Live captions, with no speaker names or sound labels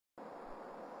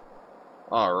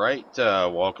Alright,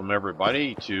 welcome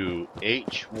everybody to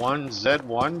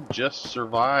H1Z1 Just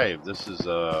Survive. This is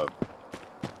a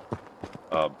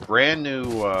brand new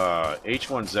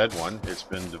H1Z1. It's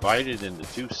been divided into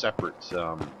two separate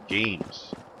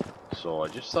games. So I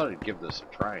just thought I'd give this a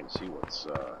try and see what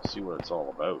it's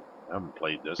all about. I haven't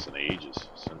played this in ages,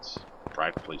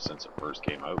 practically since it first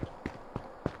came out.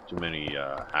 Too many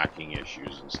hacking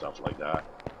issues and stuff like that.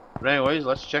 But anyways,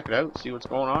 let's check it out, see what's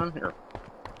going on here.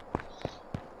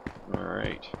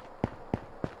 Alright.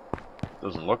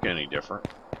 Doesn't look any different.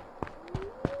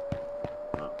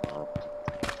 Uh-oh.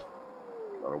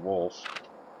 Got a wolf.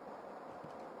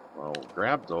 Well,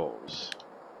 grab those.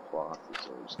 Cloth is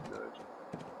always good.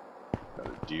 Got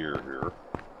a deer here.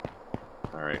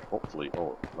 Alright, hopefully...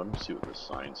 Oh, let me see what this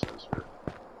sign says here.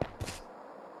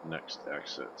 Next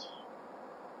exit.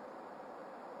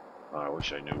 Oh, I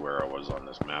wish I knew where I was on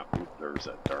this map. Oop, there's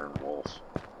that darn wolf.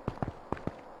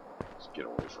 Let's get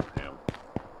away from him.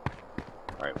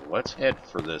 Alright, well, let's head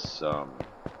for this,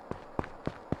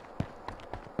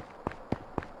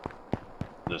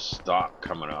 this stop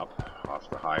coming up off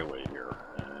the highway here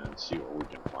and see what we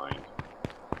can find.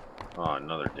 Oh,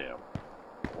 another damn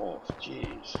wolf.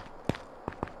 Jeez.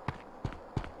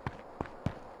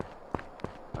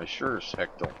 I sure as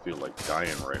heck don't feel like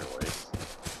dying right away.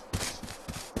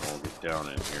 I'll get down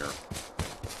in here.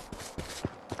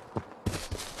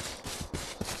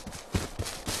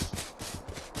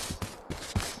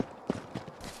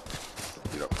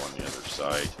 Get up on the other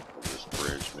side of this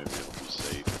bridge. Maybe it'll be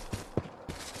safe.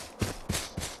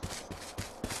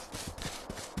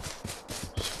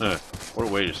 What a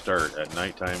way to start at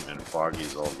nighttime and foggy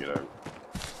as all get out.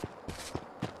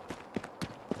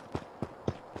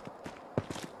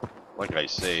 Like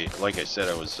I said,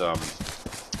 I was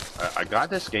I got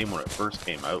this game when it first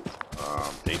came out.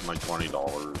 Paid my $20,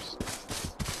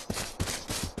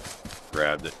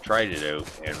 grabbed it, tried it out,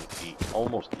 and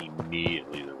almost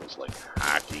immediately there was like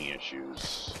hacking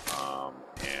issues,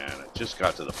 and it just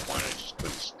got to the point I just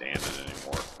couldn't stand it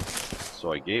anymore.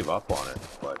 So I gave up on it,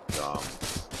 but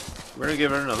we're gonna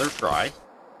give it another try.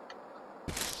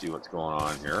 See what's going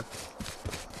on here.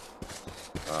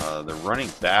 They're running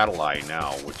Battle Eye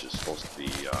now, which is supposed to be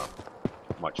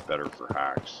much better for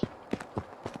hacks.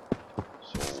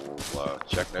 So we'll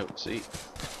check it out and see.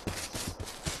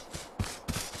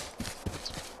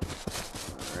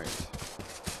 Alright.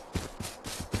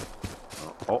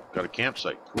 Oh, got a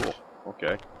campsite. Cool.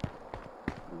 Okay.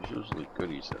 There's usually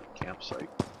goodies at a campsite.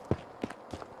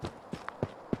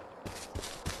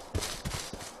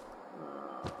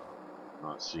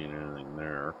 Not seeing anything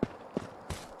there.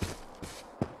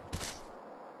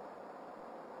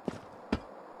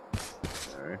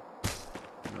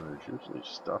 There's usually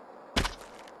stuff to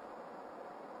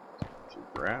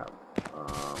grab.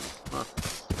 Huh.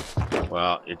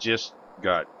 Well, it just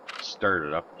got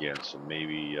started up again, so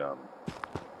maybe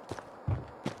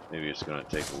maybe it's going to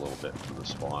take a little bit for the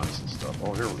spawns and stuff.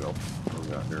 Oh, here we go. What do we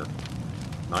got here?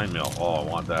 9mm. Oh, I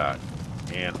want that.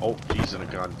 And oh, he's in a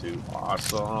gun too.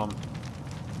 Awesome.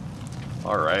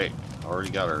 All right, already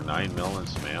got our 9mm and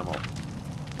some ammo.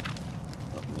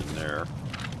 Nothing in there.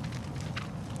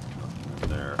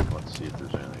 There. Let's see if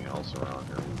there's anything else around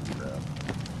here we can grab.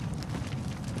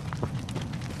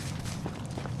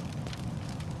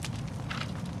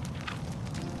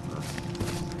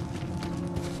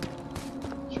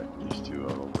 Check these two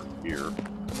out over here.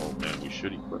 Oh man, we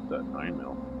should equip that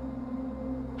 9mm.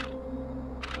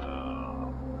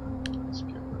 Let's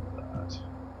get rid of that.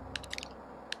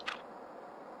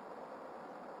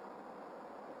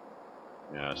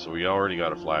 Yeah, so we already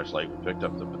got a flashlight. We picked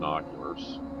up the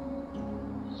binoculars.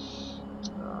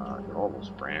 All those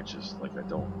branches, like I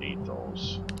don't need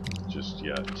those just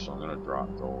yet, so I'm gonna drop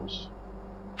those.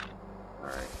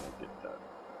 Alright, we'll get that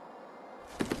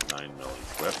 9mm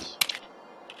equipped.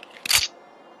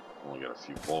 Only got a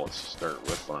few bullets to start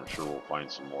with, but I'm sure we'll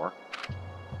find some more.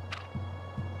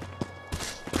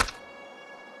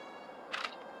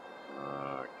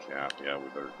 Cap, yeah, we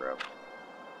better grab.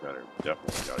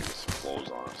 Definitely gotta get some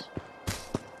clothes on us.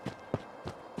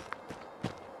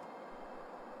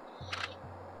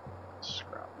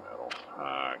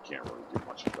 I can't really do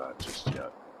much of that just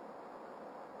yet.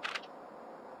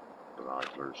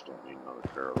 Binoculars, don't need another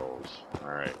pair of those.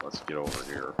 Alright, let's get over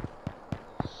here.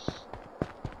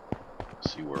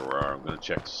 See where we are. I'm going to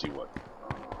check to see what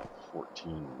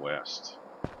 14 West.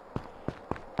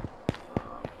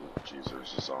 Geez,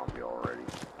 there's a zombie already.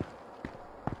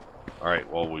 Alright,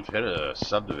 well, we've hit a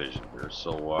subdivision here,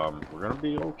 so we're going to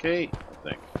be okay, I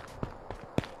think.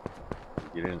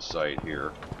 Get inside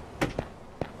here.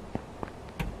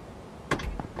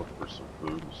 Look for some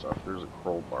food and stuff. There's a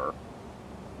crowbar.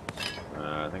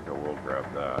 I think I will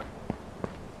grab that.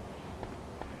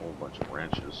 A whole bunch of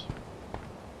wrenches.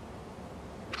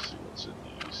 Let's see what's in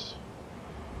these.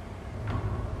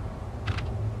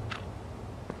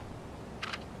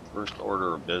 First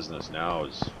order of business now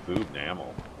is food and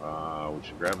ammo. We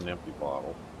should grab an empty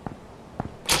bottle.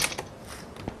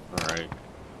 Alright.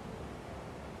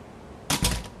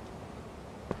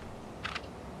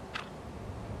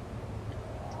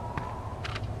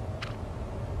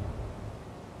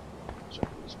 Check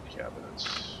these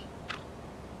cabinets.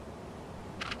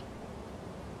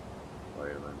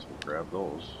 Vitamins, we'll grab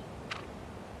those.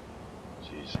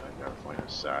 Jeez, I gotta find a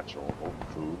satchel. Oh,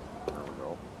 food. There we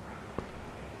go.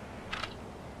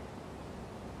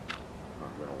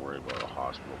 I'm gonna worry about a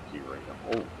hospital key right now.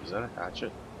 Oh, is that a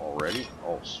hatchet already?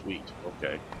 Oh, sweet.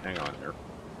 Okay, hang on here.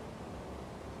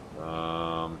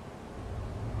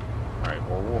 Alright,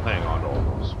 well, we'll hang on to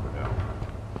all those for now.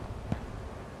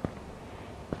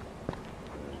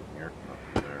 Nothing here,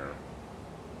 nothing there.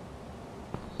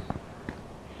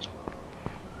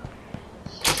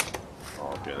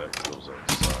 Oh, okay, that goes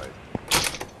outside.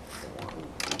 Don't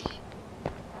want these.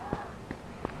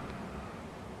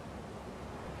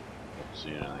 Don't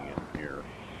see anything in here.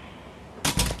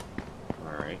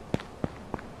 Alright.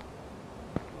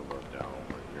 What about down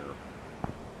over here?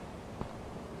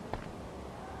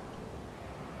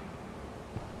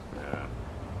 Yeah.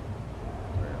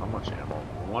 Alright, how much ammo?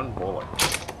 One bullet.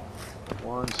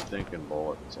 One stinking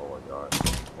bullet, that's all I got. A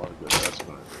lot of good that's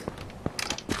gonna do.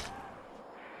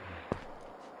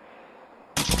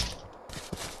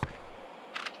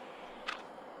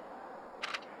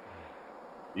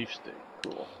 Beef steak,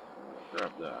 cool.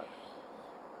 Grab that.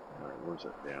 Alright, where's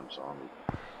that damn zombie?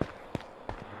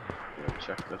 Did I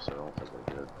check this? I don't think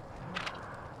I did.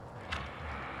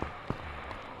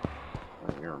 I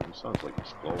hear him. He sounds like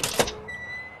he's close.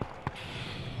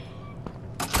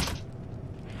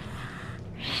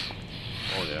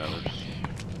 Oh yeah,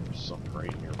 there's something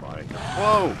right nearby.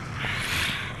 Whoa!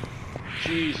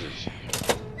 Jesus!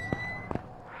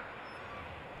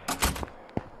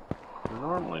 They're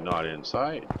normally not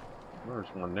inside. There's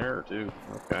one there too.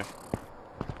 Okay.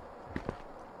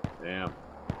 Damn.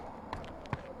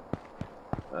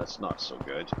 That's not so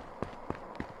good.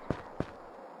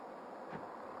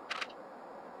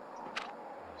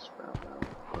 Scrap that.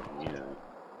 Don't need any.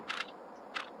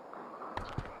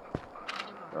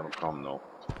 That'll come though.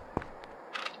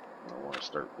 I want to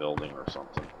start building or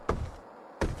something.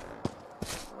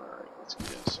 Alright, let's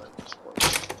get inside this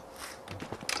place.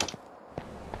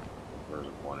 There's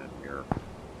one in here.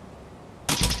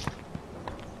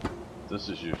 This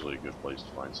is usually a good place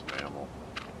to find some ammo.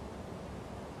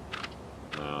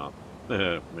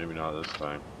 No, maybe not this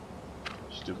time.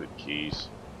 Stupid keys.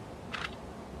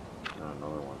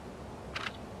 Another one.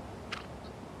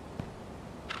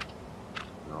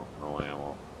 No, no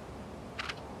ammo.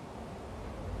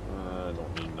 I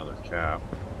don't need another cap.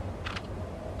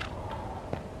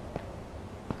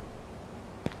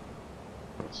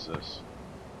 What's this?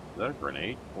 Is that a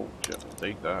grenade? Oh shit, we'll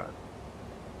take that.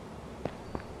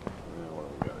 What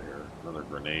do we got here? Another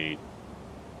grenade.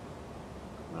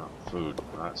 No, food.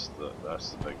 That's the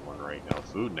big one right now.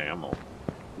 Food and ammo.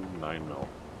 Food and 9mm.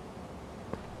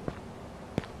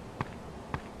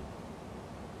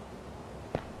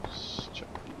 Let's check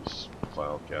these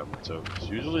file cabinets out. It's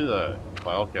usually the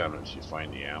file cabinets you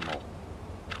find the ammo.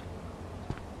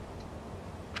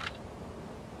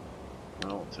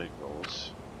 I'll take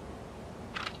those.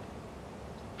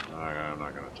 I'm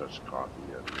not going to touch the coffee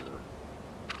yet either.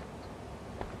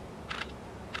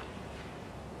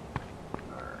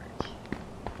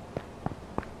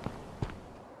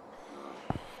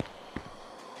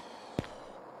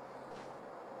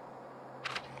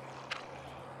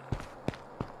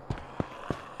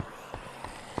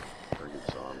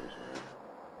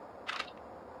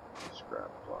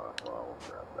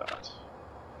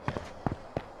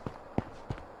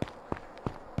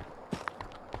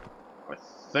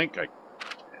 I think I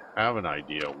have an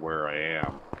idea where I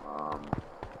am.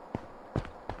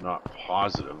 Not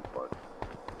positive, but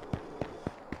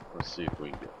let's see if we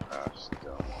can get past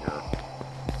down here.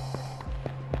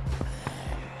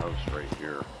 House right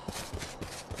here.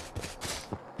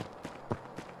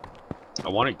 I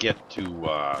want to get to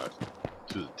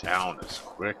the town as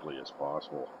quickly as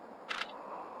possible.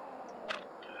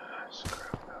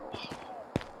 Scrap metal.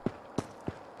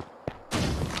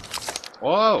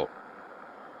 Whoa!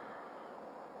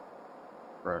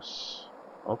 Press.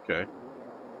 Okay.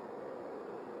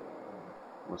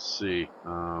 Let's see.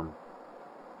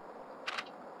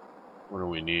 What do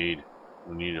we need?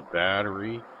 We need a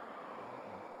battery.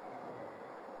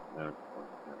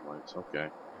 Headlights. Okay.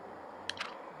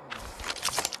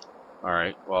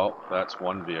 Alright, well, that's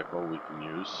one vehicle we can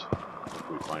use if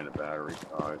we find a battery.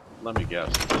 Let me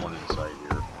guess, there's one inside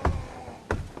here.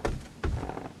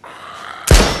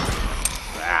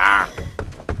 Ah!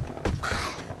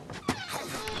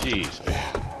 Jeez,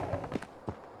 man.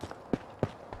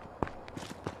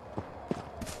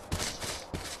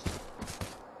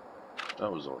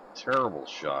 That was a terrible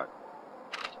shot.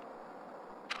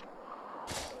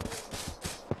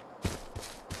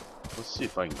 Let's see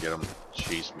if I can get him to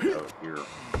chase me out here.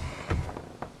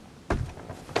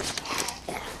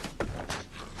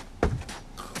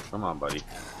 Come on, buddy.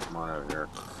 Come on out here.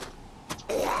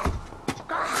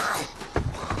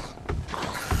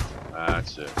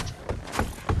 That's it.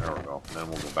 There we go. Then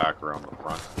we'll go back around the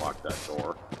front and lock that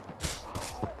door.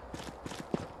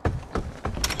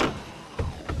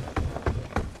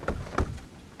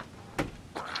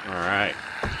 Alright.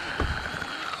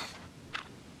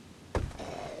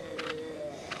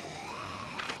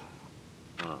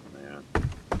 Oh, man.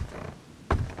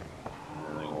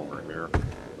 Anything over here?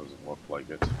 Doesn't look like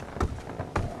it.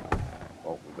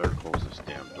 Oh, we better close this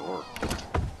damn door.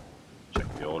 Check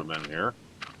the Ottoman here.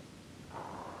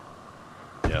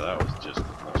 Yeah, that was just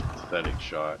the most pathetic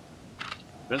shot.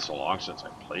 It's been so long since I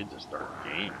played this darn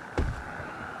game.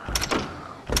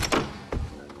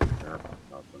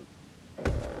 Nothing.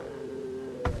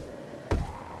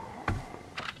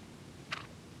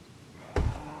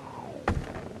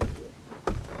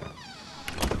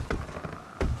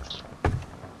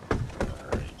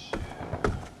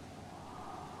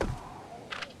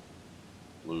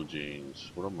 Blue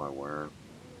jeans. What am I wearing?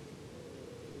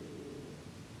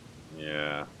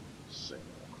 Yeah, same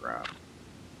old crap.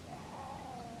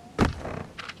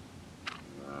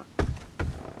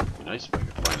 Be nice if I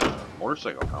could find a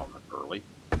motorcycle helmet early.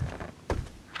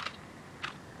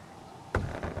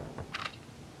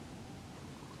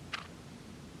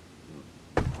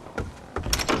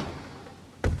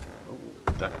 Oh,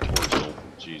 that door's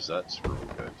open. Jeez, that's really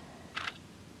good.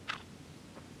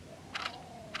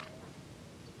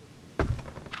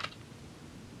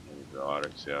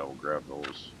 Antibiotics, yeah, we'll grab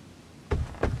those.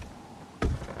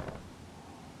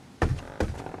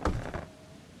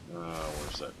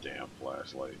 Where's that damn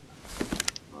flashlight?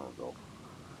 I'll go.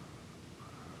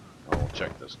 I'll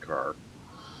check this car.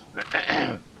 2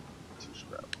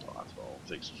 scrap cloth. Well, I'll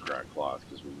take some scrap cloth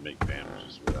because we can make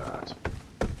bandages with that.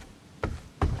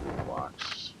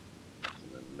 Toolbox.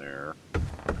 Nothing in there.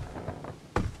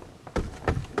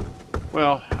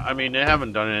 Well, I mean, they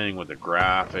haven't done anything with the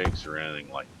graphics or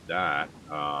anything like that.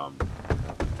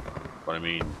 But I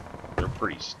mean, they're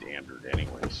pretty standard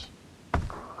anyways.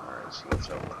 Alright, so let's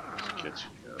have this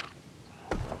kitchen here.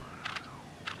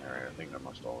 Alright, I think I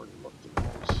must already looked at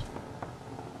those.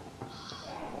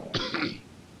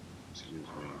 Excuse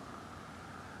me.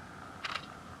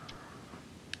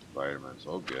 Vitamins,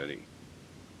 oh goody.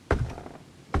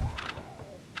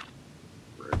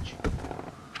 Fridge.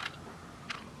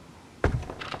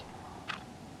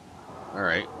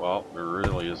 Alright, well, there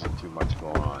really isn't too much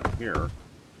going on here.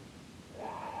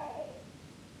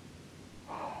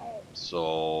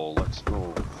 So, let's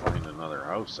go find another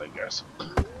house, I guess.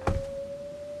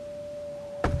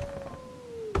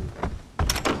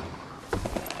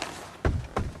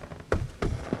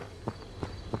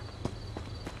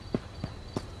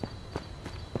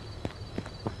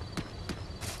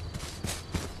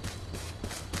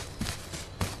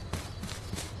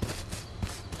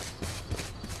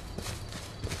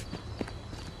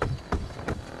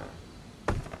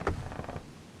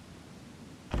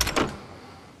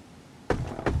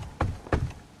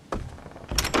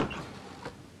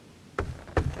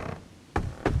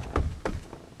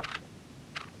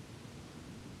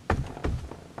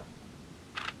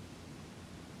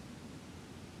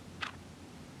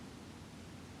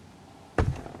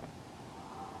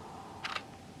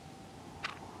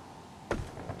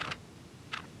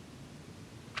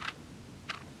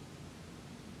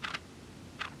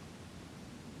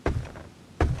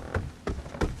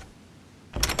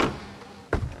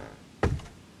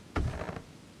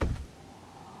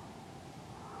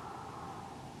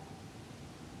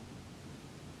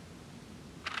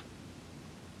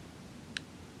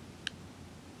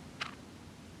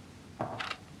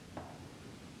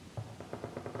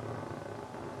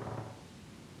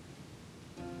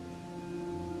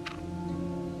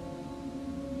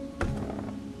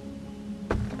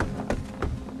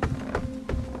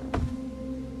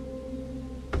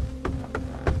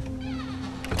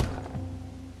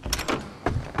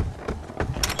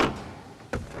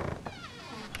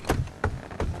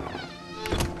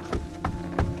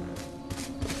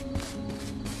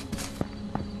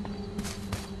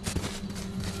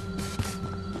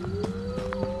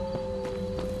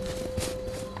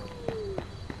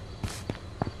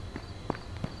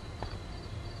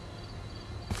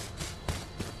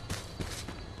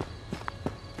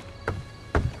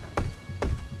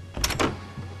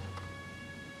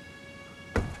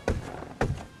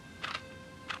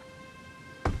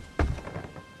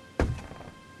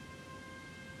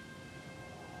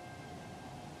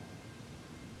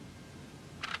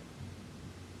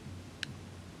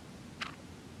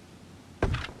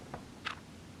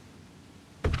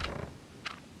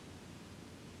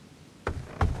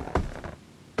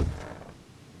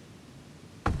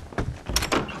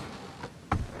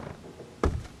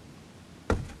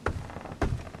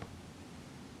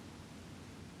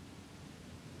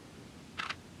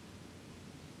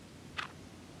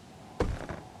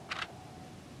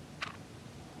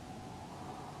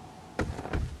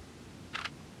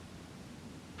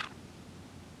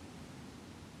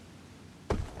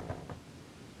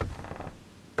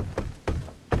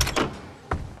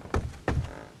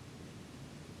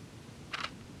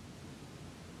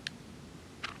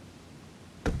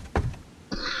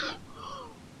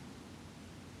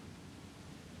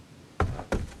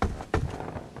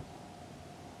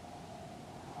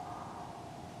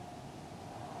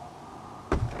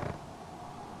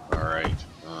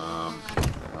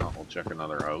 check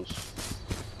another house.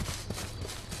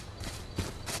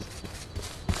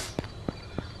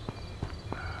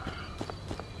 Yeah,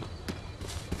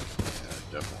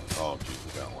 definitely. Oh, geez,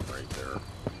 we got one right there.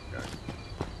 Okay.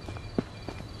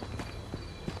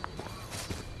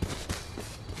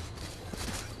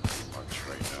 Too much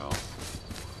right now.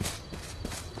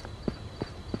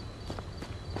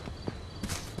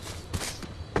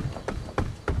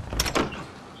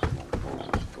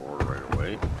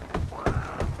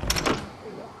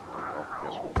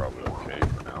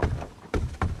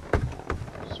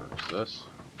 This.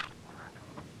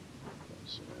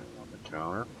 That's on the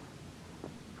counter.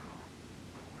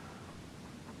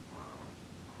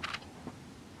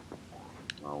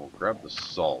 We'll grab the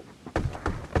salt.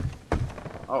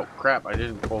 Oh crap, I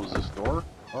didn't close this door?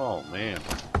 Oh man.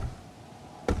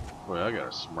 Boy, I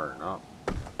gotta smarten up.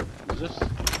 Is this?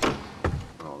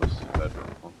 Oh, this is the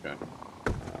bedroom. Okay.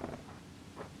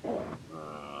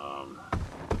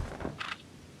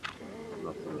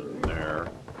 Nothing in there.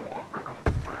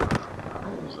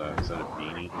 What is that? Is that a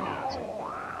beanie? Yeah, it's a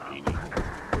beanie.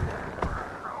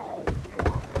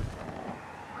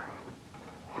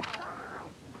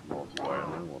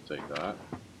 Multivitamin, we'll take that.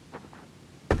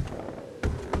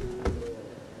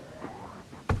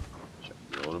 Check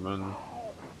the Otoman.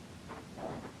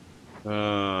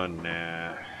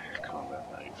 Nah. Combat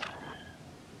knife.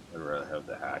 I'd rather have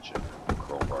the hatchet than the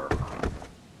crowbar. What's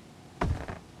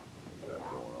that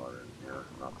going on in here?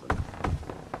 Nothing.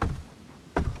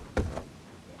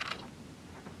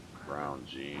 Brown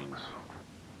jeans.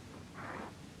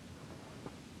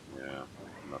 Yeah,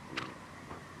 nothing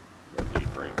I need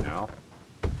right now.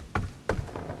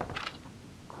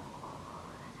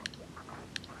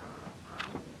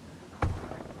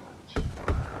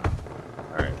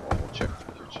 Alright, well, we'll check the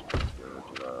kitchen.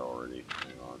 Did I already?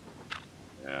 Hang on.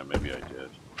 Yeah, maybe I did.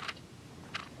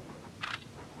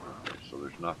 Okay, so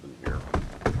there's nothing here.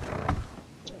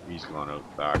 He's gone out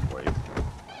the back way.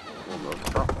 We'll go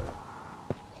the front way.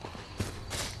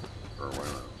 Or wait a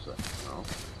minute, was that? No.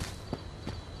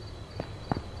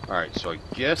 Alright, so I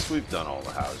guess we've done all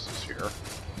the houses here.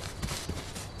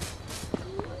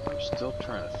 I'm still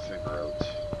trying to figure out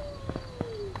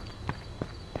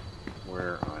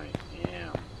where I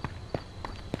am.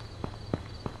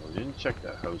 Well, we didn't check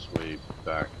that house way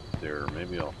back there.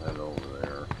 Maybe I'll head over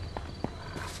there.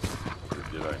 Or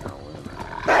did I know? Wait a minute.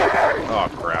 Oh,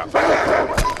 crap.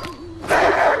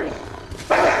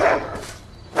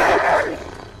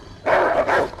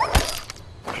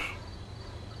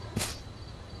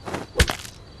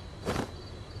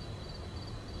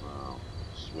 Wow.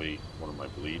 Sweet. What am I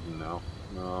bleeding now?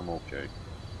 No, I'm okay.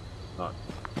 Not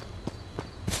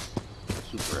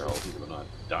super healthy, but not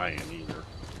dying either.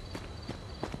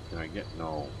 Can I get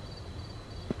no?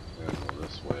 I gotta go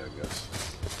this way, I guess.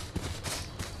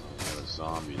 Oh, we got a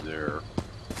zombie there.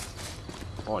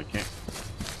 Oh, I can't.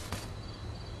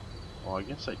 Oh, I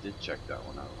guess I did check that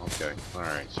one out. Okay,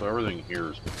 alright, so everything here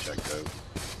has been checked out.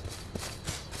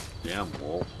 Damn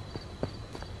wolf.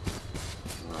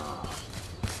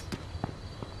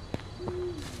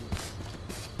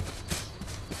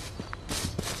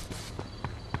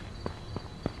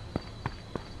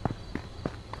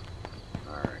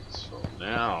 Alright, so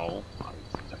now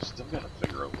I still gotta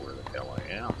figure out where the hell I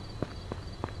am.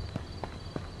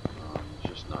 I'm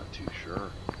just not too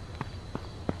sure.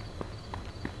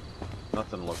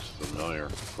 Nothing looks familiar.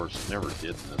 Of course, it never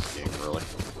did in this game, really.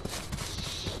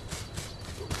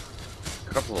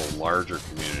 A couple of larger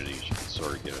communities you can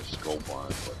sort of get a scope on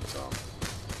it, but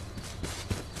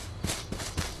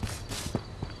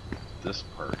this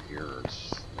part here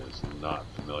is not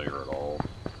familiar at all.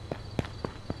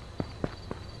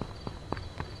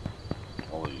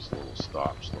 All these little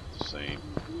stops look the same.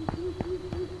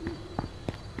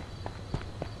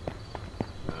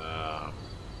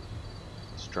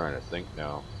 Just trying to think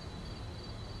now.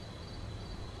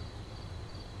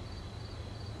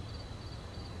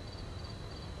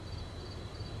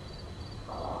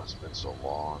 Oh, it's been so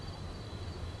long.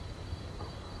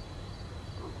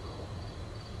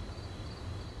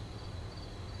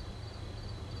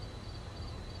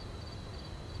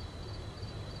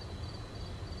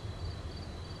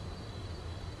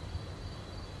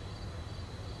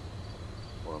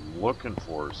 What I'm looking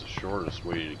for is the shortest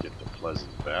way to get to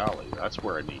Pleasant Valley. That's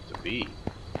where I need to be.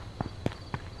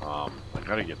 I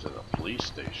gotta get to the police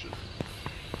station.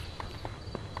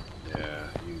 Yeah,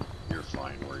 you're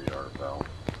fine where you are, pal.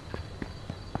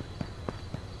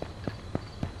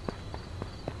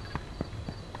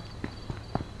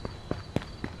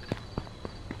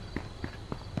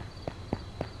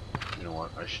 You know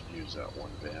what? I should use that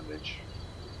one bandage.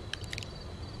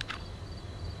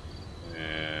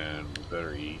 And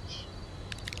better eat.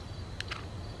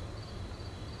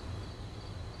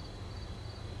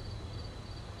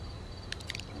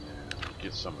 And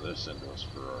get some of this into us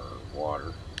for our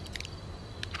water.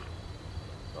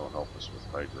 That'll help us with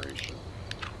hydration.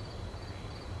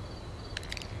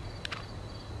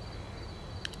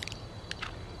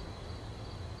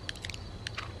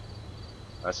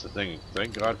 That's the thing.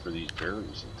 Thank God for these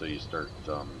berries until you start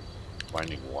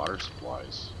finding water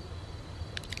supplies.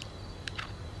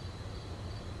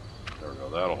 There we go.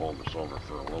 That'll hold us over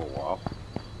for a little while.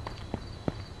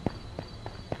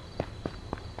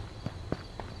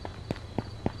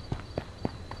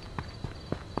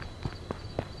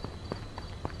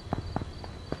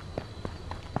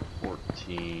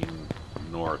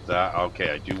 North. That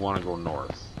okay, I do want to go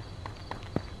north.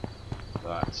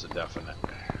 That's a definite.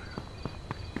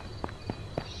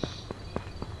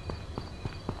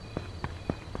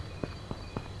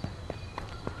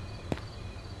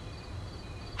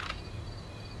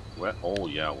 Wet. Oh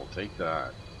yeah, we'll take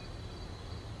that.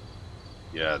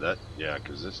 Yeah, that. Yeah,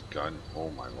 because this gun. Oh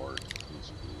my lord, needs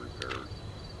to be repaired.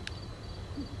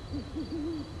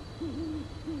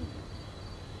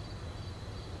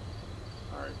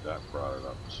 Alright, that brought it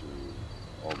up to...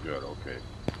 Oh good, okay.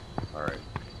 Alright.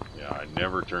 Yeah, I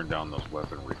never turned down those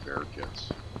weapon repair kits.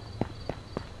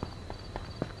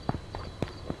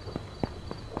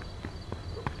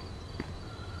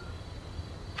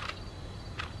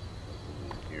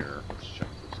 Nothing in here. Let's check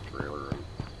this trailer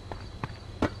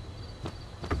out.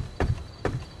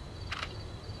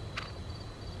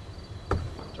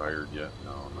 Tired yet?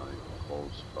 No, not even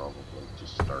close, probably.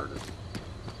 Just started.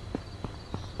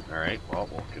 Alright, well,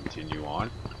 we'll continue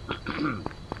on.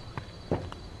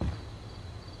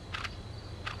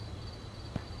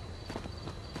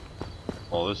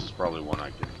 Oh, this is probably one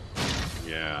I can...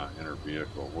 Yeah, inner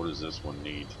vehicle. What does this one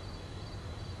need?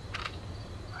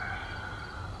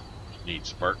 Need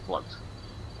spark plugs.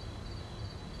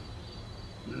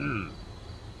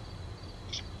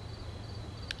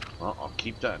 Well, I'll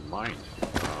keep that in mind.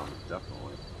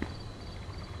 Definitely.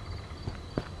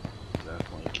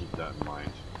 Definitely keep that in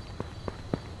mind.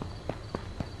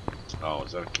 Oh,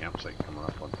 is that a campsite coming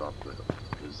up on top of it?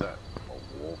 Is that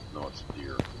a wolf? No, it's a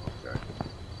deer. Okay.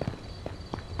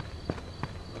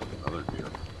 Another deer.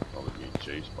 Probably being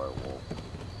chased by a wolf.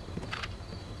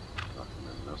 Nothing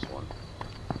in this one.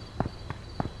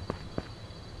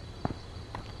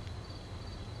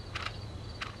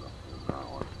 Nothing in that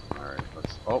one. Alright,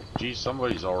 let's... Oh, geez,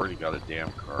 somebody's already got a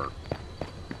damn car.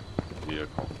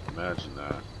 Vehicle. Imagine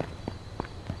that.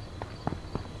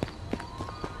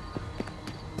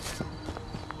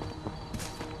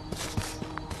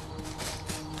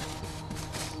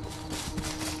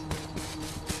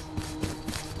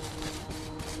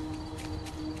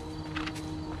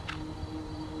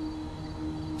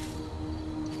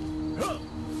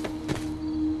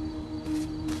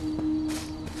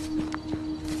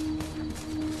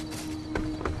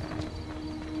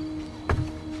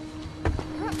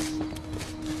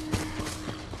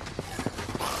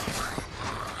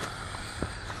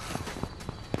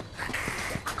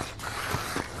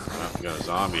 Got a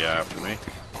zombie after me.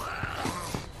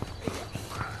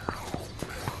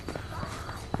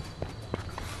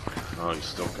 Oh, he's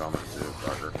still coming too,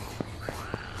 fucker.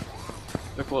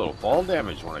 Took a little fall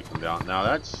damage when I come down. Now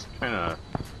that's kind of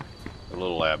a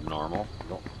little abnormal.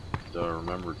 Don't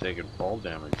remember taking fall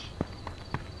damage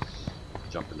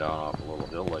jumping down off a little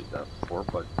hill like that before,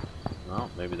 but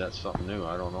well, maybe that's something new.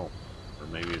 I don't know, or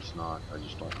maybe it's not. I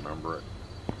just don't remember it.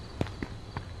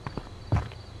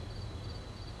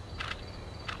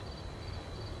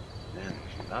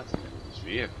 Nothing in these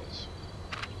vehicles.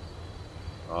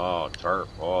 Oh, tarp.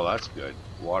 Oh, that's good.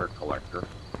 Water collector.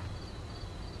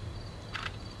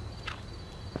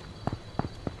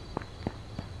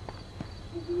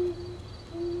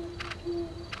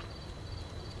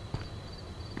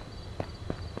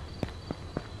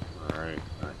 Alright,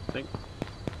 I think...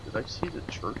 Did I see the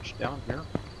church down here?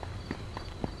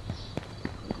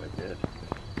 I think I did.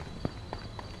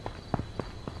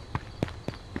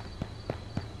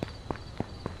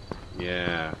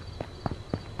 Yeah.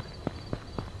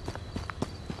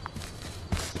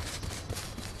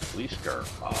 Police car.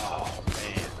 Oh,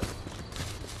 man.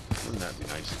 Wouldn't that be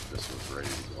nice if this was ready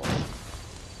to go?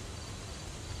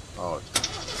 Oh,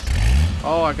 it's...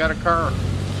 Oh, I got a car.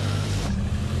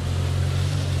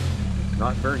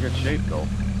 Not in very good shape, though.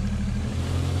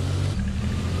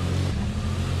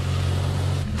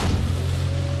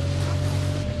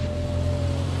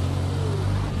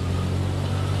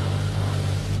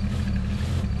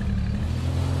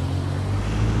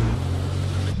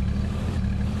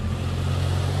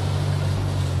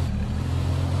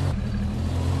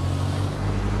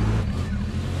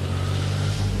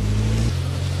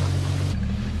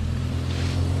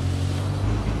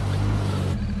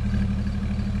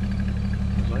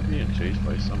 chased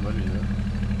by somebody there?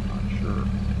 Not sure.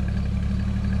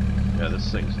 Yeah,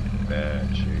 this thing's in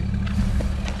bad shape.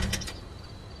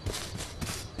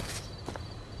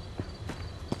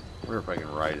 Wonder if I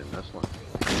can ride in this one.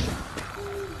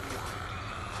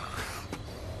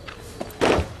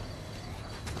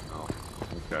 Oh,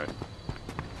 okay.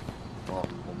 Well,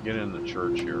 we'll get in the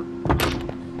church here.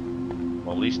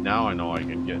 Well, at least now I know I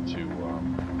can get to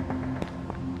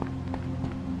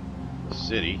the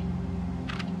city.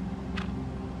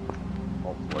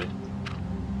 Hopefully.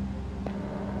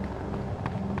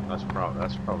 That's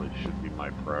probably should be my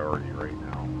priority right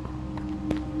now.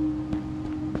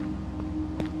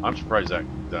 I'm surprised that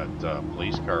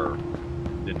police car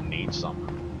didn't need something.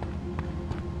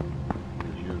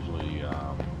 Because usually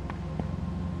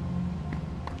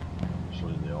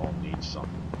they all need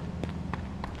something.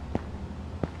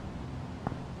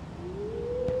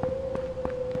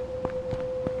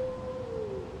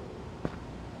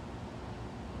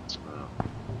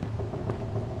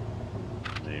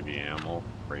 Maybe ammo.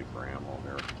 Pray for ammo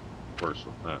here. Of course,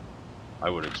 I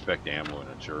would expect ammo in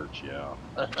a church, yeah.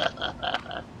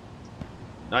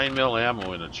 9mm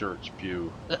ammo in a church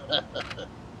pew.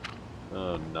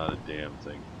 Oh, not a damn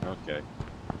thing. Okay.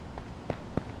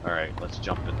 Alright, let's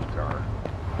jump in the car.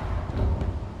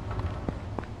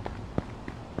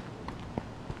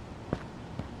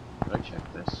 Did I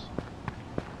check this?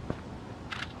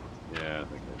 Yeah, I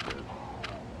think I did.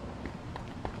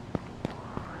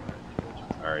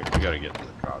 Alright, we gotta get to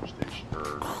the cop station.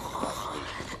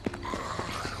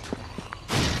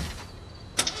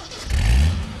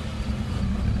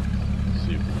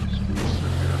 See if we can squeeze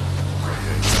through here.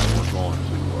 Okay, yeah, we're going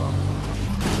to,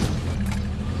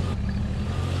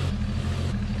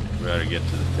 we gotta get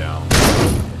to the town.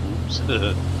 Oops.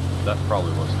 That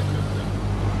probably wasn't a good thing.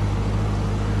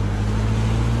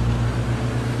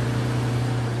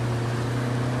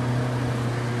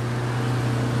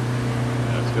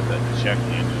 Yeah, it's good that check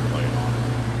engine light on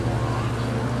going on,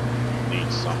 so it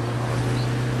needs something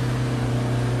obviously.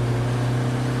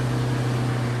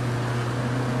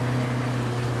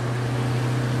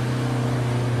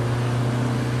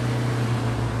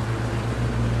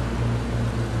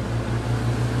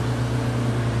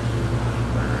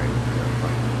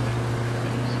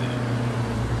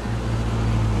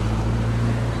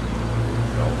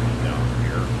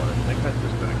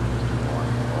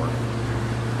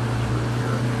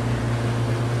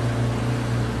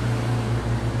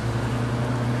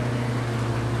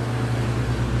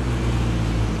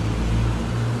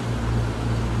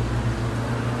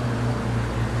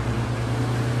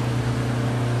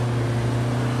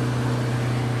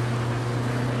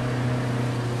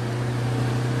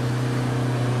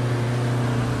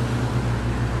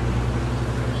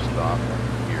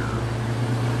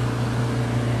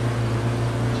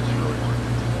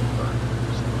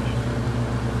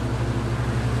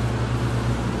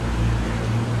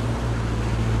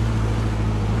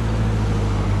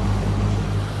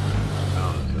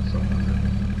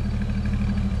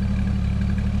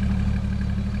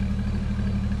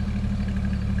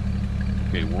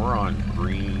 Okay, we're on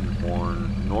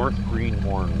North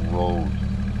Greenhorn Road.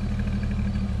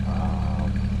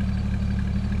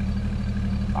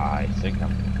 I think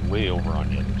I'm way over on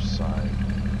the other side.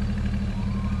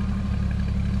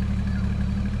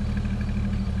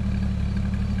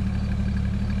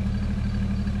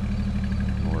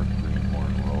 North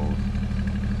Greenhorn Road.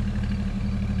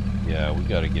 Yeah, we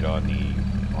got to get onto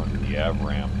the av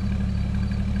ramp.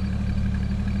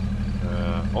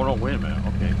 Oh no, wait a minute.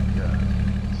 Okay, yeah.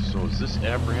 So is this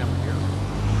av ramp here?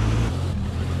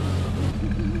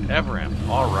 Av ramp.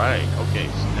 All right. Okay,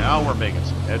 so now we're making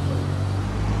some headway.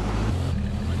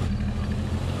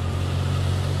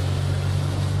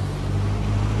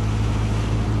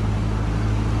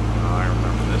 I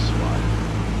remember this spot.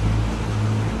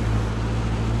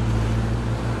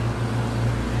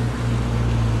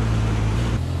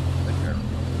 I think I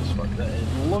remember this spot.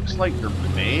 It looks like there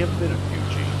may have been a few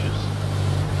changes.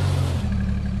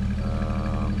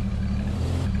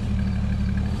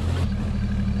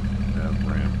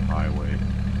 Highway.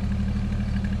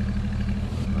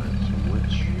 Alright, so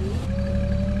which?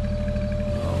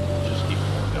 Oh, we'll just keep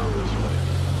going down this way.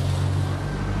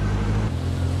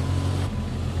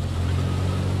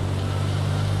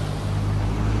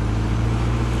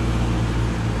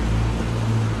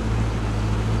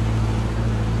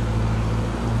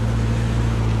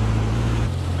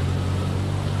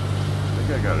 I think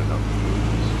I got enough food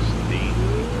to sustain.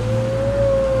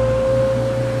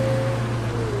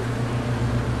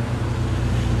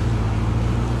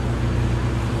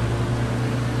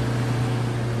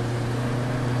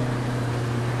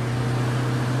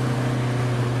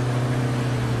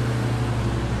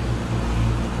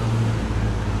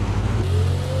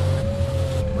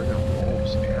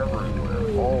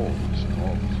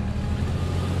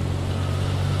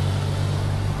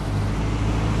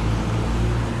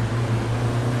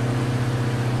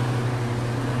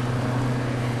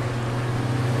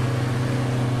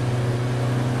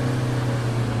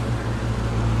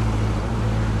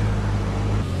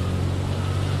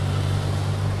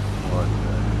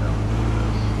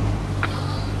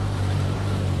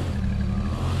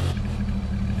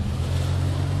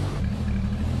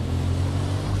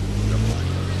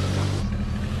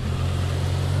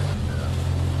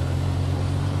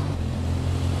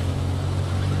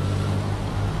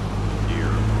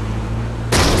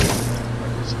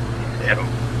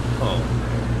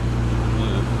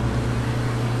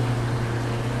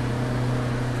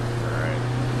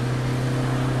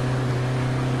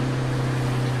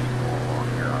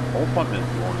 hope I'm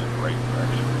going in the right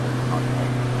direction. Not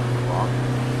wrong.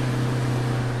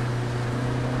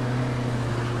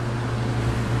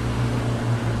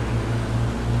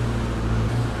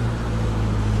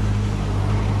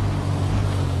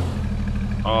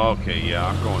 Okay, yeah,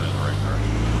 I'm going in the right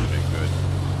direction. Okay, good.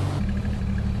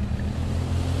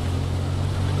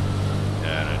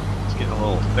 And it's getting a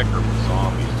little thicker with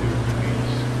zombies too,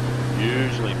 which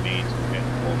usually means we're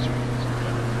getting closer to some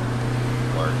kind of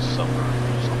large summer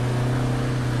or something.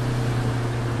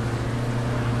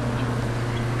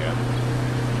 Yeah,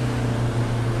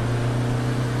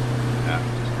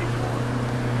 just keep going.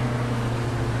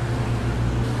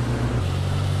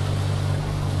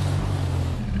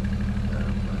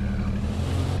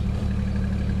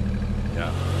 Yeah,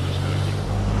 I'm just gonna keep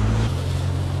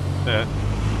going. I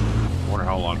wonder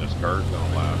how long this car is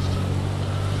gonna last.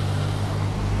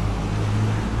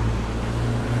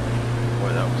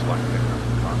 Boy, that was like picking up the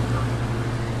conqueror.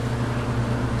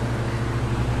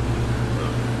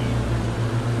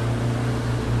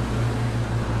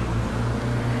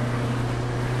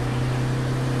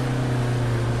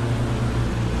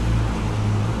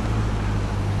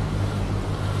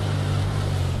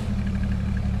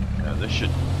 Yeah,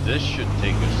 this should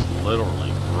take us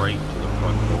literally right to the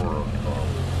front door of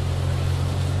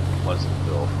Pleasant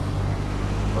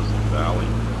Valley.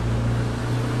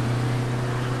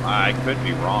 I could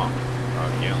be wrong.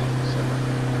 Again, like I said,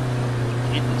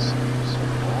 it seems so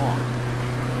long.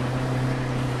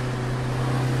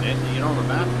 And you know, the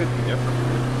map could be different.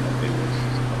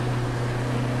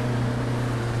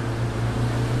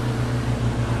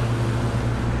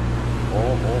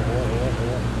 Oh.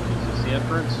 Is this the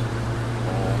entrance?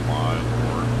 Oh my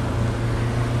lord.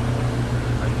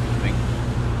 I think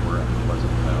we're at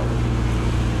Pleasant Valley.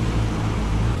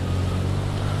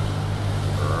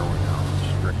 Where are we now?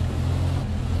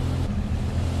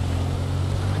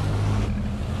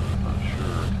 Not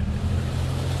sure.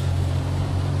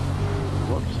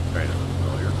 Whoops, kind of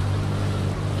familiar.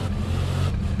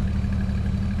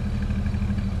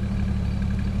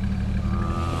 I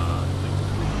think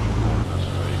we're going this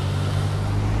way.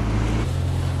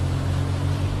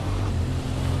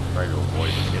 Try to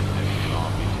avoid getting any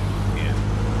zombies if we can.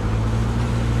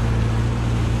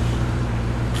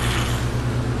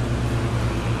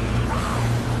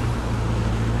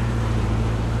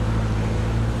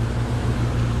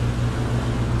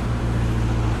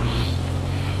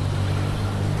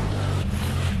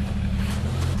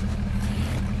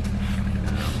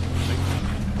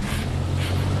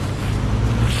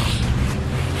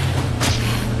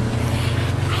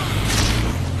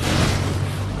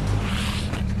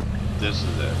 This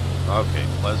is it. Okay,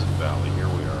 Pleasant Valley, here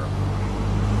we are.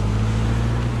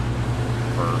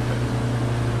 Perfect.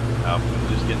 Now if we can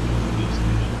just get to the police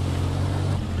station.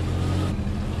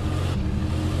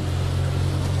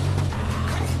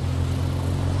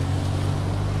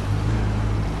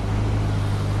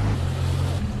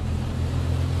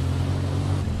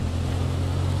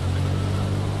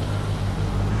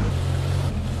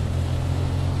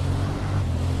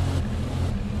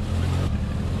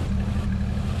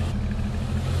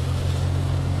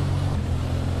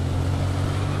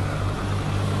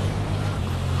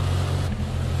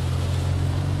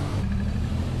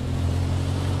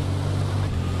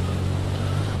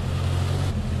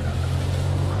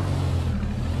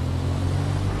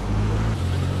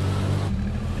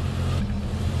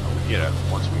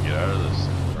 Once we get out of this,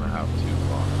 we're going to have to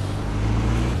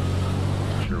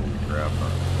make sure we grab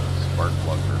our spark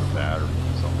plug or a battery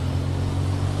or something.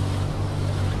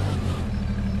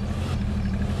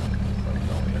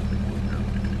 No, I think we're near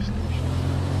the police station.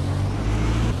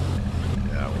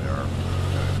 Yeah, we are.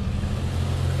 Okay.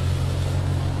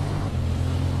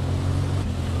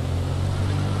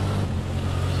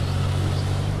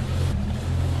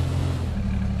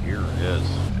 Here it is.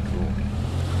 Cool.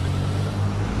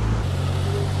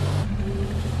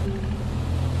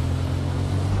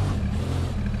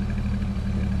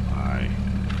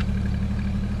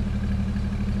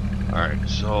 Alright,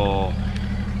 so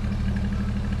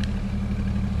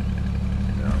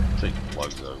yeah, we'll take the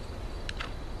plugs out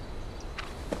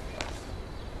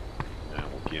and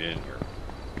we'll get in here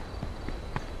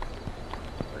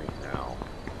right now.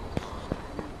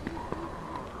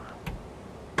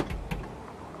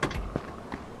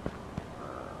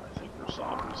 I think there's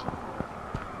zombies in there.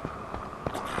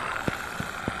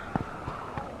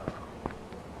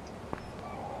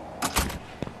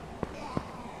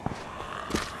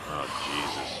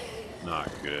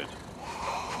 Not good.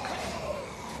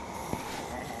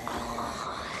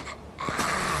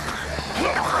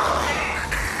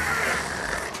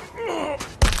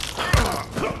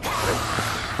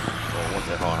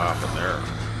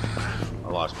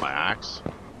 sticks?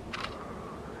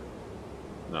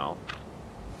 No.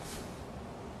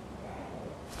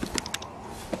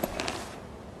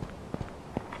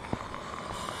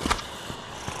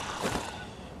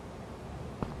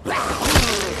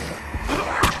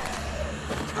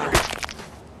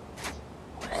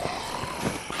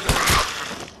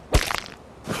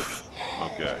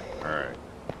 Okay, alright.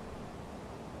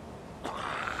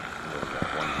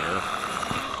 One here.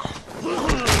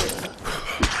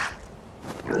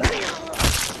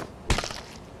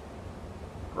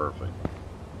 Perfect.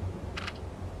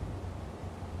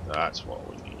 That's what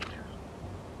we need.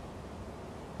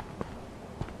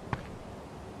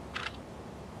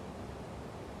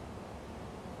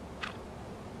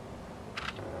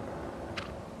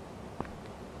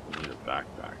 We need a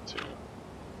backpack too.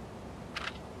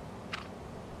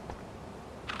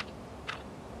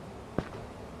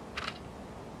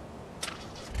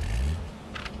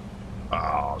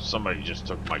 Oh, somebody just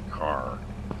took my car.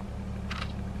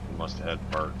 He must have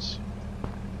had parts.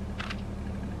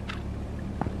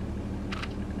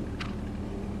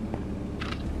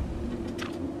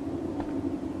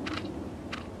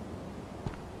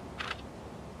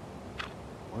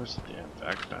 Where's the damn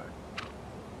backpack?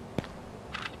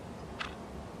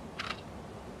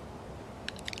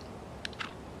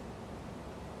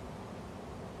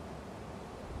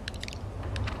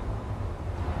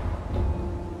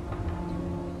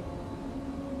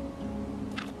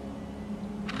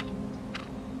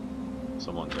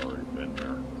 Someone's already been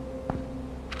there.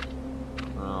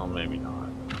 Well, maybe not.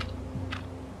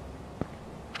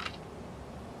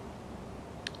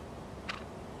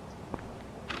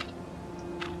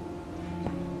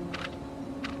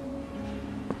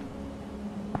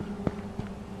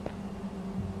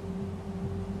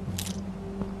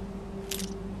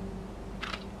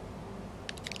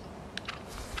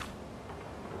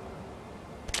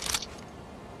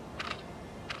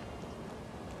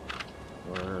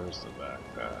 Where's the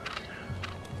backpack?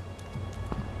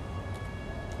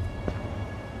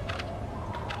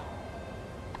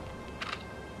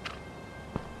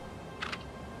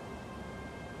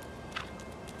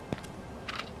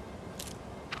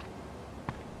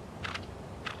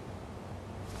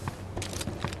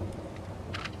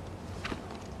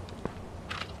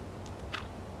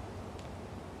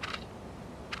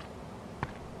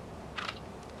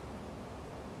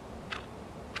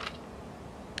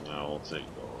 No, we'll take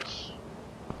those.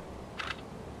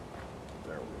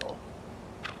 There we go.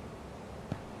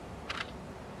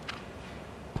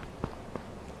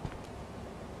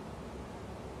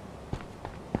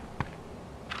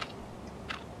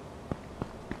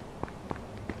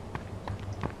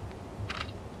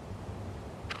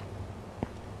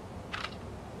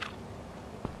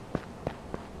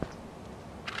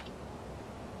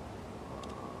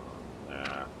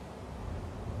 Nah.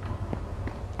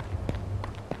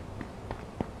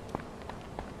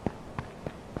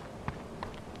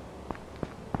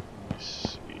 Let's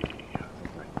see. I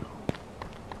think I know.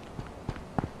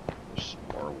 There's some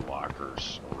more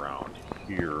lockers around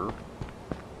here.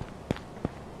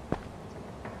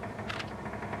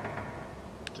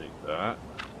 Take that.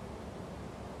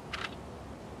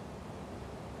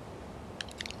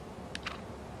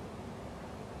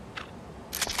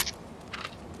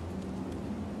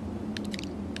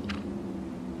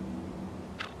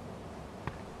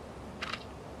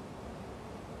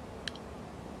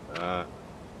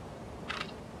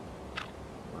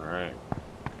 Alright.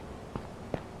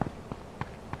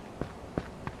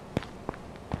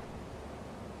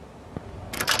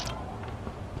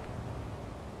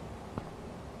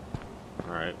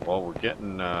 Alright, well we're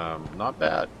getting, not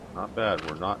bad. Not bad.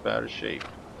 We're not bad of shape.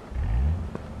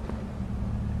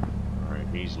 Alright,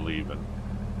 he's leaving.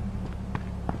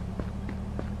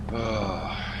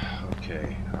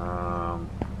 Okay,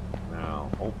 now,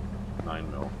 oh,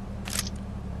 9 mil.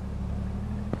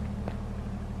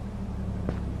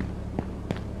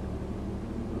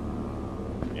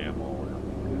 Ammo.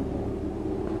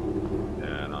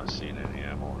 Yeah, not seeing any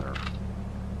ammo there.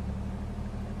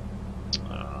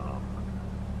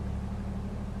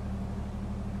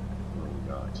 What do we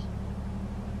got?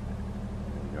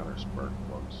 We got our spark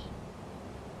plugs.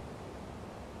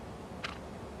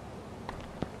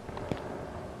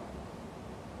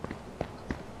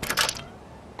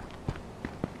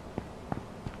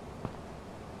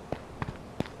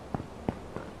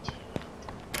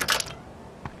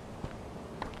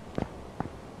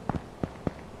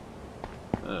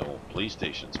 Police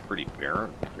station's pretty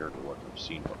barren compared to what we've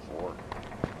seen before.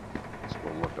 Let's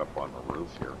go look up on the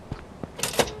roof here.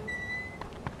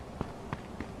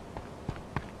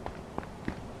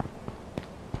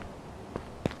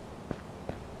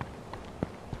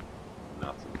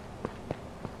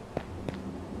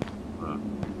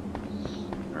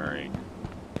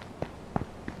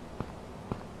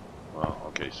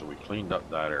 Okay, so we cleaned up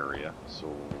that area.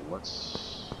 So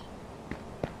let's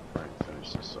try and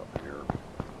finish this up here.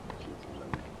 See if there's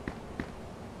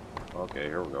any. Okay,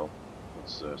 here we go.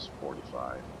 What's this?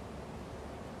 45.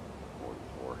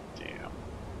 44. Damn.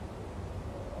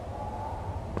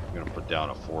 I'm gonna put down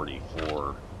a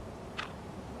 44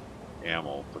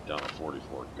 ammo. Put down a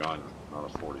 44 gun, not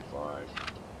a 45.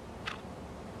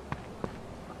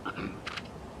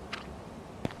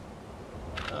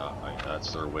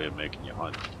 That's their way of making you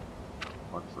hunt.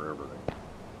 Hunt for everything.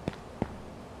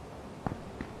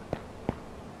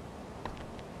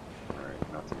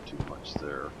 Alright, nothing too much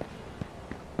there.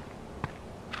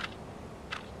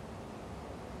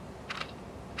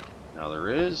 Now there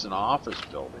is an office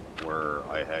building where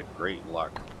I had great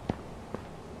luck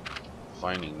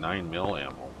finding 9mm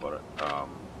ammo, but I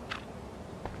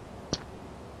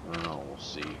don't know, we'll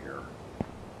see here.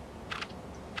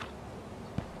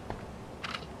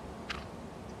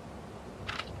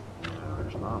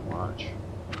 Not much.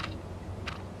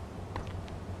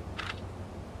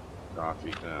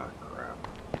 Coffee. Ah, crap.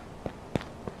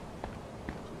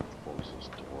 Close this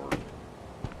door.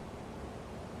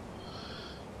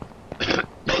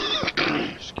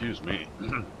 Excuse me.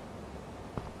 Coming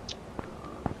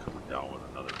down with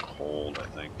another cold, I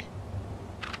think.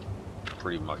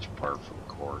 Pretty much par for the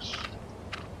course.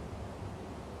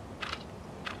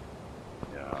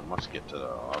 Yeah, I must get to the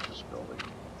office building.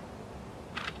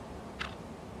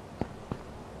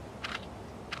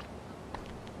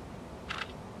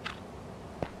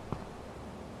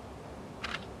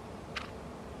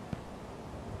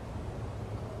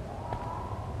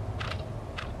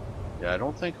 Yeah, I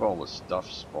don't think all the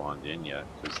stuff spawned in yet,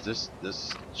 because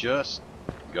this just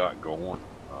got going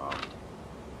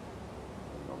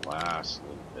in the last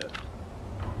little bit.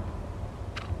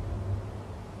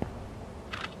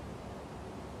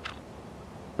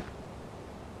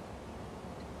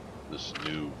 This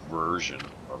new version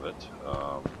of it.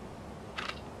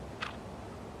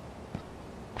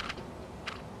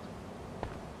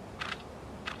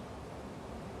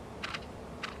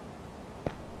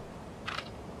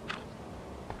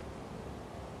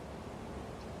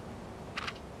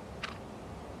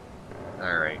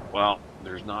 Alright, well,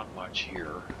 there's not much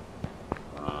here.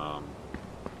 Alright,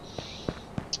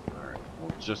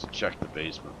 we'll just check the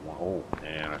basement. Oh,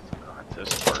 man, I forgot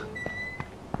this part.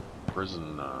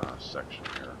 Prison section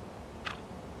here.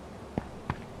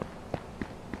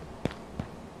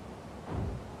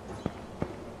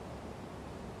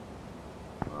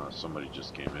 Somebody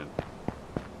just came in.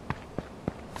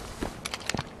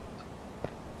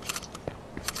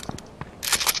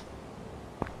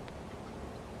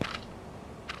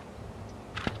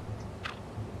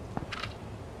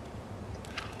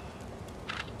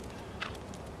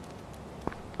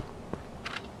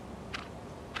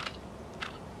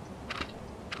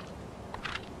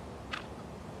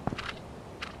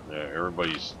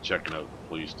 Everybody's checking out the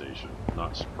police station.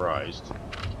 Not surprised.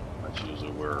 That's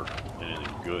usually where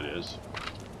anything good is.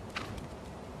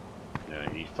 Yeah,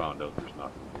 he found out there's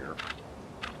nothing here.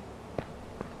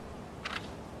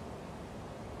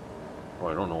 Oh,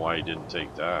 I don't know why he didn't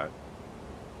take that.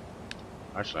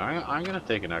 Actually, I'm going to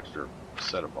take an extra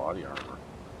set of body armor.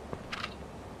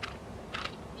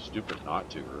 Stupid not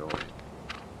to, really.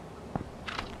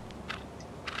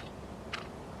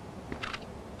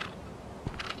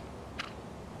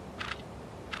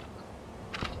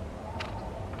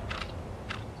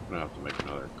 I'm gonna have to make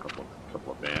another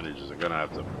couple of bandages. I'm gonna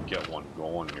have to get one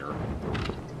going here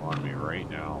on me right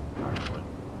now, actually.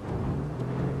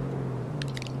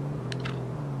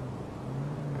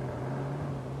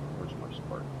 Where's my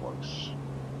spark plugs?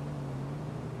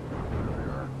 There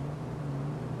they are.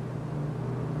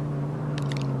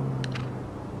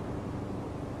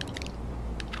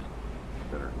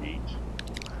 Better eat.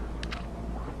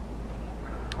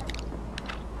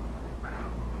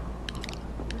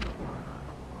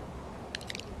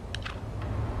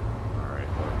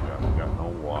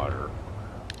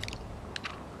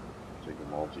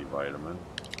 Multivitamin,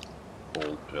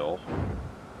 cold pill.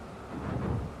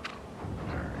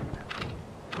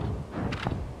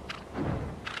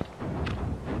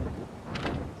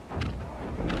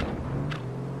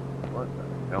 What the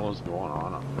hell is going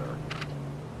on up there?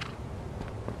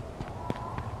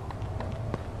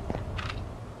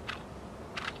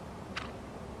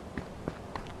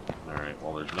 Alright,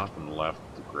 well there's nothing left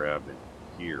to grab in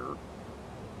here.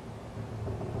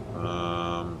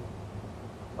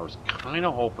 I was kind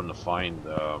of hoping to find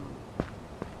the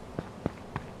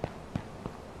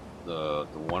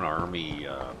one army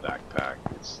backpack.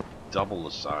 It's double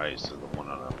the size of the one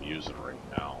that I'm using right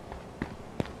now.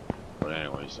 But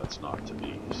anyways, that's not to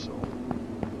be, so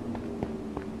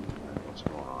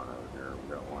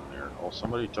Oh,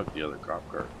 somebody took the other cop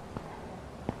car.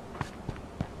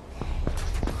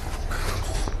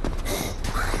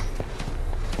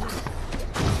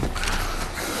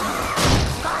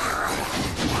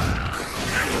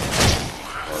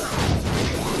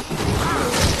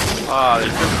 Ah, they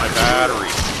took my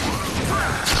battery.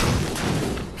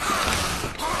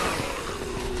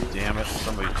 Damn it,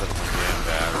 somebody took my damn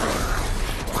battery.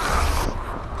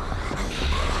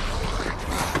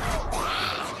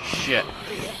 Shit.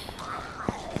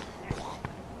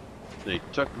 They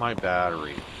took my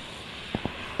battery.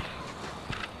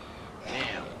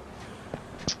 Damn.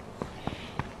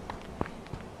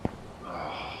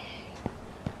 Oh.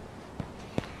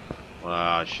 Well,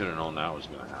 I should have known that was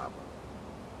going to happen.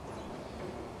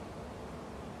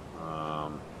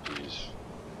 Geez.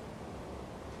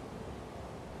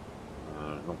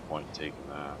 There's no point in taking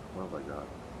that. What have I got?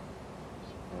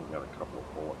 I've got a couple of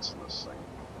bullets in this thing.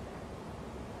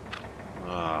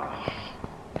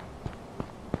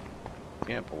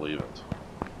 Can't believe it.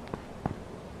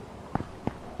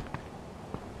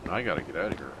 I gotta get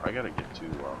out of here. I gotta get to,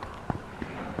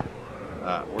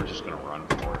 we're just gonna run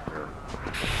for it here.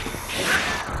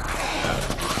 Yeah,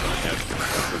 just gonna head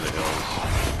for the hills.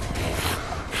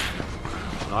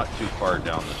 Not too far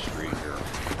down the street here.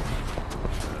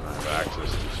 And I have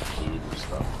access to some food and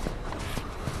stuff.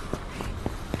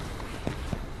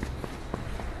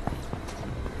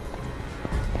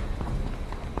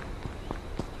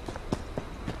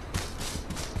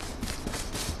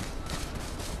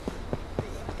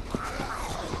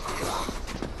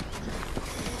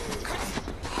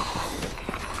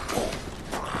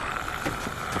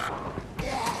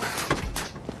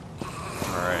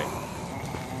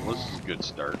 Good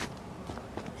start.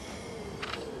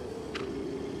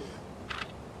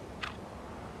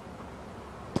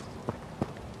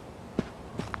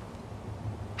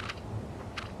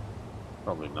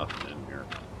 Probably nothing in here.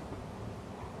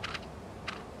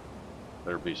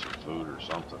 Better be some food or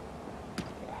something.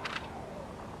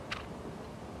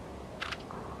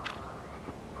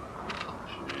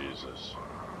 Jesus.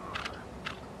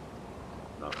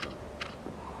 Nothing.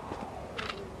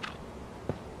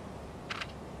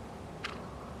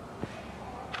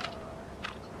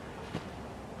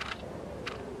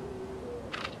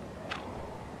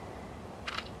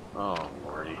 Oh,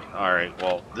 Lordy. Alright,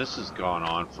 well, this has gone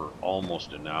on for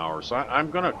almost an hour, so I'm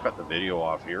going to cut the video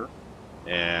off here,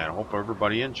 and I hope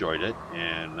everybody enjoyed it,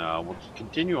 and we'll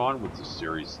continue on with this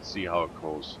series and see how it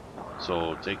goes.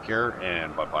 So, take care,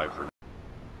 and bye-bye for now.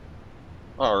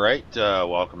 Alright,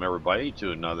 welcome everybody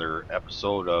to another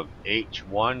episode of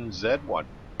H1Z1.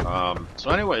 So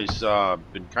anyways,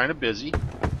 been kind of busy,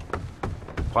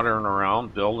 puttering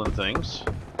around, building things,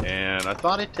 and I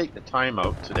thought I'd take the time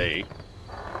out today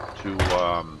to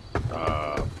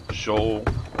show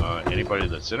anybody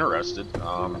that's interested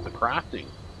the crafting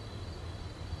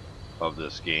of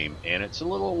this game. And it's a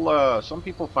little, some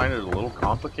people find it a little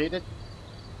complicated,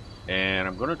 and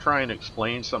I'm going to try and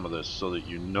explain some of this so that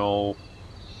you know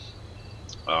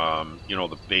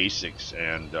the basics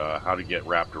and how to get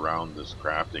wrapped around this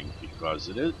crafting, because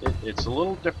it's a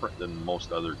little different than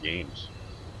most other games.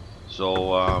 So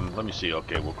let me see.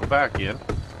 Okay, we'll go back in.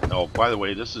 Oh, by the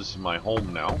way, this is my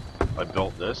home now. I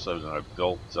built this. I've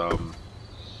built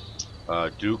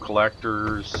dew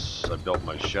collectors. I built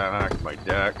my shack, my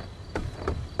deck,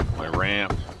 my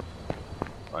ramp.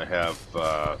 I have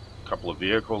a couple of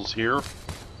vehicles here,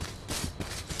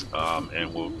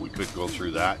 and we could go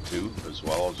through that too, as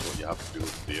well as what you have to do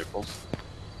with the vehicles.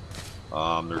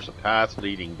 There's a path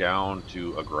leading down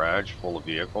to a garage full of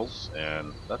vehicles,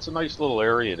 and that's a nice little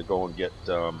area to go and get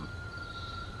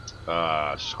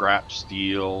scrap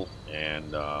steel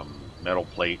and metal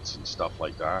plates and stuff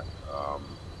like that.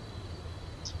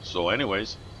 So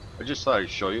anyways, I just thought I'd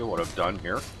show you what I've done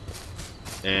here.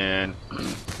 And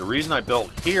the reason I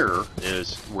built here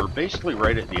is we're basically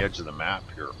right at the edge of the map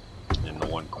here in the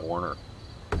one corner.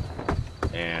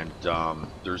 And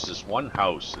there's this one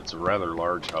house. It's a rather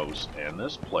large house, and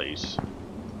this place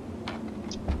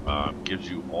gives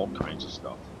you all kinds of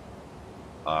stuff.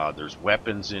 There's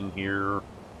weapons in here,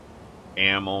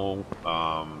 ammo,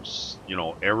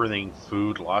 everything,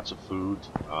 food, lots of food,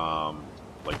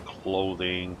 like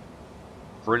clothing.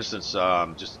 For instance,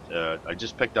 I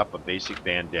just picked up a basic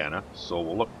bandana, so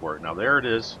we'll look for it. Now there it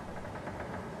is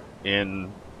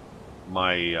in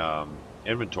my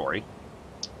inventory.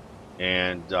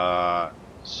 And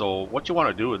so what you want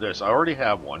to do with this, I already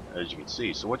have one, as you can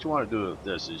see. So what you want to do with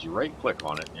this is you right click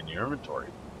on it in your inventory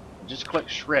and just click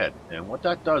shred, and what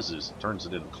that does is it turns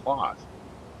it into cloth.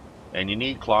 And you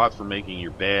need cloth for making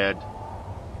your bed,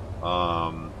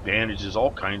 bandages,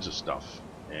 all kinds of stuff.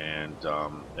 And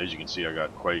as you can see, I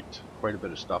got quite a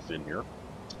bit of stuff in here.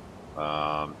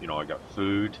 You know, I got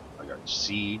food, I got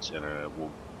seeds, and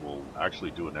we'll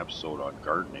actually do an episode on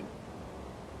gardening.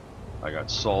 I got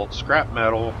salt, scrap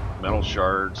metal, metal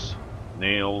shards,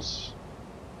 nails,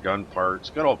 gun parts,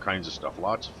 got all kinds of stuff.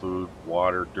 Lots of food,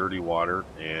 water, dirty water,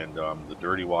 and the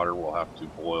dirty water will have to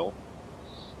boil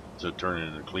to turn it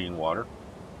into clean water.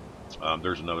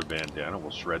 There's another bandana,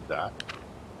 we'll shred that.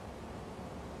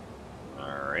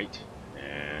 Alright,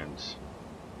 and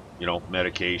you know,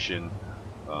 medication,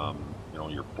 you know,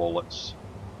 your bullets.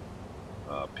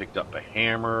 Picked up a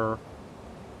hammer,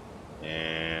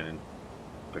 and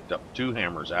picked up 2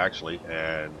 hammers actually,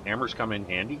 and hammers come in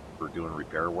handy for doing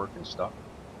repair work and stuff.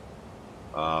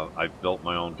 I've built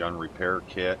my own gun repair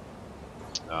kit,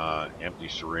 empty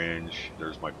syringe,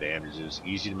 there's my bandages,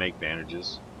 easy to make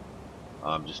bandages,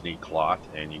 just need cloth,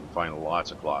 and you can find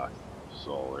lots of cloth,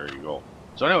 so there you go.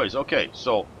 So anyways, okay,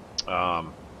 so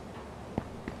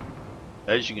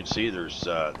as you can see, there's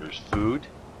food,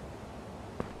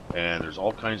 and there's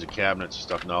all kinds of cabinets and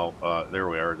stuff. Now, there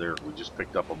we are. There, we just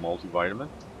picked up a multivitamin,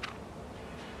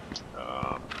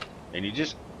 and you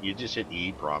just hit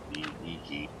E prompt, E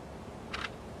key,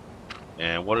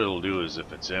 and what it'll do is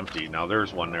if it's empty. Now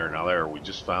there's one there. Now there, we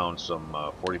just found some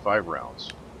 45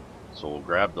 rounds, so we'll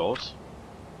grab those.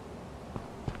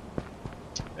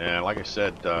 And like I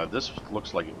said, this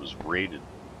looks like it was raided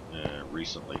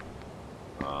recently.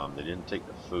 They didn't take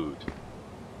the food.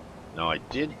 Now I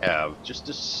did have,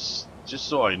 just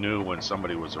so I knew when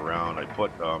somebody was around, I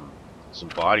put some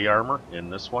body armor in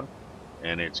this one,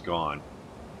 and it's gone.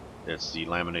 It's the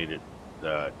laminated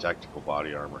tactical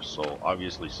body armor, so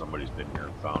obviously somebody's been here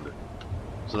and found it.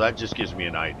 So that just gives me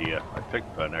an idea. I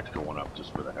picked an extra one up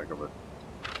just for the heck of it.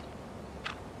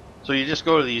 So you just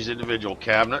go to these individual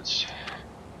cabinets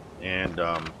and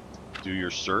do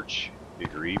your search,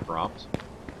 hit your E prompt.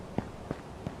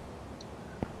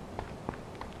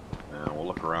 And we'll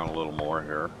look around a little more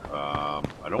here.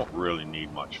 I don't really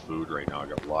need much food right now. I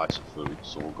got lots of food,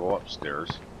 so we'll go upstairs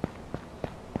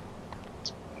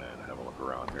and have a look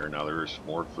around here. Now there's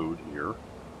more food here,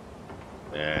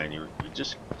 and you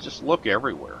just look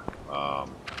everywhere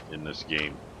in this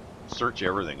game. Search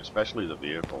everything, especially the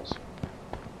vehicles.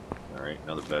 All right,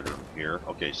 another bedroom here.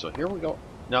 Okay, so here we go.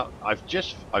 Now I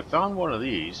found one of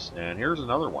these, and here's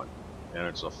another one, and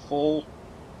it's a full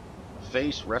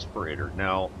face respirator.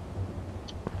 Now,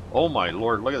 oh my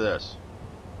lord, look at this.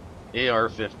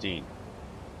 AR-15.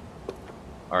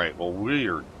 Alright, well, we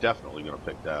are definitely going to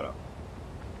pick that up.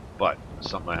 But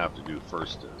something I have to do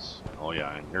first is, oh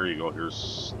yeah, and here you go. Here's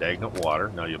stagnant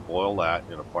water. Now you boil that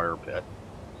in a fire pit,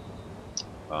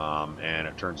 and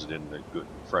it turns it into good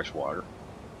fresh water.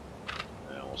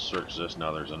 And we'll search this.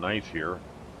 Now there's a knife here.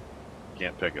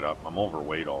 Can't pick it up. I'm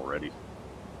overweight already.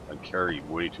 I carry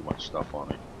way too much stuff on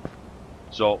me.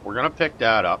 So we're going to pick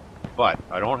that up, but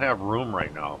I don't have room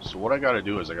right now. So what I got to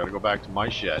do is I got to go back to my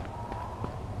shed.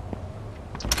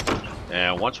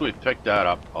 And once we've picked that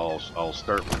up, I'll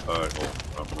start,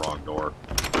 wrong door.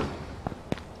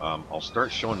 I'll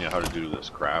start showing you how to do this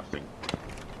crafting,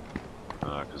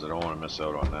 because I don't want to miss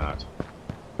out on that.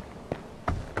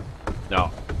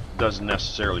 Now, doesn't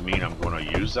necessarily mean I'm going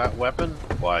to use that weapon,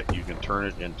 but you can turn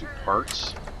it into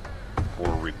parts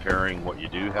for repairing what you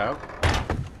do have.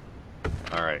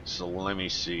 Alright, so let me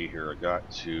see here. I got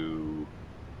to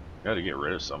get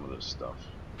rid of some of this stuff.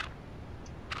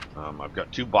 I've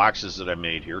got 2 boxes that I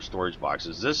made here, storage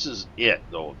boxes. This is it,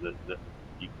 though.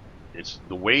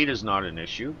 The weight is not an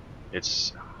issue.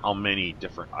 It's how many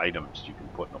different items you can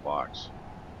put in a box.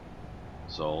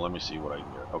 So let me see what I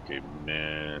can get. Okay,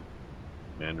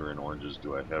 mandarin oranges.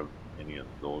 Do I have any of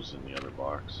those in the other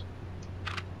box?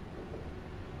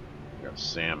 I got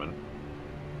salmon.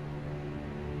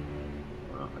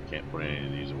 I can't put any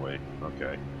of these away.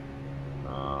 Okay.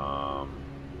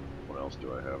 What else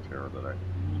do I have here that I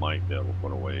might be able to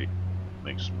put away?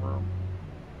 Make some room.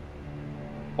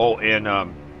 Oh, and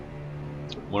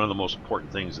one of the most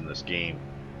important things in this game,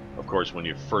 of course, when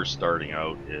you're first starting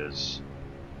out, is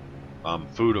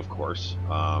food, of course.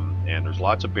 And there's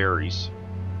lots of berries.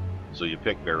 So you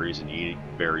pick berries and eat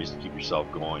berries to keep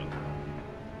yourself going.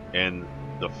 And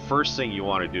the first thing you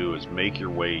want to do is make your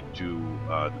way to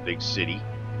the big city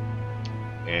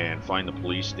and find the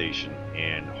police station,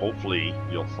 and hopefully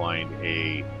you'll find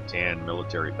a tan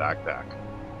military backpack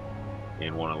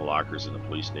in one of the lockers in the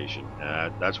police station.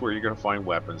 That's where you're going to find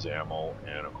weapons, ammo,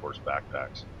 and of course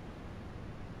backpacks.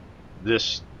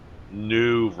 This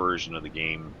new version of the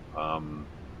game,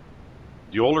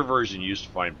 the older version used to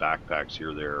find backpacks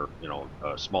here, there, you know,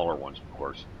 smaller ones, of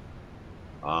course.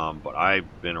 But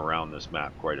I've been around this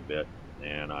map quite a bit,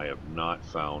 and I have not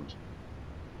found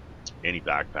any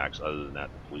backpacks other than at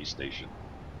the police station.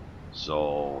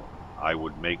 So I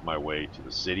would make my way to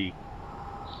the city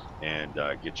and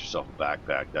get yourself a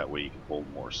backpack. That way you can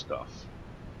hold more stuff.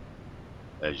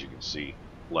 As you can see,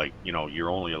 like, you know, you're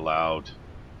only allowed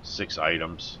 6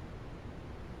 items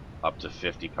up to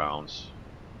 50 pounds.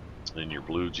 Then your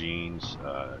blue jeans,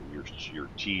 your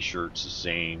t-shirts the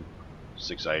same,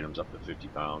 6 items up to 50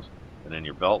 pounds. And then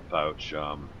your belt pouch,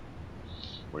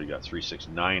 where you got 3, 6,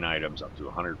 9 items up to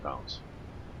 100 pounds.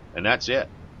 And that's it.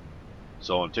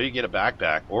 So until you get a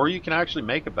backpack, or you can actually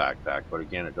make a backpack, but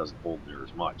again, it doesn't hold near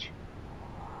as much.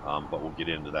 But we'll get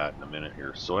into that in a minute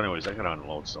here. So anyways, I gotta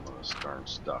unload some of this darn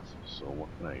stuff. So what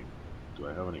can do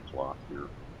I have any cloth here?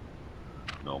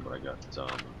 No, but I got,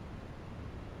 alright,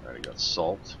 I got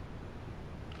salt.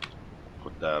 We'll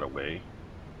put that away.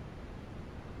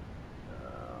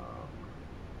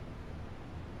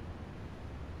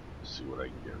 See what I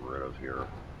can get rid of here.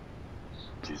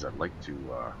 Geez, I'd like to,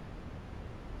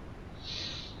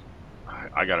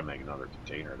 I gotta make another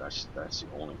container. That's the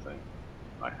only thing.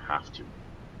 I have to.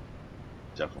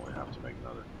 Definitely have to make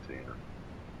another container.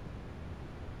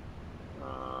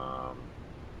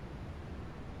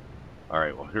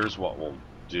 Alright, well here's what we'll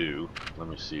do. Let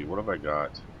me see, what have I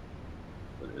got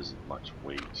that isn't much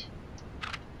weight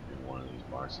in one of these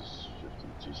boxes?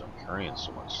 50. Geez, I'm carrying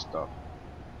so much stuff.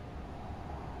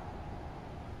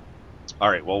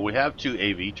 Alright, well we have 2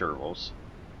 AV turbos.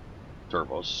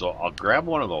 So I'll grab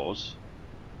one of those,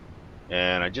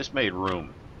 and I just made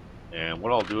room. And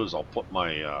what I'll do is I'll put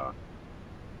my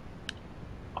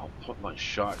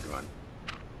shotgun.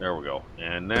 There we go.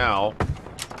 And now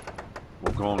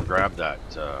we'll go and grab that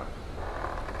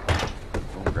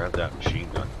machine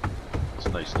gun. It's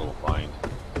a nice little find.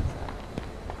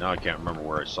 Now I can't remember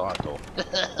where I saw it though.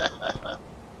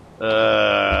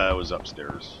 It was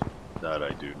upstairs. That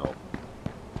I do know.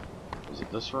 Was it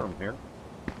this room here?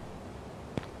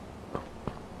 No.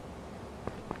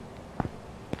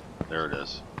 There it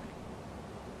is.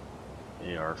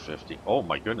 AR-50. Oh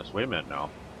my goodness, wait a minute now.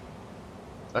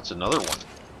 That's another one.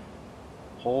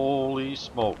 Holy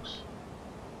smokes.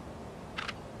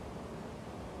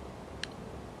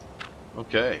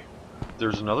 Okay.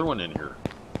 There's another one in here.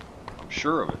 I'm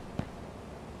sure of it.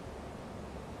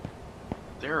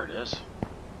 There it is.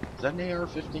 Is that an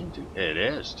AR-15 too? It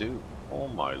is too. Oh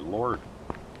my lord.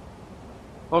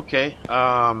 Okay,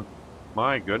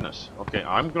 my goodness. Okay,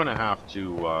 I'm gonna have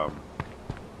to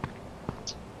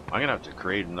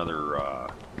create another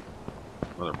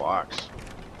box.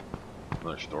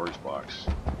 Another storage box.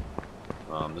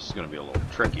 This is gonna be a little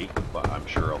tricky, but I'm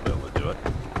sure I'll be able to do it.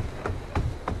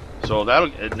 So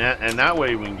that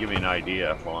way we can give you an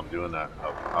idea while I'm doing that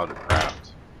of how to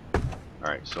craft.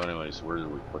 Alright, so anyways, where did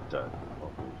we put that?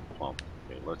 Oh, pump.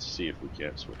 Okay, let's see if we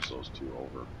can't switch those two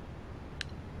over.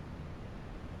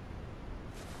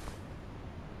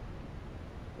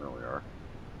 There we are.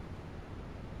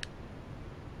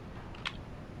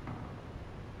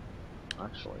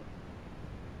 Actually,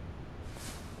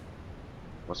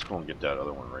 let's go and get that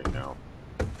other one right now.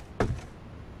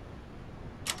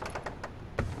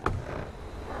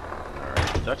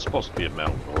 Alright, that's supposed to be a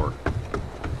metal door.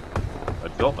 I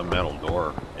built a metal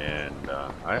door, and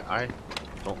I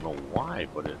don't know why,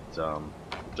 but it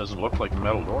doesn't look like a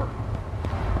metal door.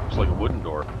 It looks like a wooden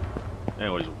door.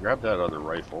 Anyways, we'll grab that other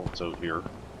rifle. It's out here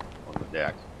on the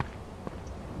deck.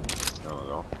 There we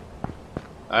go.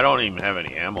 I don't even have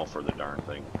any ammo for the darn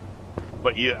thing.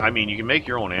 But I mean, you can make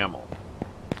your own ammo.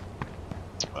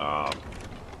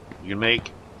 You can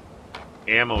make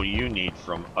ammo you need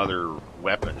from other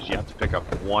weapons. You have to pick up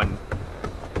one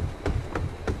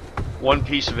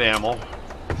piece of ammo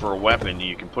for a weapon.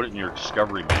 You can put it in your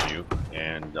discovery menu,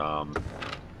 and alright,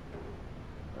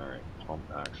 pump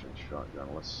action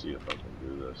shotgun. Let's see if I can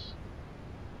do this.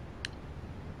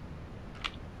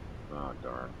 Oh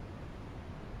darn.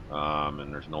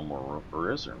 And there's no more room,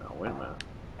 or is there now? Wait a minute.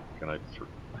 Can I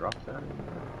drop that in there?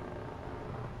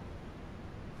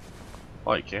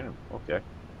 Oh, you can. Okay.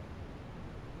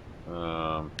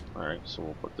 Alright, so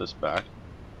we'll put this back.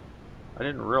 I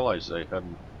didn't realize I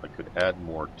could add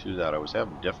more to that. I was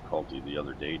having difficulty the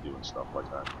other day doing stuff like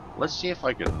that. Let's see if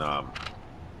I can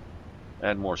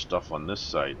add more stuff on this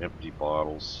side. Empty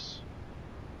bottles.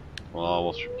 Well,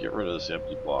 we'll get rid of this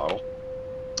empty bottle.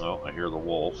 Oh, I hear the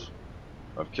wolf.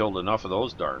 I've killed enough of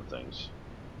those darn things.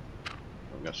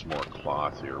 I've got some more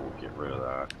cloth here. We'll get rid of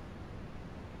that.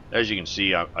 As you can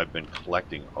see, I've been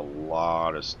collecting a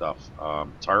lot of stuff.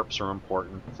 Tarps are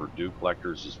important for dew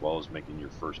collectors, as well as making your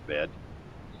first bed,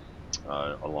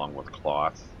 along with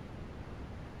cloth.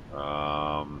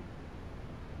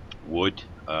 wood.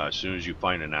 As soon as you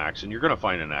find an axe, and you're going to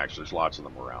find an axe, there's lots of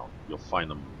them around. You'll find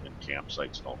them in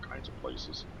campsites and all kinds of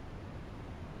places.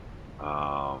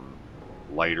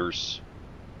 Lighters,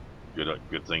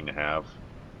 good thing to have.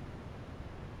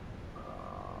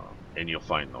 And you'll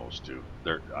find those too.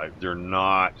 They're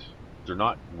not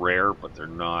rare, but they're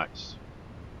not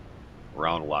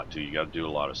around a lot too. You got to do a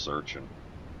lot of searching.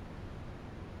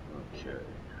 Okay.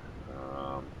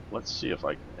 Let's see if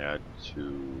I can add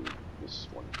to this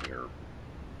one here.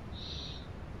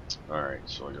 Alright,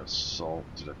 so I got salt.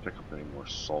 Did I pick up any more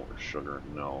salt or sugar?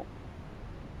 No.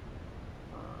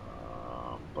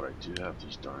 But I do have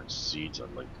these darn seeds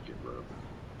I'd like to get rid of.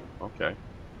 Okay.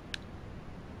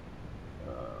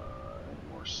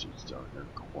 Any more seeds down here?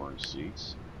 Corn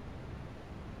seeds.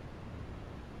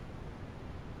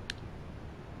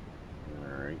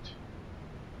 Alright.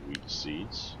 Wheat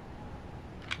seeds.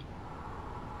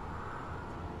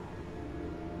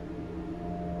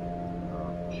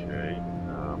 Okay.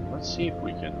 Let's see if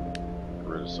we can get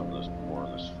rid of some of this more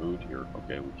of this food here.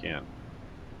 Okay, we can.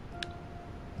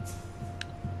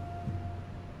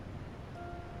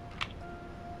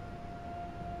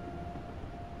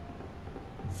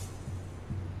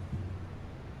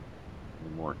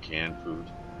 Any more canned food.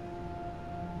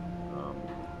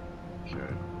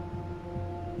 Okay.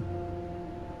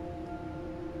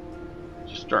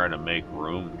 Just trying to make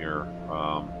room here.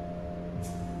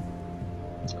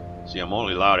 See, I'm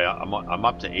only allowed. I'm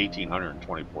up to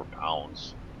 1,824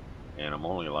 pounds, and I'm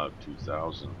only allowed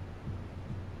 2,000.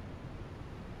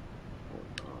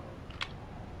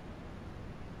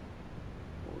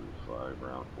 45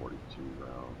 round, 42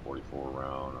 round, 44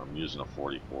 round. I'm using a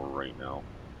 44 right now.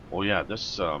 Oh yeah,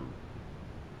 this I'd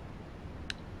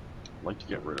like to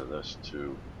get rid of this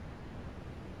too.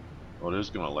 Oh, it is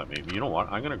going to let me. You know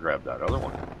what? I'm going to grab that other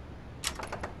one.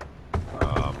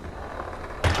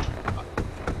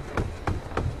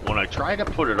 When I try to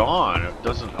put it on, it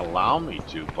doesn't allow me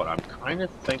to, but I'm kind of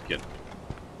thinking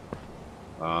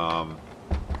I'll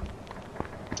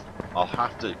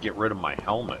have to get rid of my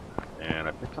helmet. And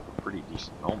I picked up a pretty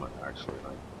decent helmet, actually.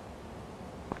 And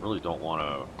I really don't want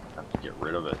to have to get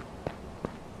rid of it.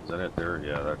 Is that it there?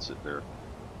 Yeah, that's it there.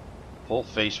 Full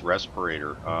face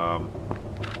respirator.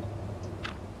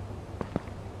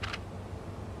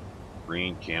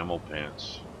 Green camo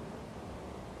pants.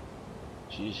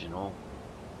 Jeez, you know.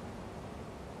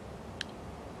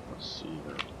 Let's see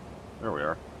here. There we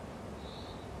are.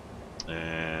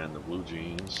 And the blue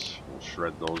jeans. We'll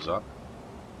shred those up.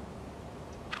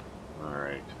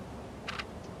 Alright.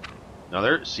 Now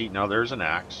there's an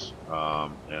axe.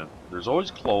 And there's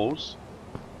always clothes.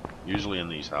 Usually in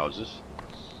these houses.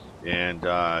 And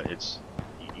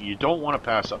you don't want to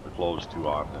pass up the clothes too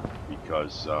often,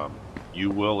 because you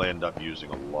will end up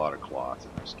using a lot of cloth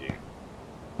in this game.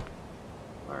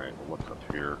 Alright, we'll look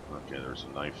up here. Okay, there's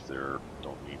a knife there.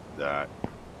 Don't need that.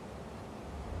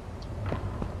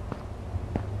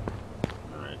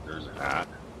 Alright, there's a hat.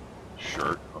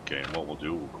 Shirt. Okay, and what we'll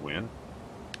do, we'll go in.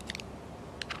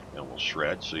 And we'll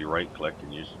shred. So you right click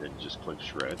and you just click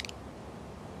shred.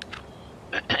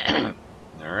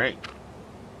 Alright.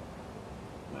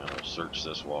 Now we'll search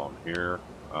this while I'm here.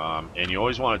 And you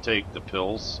always want to take the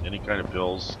pills, any kind of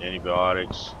pills,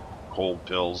 antibiotics, cold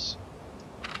pills,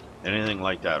 anything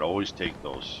like that. Always take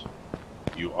those.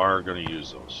 You are going to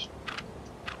use those.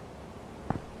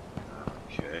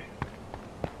 Okay.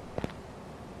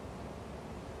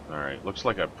 Alright, looks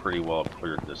like I've pretty well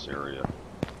cleared this area.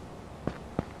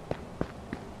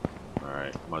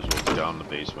 Alright, might as well go down the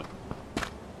basement.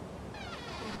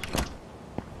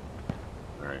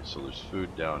 Alright, so there's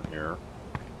food down here.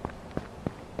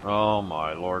 Oh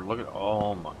my lord, look at,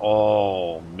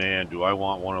 oh man, do I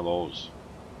want one of those.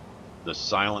 The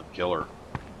silent killer.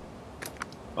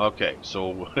 Okay, so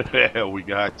we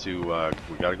got to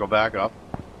go back up.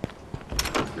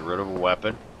 Get rid of a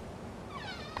weapon.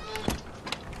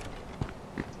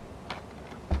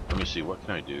 Let me see, what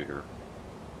can I do here?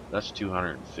 That's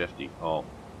 250. Oh,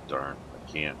 darn,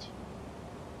 I can't.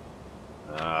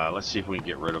 Let's see if we can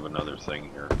get rid of another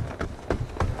thing here.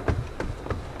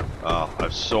 Oh, I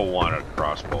so wanted a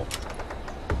crossbow.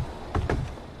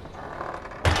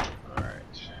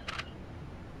 Alright.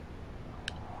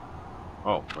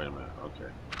 Oh, wait a minute.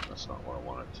 Okay. That's not what I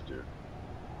wanted to do.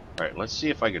 Alright, let's see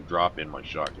if I can drop in my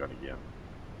shotgun again.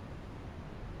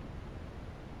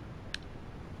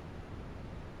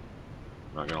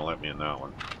 Not gonna let me in that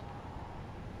one.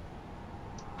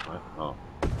 What? Oh.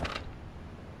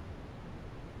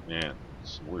 Man,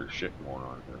 some weird shit going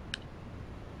on here.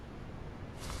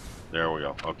 There we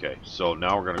go. Okay, so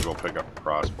now we're gonna go pick up the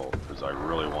crossbow, because I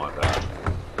really want that.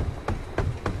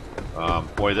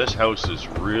 Boy, this house is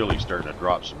really starting to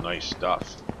drop some nice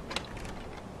stuff.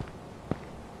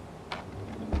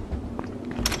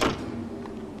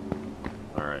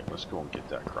 Alright, let's go and get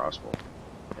that crossbow.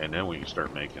 And then we can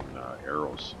start making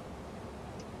arrows.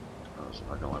 Oh, it's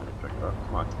not going to let me pick it up.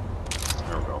 Come on.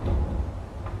 There we go.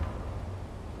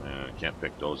 And I can't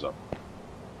pick those up.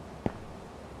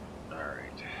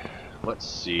 Alright. Let's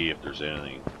see if there's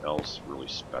anything else really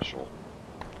special.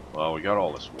 Well, we got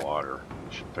all this water.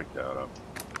 We should pick that up.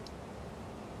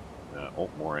 Oh,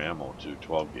 more ammo too.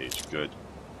 12 gauge. Good.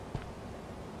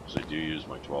 Because I do use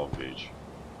my 12 gauge.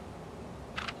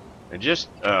 And just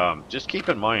keep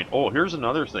in mind. Oh, here's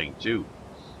another thing too.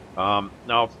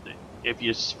 Now, if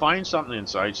you find something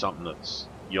inside something that's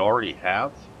you already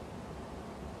have,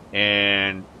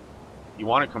 and you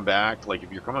want to come back, like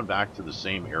if you're coming back to the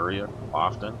same area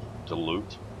often to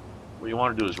loot, what you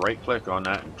want to do is right click on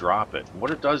that and drop it. And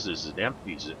what it does is it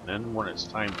empties it, and then when it's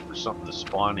time for something to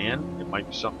spawn in, it might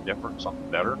be something different, something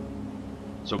better.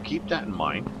 So keep that in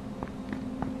mind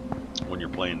when you're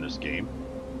playing this game.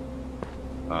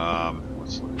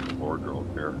 Let's look at the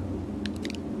wardrobe here.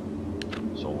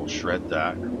 So we'll shred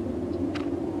that.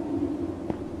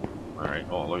 Alright,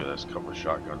 oh look at this, couple of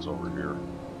shotguns over here.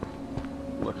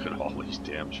 Look at all these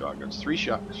damn shotguns. 3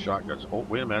 shotguns. Oh,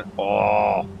 wait a minute.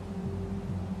 Oh!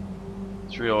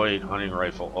 308 hunting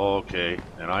rifle. Oh, okay,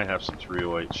 and I have some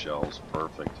 308 shells.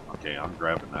 Perfect. Okay, I'm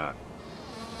grabbing that.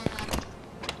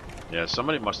 Yeah,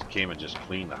 somebody must have came and just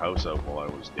cleaned the house out while I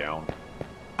was down.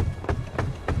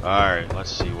 Alright,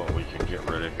 let's see what we can get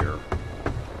rid of here.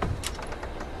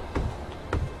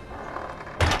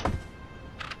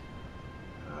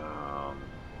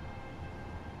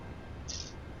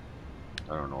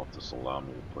 I don't know if this will allow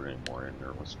me to put any more in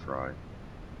there. Let's try.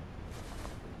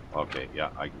 Okay, yeah,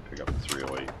 I can pick up the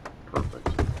 308. Perfect.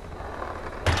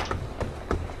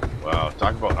 Wow,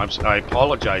 talk about. I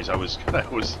apologize. I was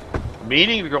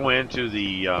meaning to go into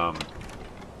the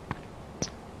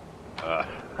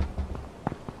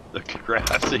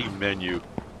crafting menu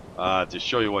to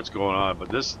show you what's going on, but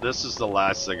this is the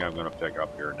last thing I'm going to pick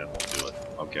up here, and then we'll do it.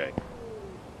 Okay.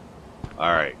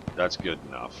 All right, that's good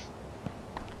enough.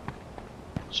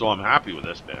 So I'm happy with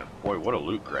this, man. Boy, what a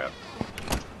loot grab.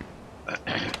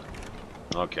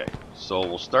 Okay, so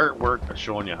we'll start work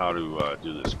showing you how to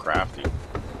do this crafting.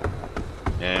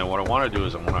 And what I want to do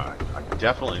is I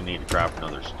definitely need to craft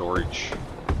another storage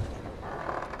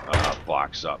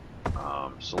box up.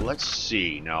 So let's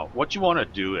see. Now, what you want to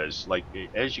do is, like,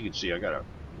 as you can see, I got a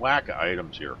whack of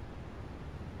items here.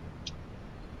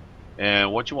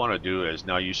 And what you want to do is,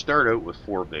 now you start out with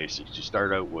 4 basics. You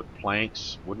start out with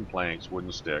planks,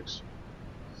 wooden sticks,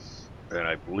 and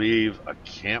I believe a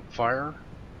campfire,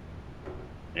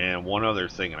 and one other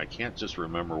thing, and I can't just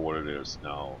remember what it is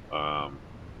now.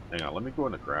 Hang on, let me go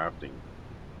into crafting.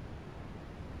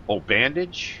 Oh,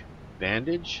 bandage,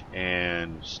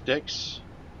 and sticks,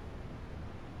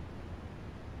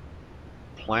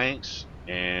 planks,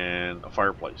 and a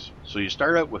fireplace. So you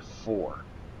start out with 4.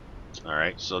 All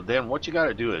right, so then what you got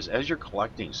to do is, as you're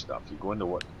collecting stuff, you go into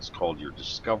what's called your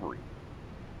discovery.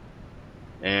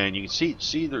 And you can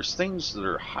see there's things that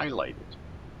are highlighted.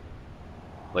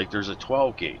 Like there's a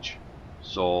 12 gauge.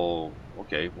 So,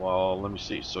 okay, well, let me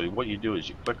see. So what you do is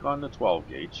you click on the 12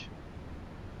 gauge.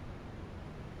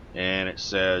 And it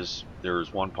says there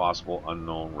is one possible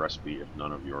unknown recipe if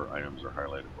none of your items are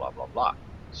highlighted, blah, blah, blah.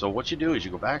 So what you do is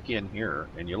you go back in here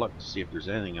and you look to see if there's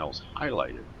anything else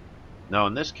highlighted. Now,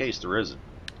 in this case, there isn't.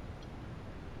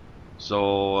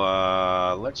 So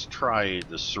let's try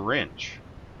the syringe.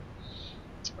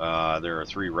 There are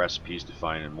 3 recipes to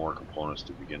find and more components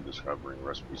to begin discovering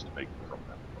recipes to make from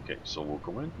them. Okay, so we'll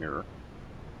go in here.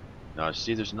 Now,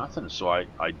 see, there's nothing, so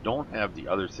I don't have the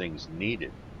other things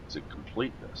needed to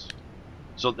complete this.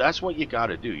 So that's what you got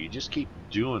to do. You just keep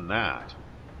doing that.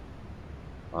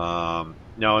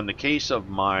 Now, in the case of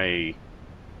my...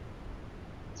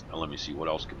 let me see, what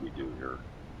else could we do here?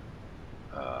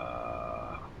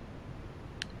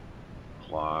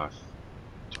 Cloth,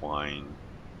 twine.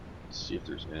 Let's see if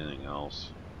there's anything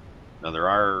else. Now, there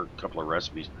are a couple of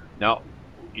recipes. Now,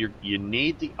 you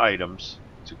need the items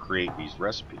to create these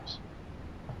recipes.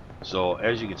 So,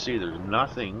 as you can see, there's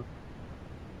nothing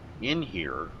in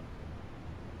here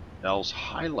else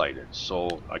highlighted.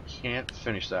 So, I can't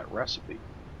finish that recipe.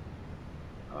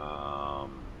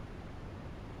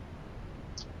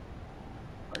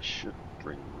 I should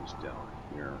bring these down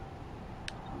here.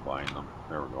 Combine them.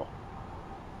 There we go.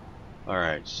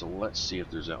 Alright, so let's see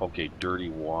if there's a... Okay, dirty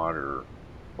water.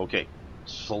 Okay,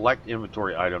 select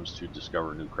inventory items to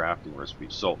discover new crafting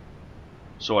recipes.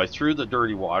 So I threw the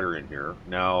dirty water in here.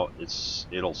 Now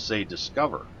it'll say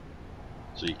discover.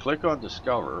 So you click on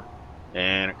discover,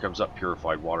 and it comes up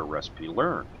purified water recipe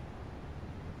learned.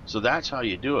 So that's how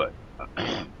you do it.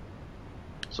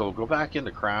 So go back into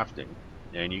crafting,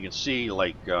 and you can see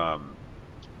like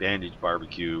bandage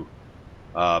barbecue.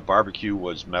 Barbecue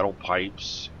was metal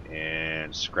pipes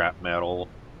and scrap metal.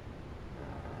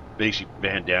 Basic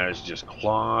bandana is just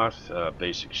cloth.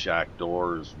 Basic shack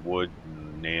doors, wood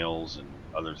and nails and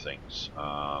other things.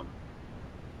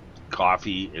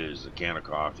 Coffee is a can of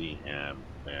coffee and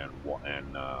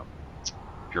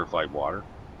purified water.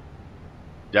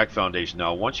 Deck foundation.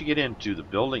 Now, once you get into the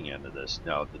building end of this,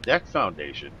 now the deck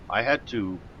foundation, I had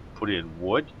to put in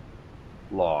wood,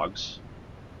 logs,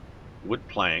 wood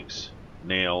planks,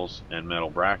 nails, and metal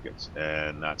brackets,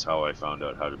 and that's how I found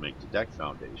out how to make the deck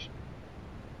foundation.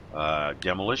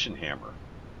 Demolition hammer.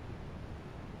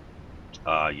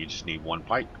 You just need one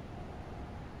pipe.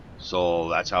 So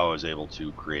that's how I was able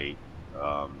to create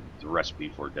the recipe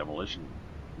for demolition.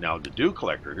 Now the dew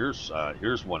collector,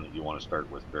 here's one that you want to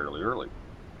start with fairly early.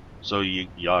 So you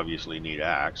obviously need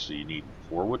axe, so you need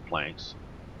 4 wood planks,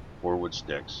 4 wood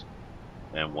sticks,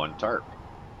 and 1 tarp.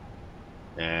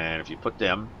 And if you put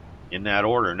them in that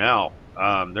order, now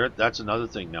that's another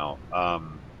thing. Now,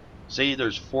 say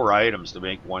there's 4 items to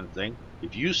make one thing.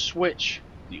 If you switch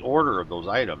the order of those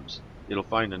items, it'll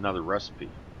find another recipe.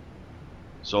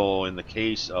 So in the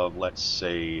case of, let's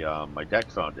say, my deck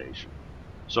foundation,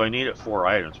 so I needed 4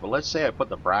 items, but let's say I put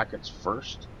the brackets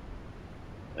first,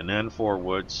 and then 4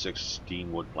 wood,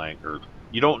 16 wood plank, or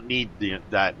you don't need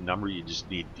that number, you just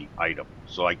need the item.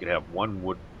 So I could have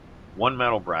 1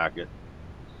 metal bracket,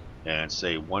 and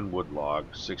say 1 wood log,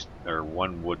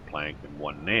 1 wood plank, and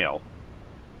 1 nail,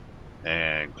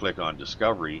 and click on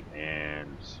discovery,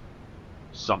 and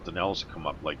something else come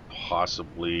up, like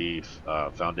possibly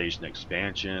foundation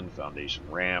expansion, foundation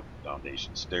ramp,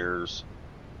 foundation stairs.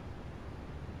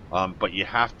 But you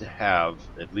have to have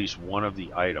at least one of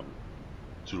the item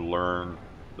to learn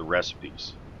the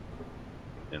recipes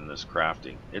in this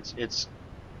crafting. It's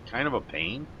kind of a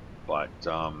pain, but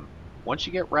once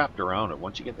you get wrapped around it,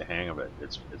 once you get the hang of it,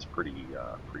 it's pretty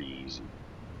easy.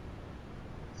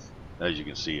 As you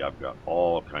can see, I've got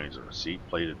all kinds of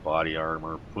seat-plated body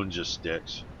armor, punja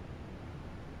sticks,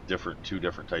 2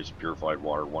 different types of purified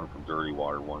water, one from dirty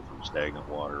water, one from stagnant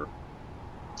water.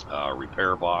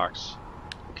 Repair box.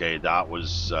 Okay, that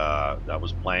was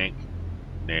plank,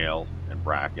 nail, and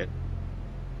bracket.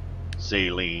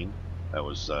 Saline. That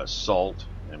was salt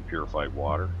and purified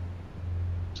water.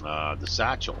 The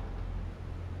satchel.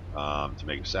 To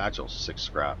make a satchel, 6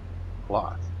 scrap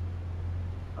cloth.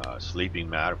 Sleeping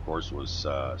mat, of course, was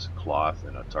cloth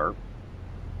and a tarp.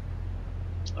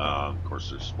 Of course,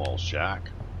 there's small shack,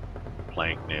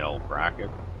 plank, nail,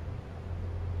 bracket.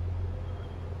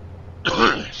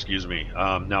 Excuse me.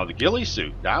 Now the ghillie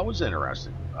suit, that was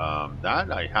interesting.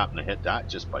 That I happened to hit that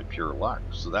just by pure luck.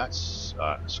 So that's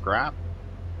scrap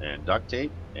and duct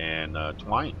tape and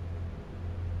twine.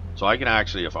 So I can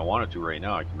actually, if I wanted to right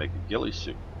now, I can make a ghillie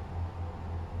suit.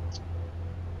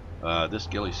 This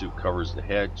ghillie suit covers the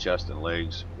head, chest, and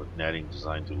legs with netting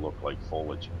designed to look like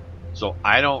foliage. So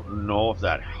I don't know if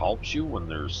that helps you when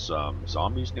there's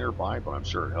zombies nearby, but I'm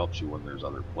sure it helps you when there's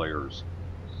other players.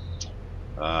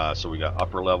 So we got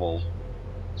upper level.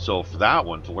 So for that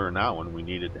one, to learn that one, we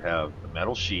needed to have the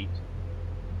metal sheet,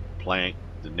 plank,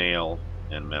 the nail,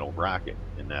 and metal bracket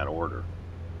in that order,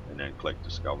 and then click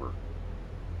discover.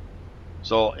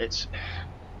 So it's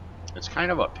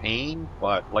kind of a pain,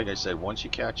 but like I said, once you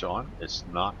catch on, it's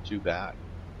not too bad.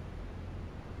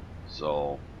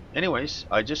 So anyways,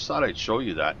 I just thought I'd show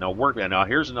you that. Now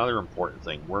here's another important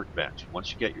thing, workbench.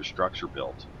 Once you get your structure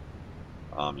built,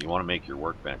 you want to make your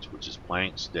workbench, which is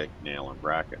plank, stick, nail, and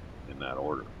bracket in that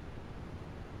order.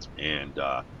 And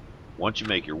once you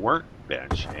make your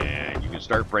workbench, and you can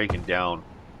start breaking down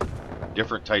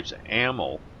different types of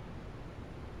ammo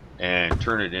and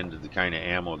turn it into the kind of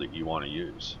ammo that you want to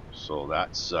use. So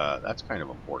that's kind of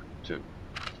important too.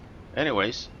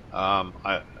 Anyways,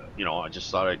 I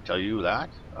just thought I'd tell you that.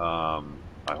 I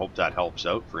hope that helps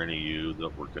out for any of you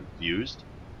that were confused.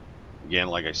 Again,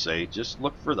 like I say, just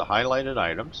look for the highlighted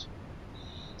items,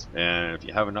 and if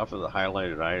you have enough of the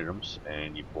highlighted items,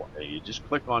 and you just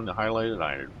click on the highlighted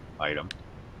item,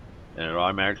 and it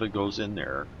automatically goes in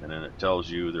there, and then it tells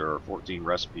you there are 14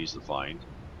 recipes to find.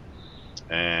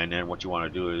 And then what you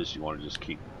want to do is you want to just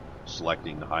keep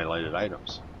selecting the highlighted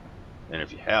items. And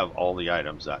if you have all the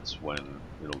items, that's when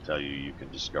it'll tell you you can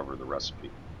discover the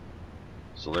recipe.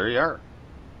 So there you are.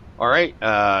 All right,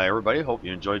 everybody, hope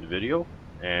you enjoyed the video,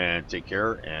 and take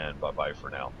care, and bye-bye for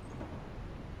now.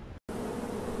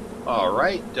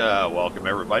 Alright, welcome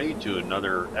everybody to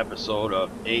another episode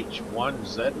of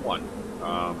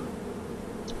H1Z1.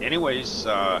 Anyways,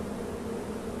 I've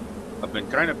been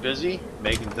kind of busy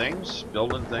making things,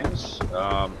 building things.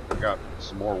 I got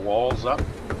some more walls up.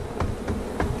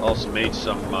 Also made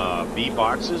some bee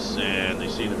boxes, and they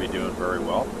seem to be doing very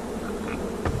well.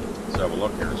 Let's have a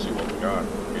look here and see what we got.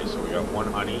 Okay, so we got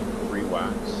 1 honey, 3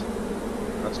 wax.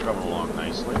 That's coming along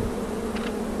nicely.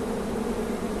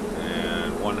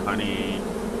 And 1 honey,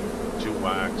 2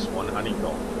 wax, 1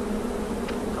 honeycomb.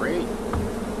 Great.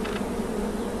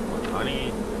 1 honey,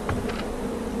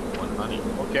 1 honey.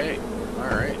 Okay.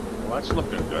 Alright. Well, that's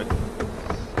looking good.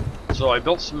 So I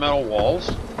built some metal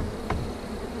walls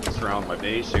to surround my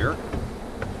base here.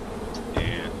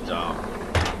 And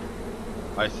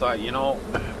I thought, you know,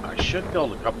 I should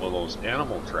build a couple of those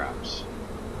animal traps.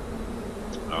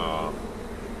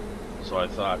 So I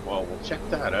thought, well, we'll check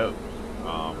that out.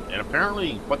 And apparently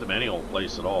you can put them any old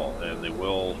place at all, and they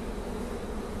will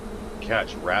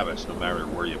catch rabbits no matter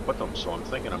where you put them. So I'm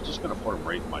thinking I'm just going to put them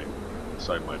right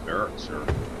inside my barracks here.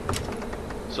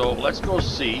 So let's go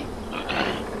see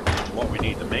what we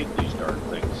need to make these darn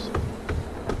things.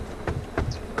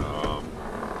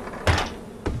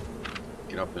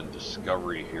 Get up in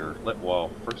discovery here. Well,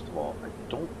 first of all, I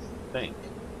don't think...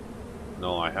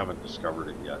 No, I haven't discovered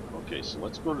it yet. Okay, so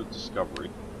let's go to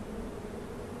discovery.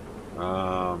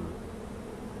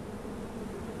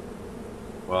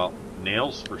 Well,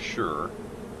 nails for sure.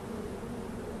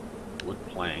 Wood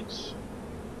planks.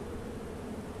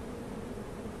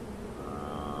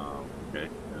 Okay,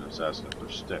 and it's asking for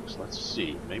sticks. Let's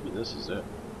see. Maybe this is it.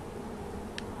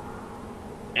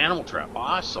 Animal trap.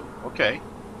 Awesome. Okay.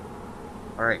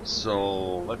 Alright,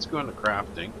 so let's go into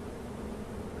crafting.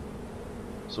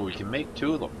 So we can make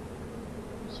 2 of them.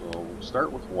 So we'll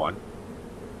start with 1.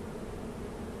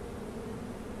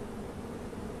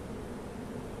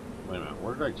 Wait a minute,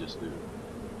 what did I just do?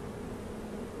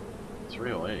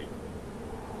 308.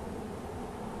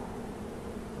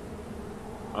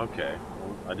 Okay,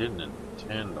 well, I didn't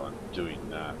intend on doing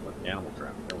that, but animal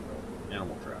trap, there we go.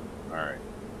 Animal trap, alright.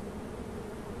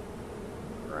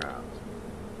 Craft.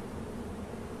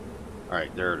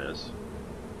 Alright, there it is.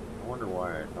 I wonder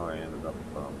how I ended up...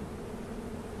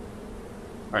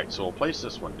 Alright, so we'll place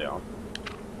this one down.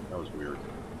 That was weird.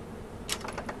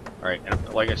 Alright,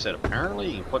 and like I said, apparently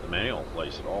you can put them any old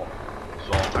place at all.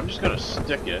 So I'm just going to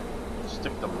stick them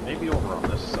maybe over on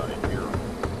this side here.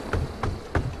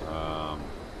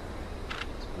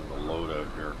 It's kind of a load out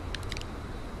here.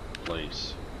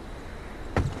 Place.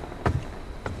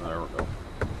 There we go.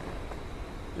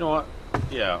 You know what?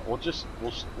 Yeah,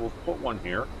 we'll put one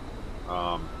here.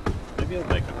 Maybe I'll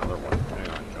make another one. Hang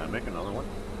on, can I make another one?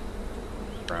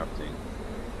 Crafting.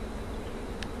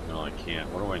 No, I can't.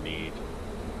 What do I need?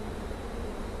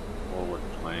 4 wood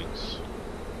planks.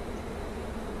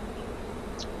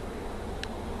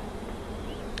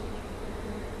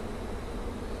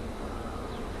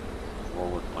 4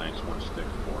 wood planks, 1 stick,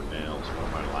 4 nails. What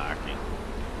am I lacking?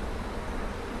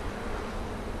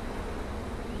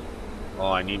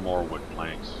 Oh, I need more wood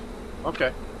planks.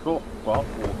 Okay, cool. Well,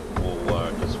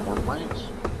 we'll get some more planks.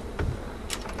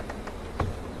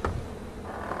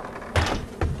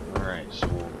 Alright, so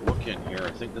we'll look in here.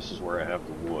 I think this is where I have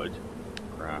the wood.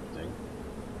 Crafting.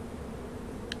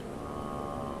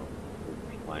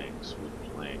 Wood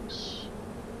planks.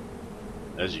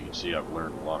 As you can see, I've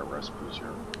learned a lot of recipes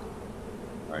here.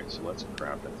 Alright, so let's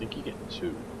craft. I think you get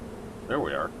 2. There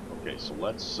we are. Okay, so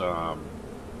let's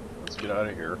get out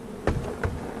of here.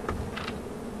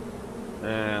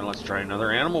 And let's try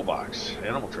another animal box.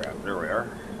 Animal trap. There we are.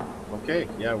 Okay,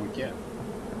 yeah, we can.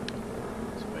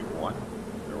 Let's make 1.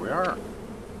 There we are.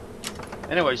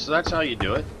 Anyway, so that's how you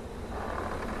do it.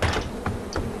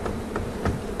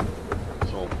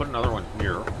 So we'll put another one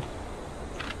here.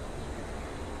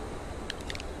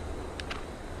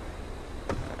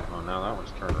 Oh, now that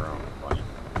one's turned around. Funny.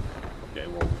 Okay,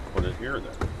 we'll put it here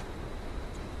then.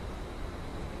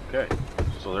 Okay,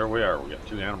 so there we are. We got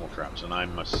 2 animal traps, and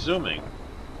I'm assuming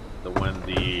that when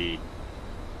the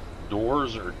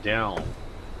doors are down,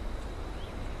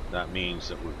 that means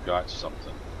that we've got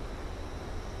something.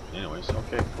 Anyways,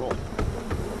 okay, cool.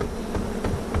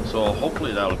 So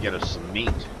hopefully that'll get us some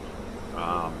meat,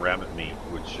 rabbit meat,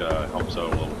 which helps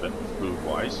out a little bit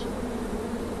food-wise.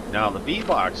 Now the bee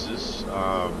boxes,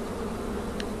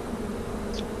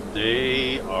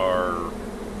 they are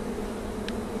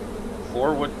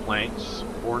 4 wood planks,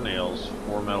 4 nails,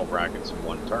 4 metal brackets, and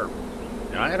 1 tarp.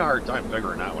 And I had a hard time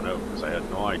figuring that one out because I had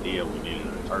no idea we needed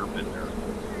a tarp in there.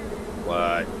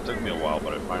 But it took me a while,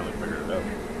 but I finally figured it out.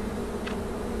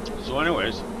 So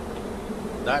anyways,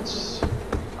 that's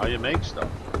how you make stuff.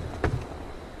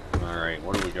 Alright,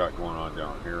 what do we got going on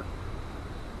down here?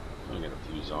 I'm gonna get a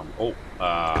few zombies. Oh,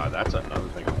 that's another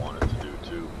thing I wanted to do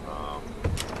too. I'm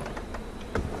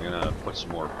gonna put some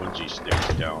more bungee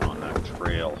sticks down on that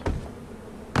trail.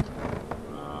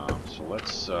 So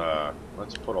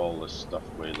let's put all this stuff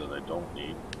away that I don't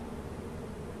need.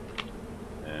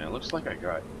 And it looks like I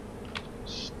got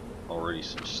already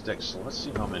some sticks. So let's see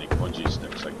how many bungee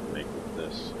sticks I can make with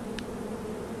this.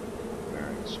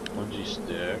 Alright, so bungee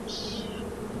sticks.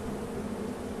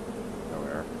 There we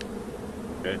are.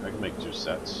 Okay, I can make 2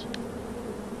 sets.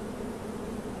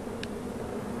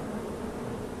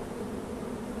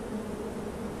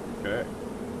 Okay.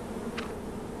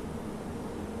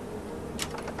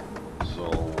 So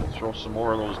we'll throw some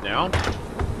more of those down.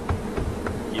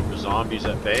 Keep the zombies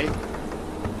at bay.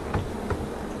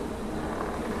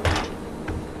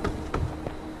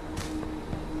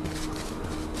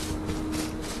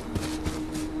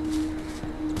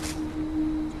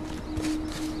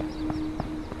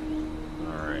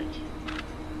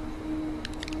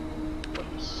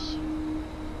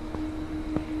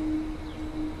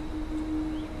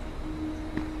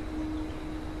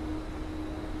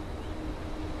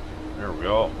 There we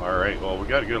go. Alright, well, we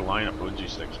got a good line of bungee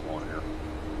sticks going here.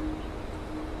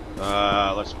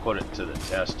 Let's put it to the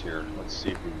test here. Let's see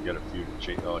if we can get a few to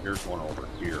change. Oh, here's one over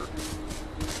here.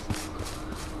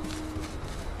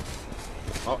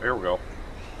 Oh, here we go.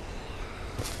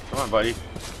 Come on, buddy.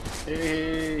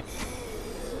 Hey.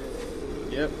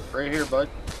 Yep, right here, bud.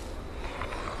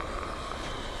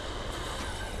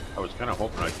 I was kind of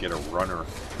hoping I'd get a runner.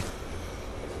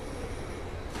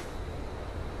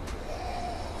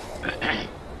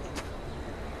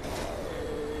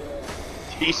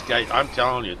 These guys, I'm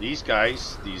telling you, these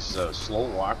guys, these slow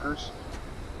walkers,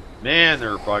 man,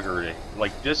 they're buggery.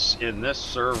 Like this, in this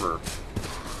server,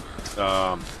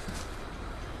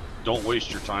 don't waste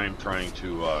your time trying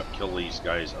to kill these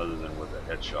guys other than with a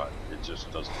headshot. It just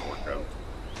doesn't work out.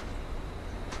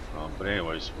 But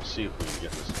anyways, we'll see if we can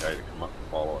get this guy to come up and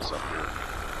follow us up here.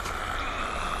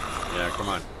 Yeah, come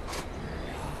on.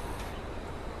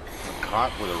 I'm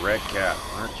caught with a red cat.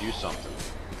 Aren't you something?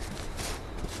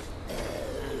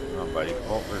 Come on, buddy.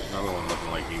 Oh, there's another one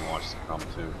looking like he wants to come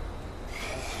too.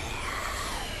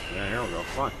 Yeah, here we go.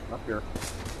 Come on, up here.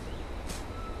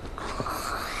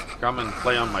 Come and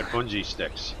play on my bungee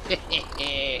sticks. No, you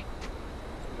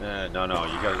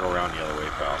gotta go around the other way,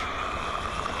 pal.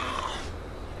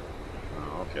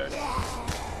 Oh, okay.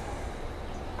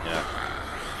 Yeah.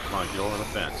 Come on, get over the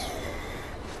fence.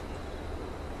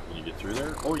 Can you get through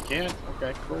there? Oh, you can?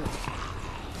 Okay, cool.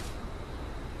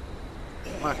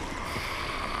 Come on.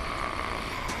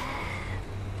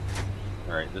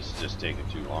 Alright, this is just taking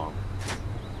too long. I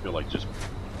feel like just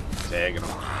tagging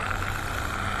them.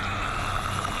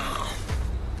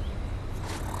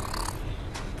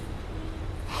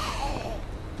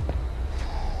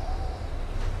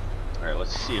 Alright,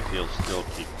 let's see if he'll still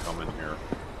keep coming here.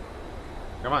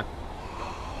 Come on.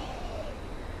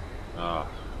 Ah,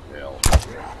 hell.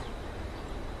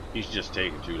 He's just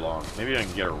taking too long. Maybe I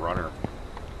can get a runner.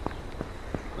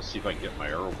 Let's see if I can get my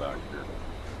arrow back here.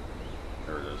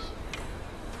 There it is.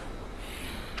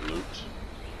 Loot.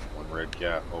 One red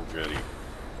cat. Oh, goody.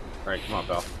 Alright, come on,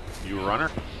 pal. You a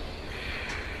runner?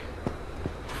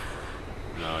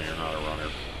 No, you're not a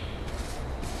runner.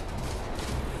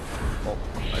 Oh,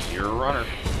 I hear a runner.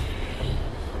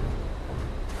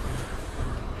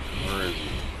 Where is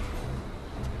he?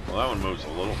 Well, that one moves a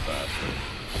little faster.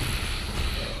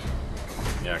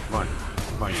 Yeah, come on.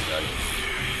 Come on, you guys.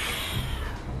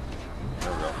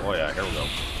 There we go. Oh, yeah, here we go.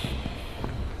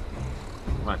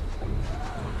 Come on.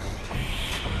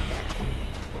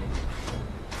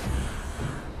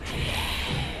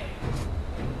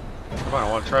 Come on, I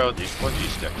want to try out these bungee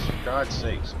sticks. For God's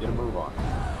sakes, get a move on.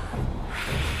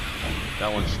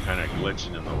 That one's kind of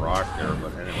glitching in the rock there,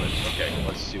 but anyways, okay,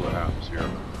 let's see what happens here.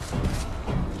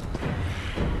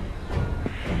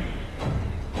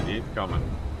 Keep coming.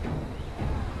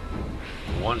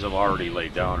 The ones I've already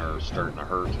laid down are starting to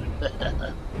hurt.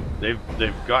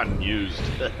 They've gotten used.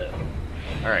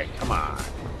 Alright, come on.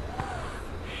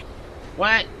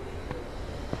 What?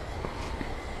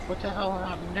 What the hell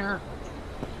happened there?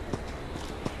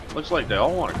 Looks like they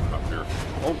all want to come up here.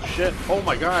 Oh shit, oh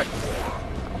my god.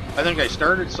 I think I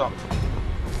started something.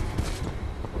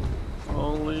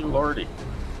 Holy lordy.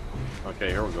 Okay,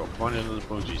 here we go. Come on into the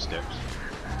bungee sticks.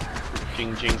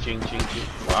 Ching, ching, ching, ching, ching.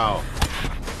 Wow.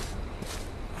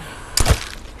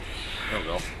 There we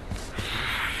go.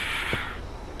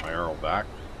 My arrow back.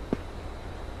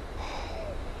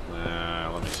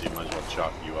 Let me see. Might as well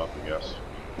chop you up, I guess.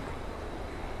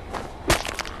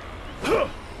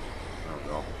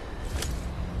 go.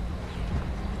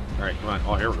 Alright, come on.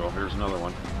 Oh, here we go. Here's another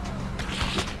one.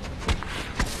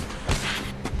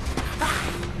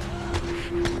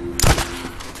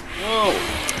 Whoa!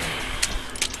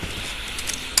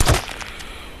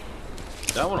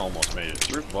 That one almost made it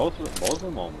through. Both of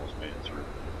them almost made it through.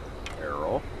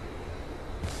 Arrow.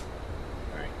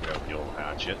 Alright, grab the old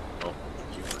hatchet. Oh,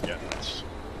 keep forgetting this.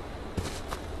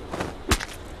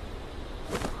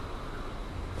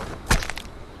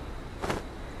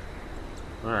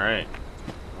 Alright.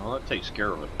 Well, that takes care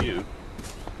of a few.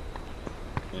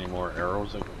 Any more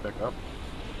arrows I can pick up?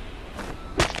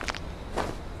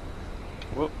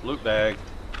 Whoop, loot bag.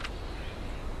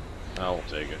 I'll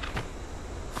take it.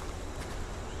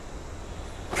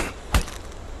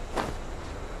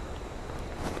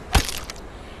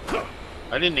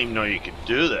 I didn't even know you could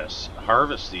do this.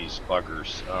 Harvest these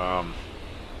buggers. I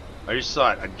just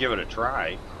thought I'd give it a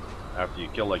try. After you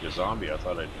kill like a zombie, I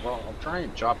thought I'll try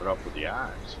and chop it up with the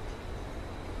axe.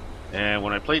 And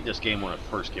when I played this game when it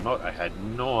first came out, I had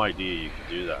no idea you could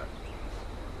do that.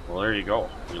 Well, there you go.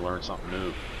 You learned something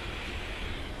new.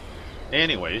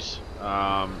 Anyways,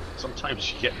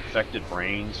 sometimes you get infected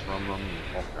brains from them,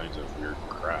 and all kinds of weird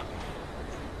crap.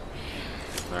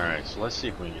 Alright, so let's see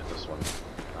if we can get this one.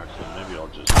 Actually, maybe I'll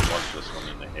just plug this one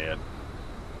in the head.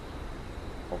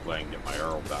 Hopefully I can get my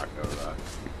arrow back out of that.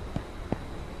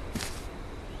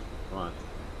 Come on.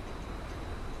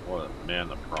 Well, man,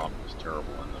 the prompt is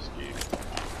terrible in this game.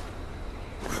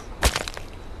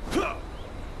 There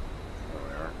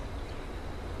we are.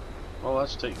 Well,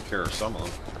 that's taking care of some of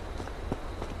them.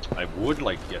 I would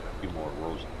like to get a few more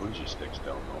rows of bungee sticks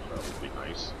down though. That would be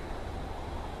nice.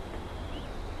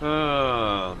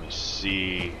 Let me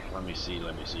see.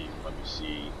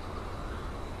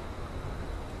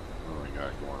 What do we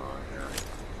got going on here?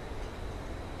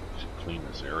 Should clean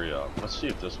this area up. Let's see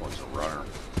if this one's a runner.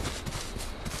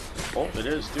 Oh, it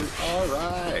is, dude.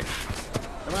 Alright.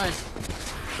 Come on.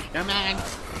 Come on.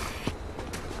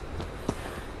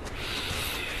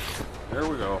 There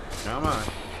we go. Come on.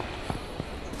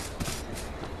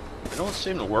 They don't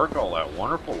seem to work all that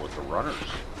wonderful with the runners.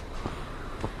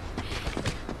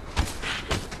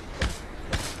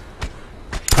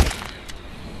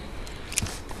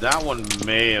 That one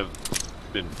may have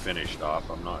been finished off,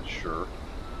 I'm not sure.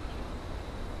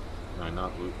 Can I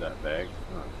not loot that bag?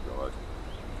 Oh god.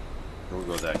 Here we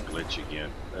go, that glitch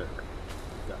again.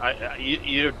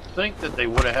 You'd think that they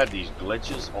would have had these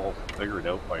glitches all figured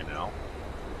out by now.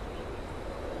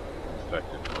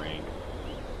 Infected brain.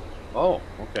 Oh,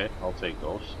 okay, I'll take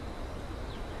those.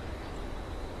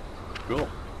 Cool.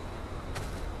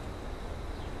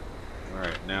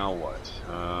 Alright, now what?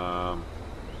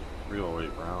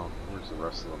 308 round. Where's the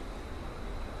rest of them?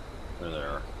 They're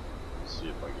there. Let's see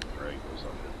if I can drag those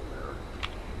up into there.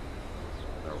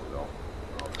 There we go.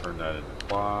 I'll turn that into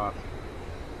cloth.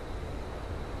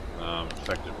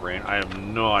 Infected brain. I have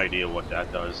no idea what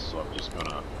that does, so I'm just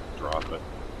gonna drop it.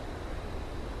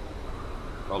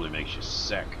 Probably makes you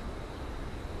sick.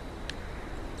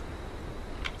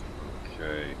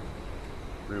 Okay.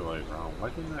 308 round. Why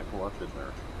didn't that go up in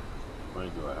there? How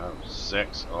many do I have?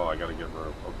 6. Oh, I gotta get rid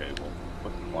of. Okay, we'll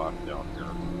put the cloth down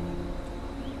here.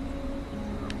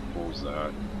 Close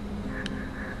that.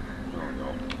 There we go.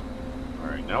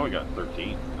 Alright, now we got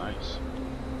 13. Nice.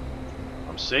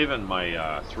 I'm saving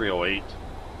my 308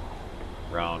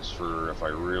 rounds for if I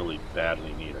really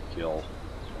badly need a kill,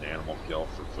 an animal kill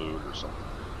for food or something.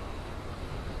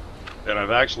 And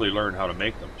I've actually learned how to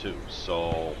make them too,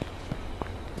 so.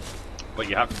 But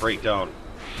you have to break down.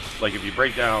 Like if you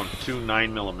break down 2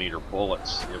 9mm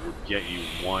bullets, it would get you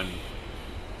 1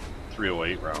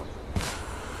 308 round.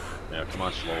 Yeah, come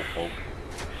on, slow poke.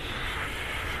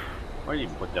 Might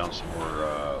even put down some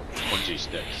more bungee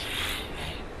sticks.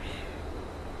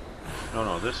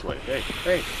 No, this way. Hey,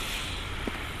 hey!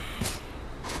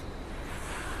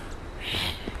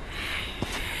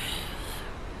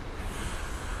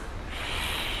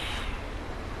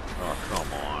 Oh,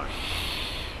 come on.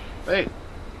 Hey!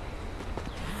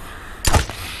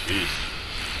 Jeez.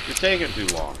 You're taking too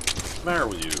long. What's the matter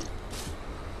with you?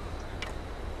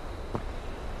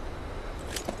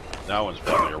 That one's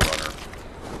probably a runner.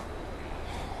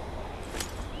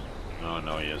 Oh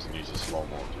no, he doesn't. He's a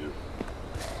slow-mo too.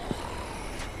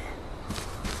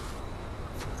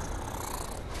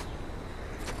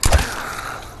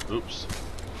 Oops.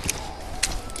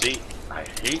 See, I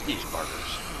hate these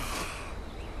buggers.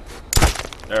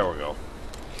 There we go.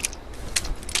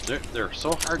 They're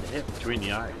so hard to hit between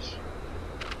the eyes.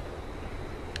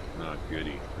 Oh,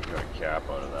 goody. I got a cap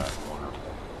out of that.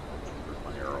 Wonderful. Where's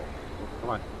my arrow? Oh, come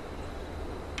on.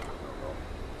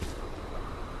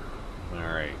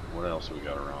 Alright, what else we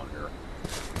got around here?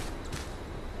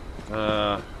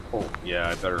 Oh, yeah,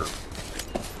 I better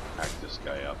hack this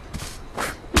guy up.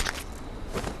 There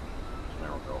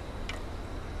we go.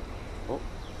 Oh,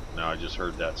 now I just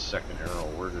heard that second arrow.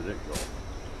 Where did it go?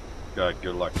 Got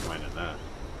good luck finding that.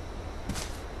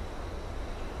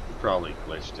 It probably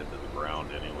glitched into the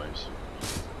ground anyways.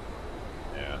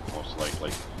 Yeah, most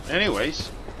likely.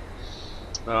 Anyways,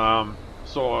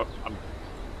 so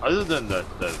other than the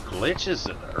glitches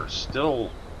that are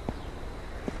still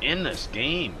in this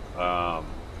game,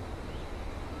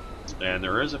 and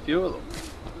there is a few of them,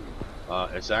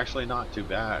 it's actually not too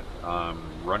bad.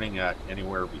 Running at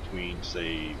anywhere between,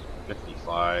 say,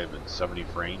 55 and 70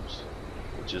 frames,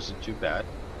 which isn't too bad.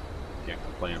 Can't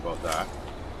complain about that.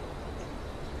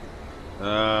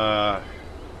 I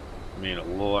mean, it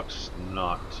looks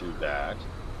not too bad,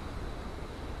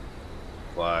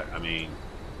 but I mean,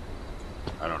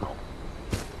 I don't know.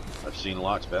 I've seen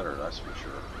lots better, that's for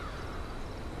sure.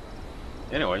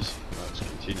 Anyways, let's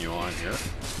continue on here.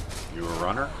 You a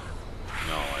runner?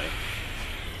 No, eh?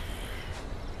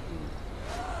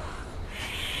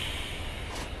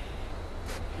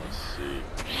 Let's see.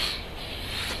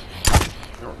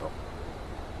 There we go.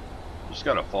 Just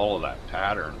gotta follow that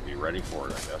pattern and be ready for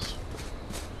it, I guess.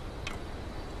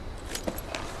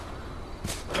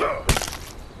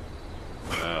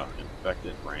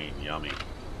 Infected brain, yummy.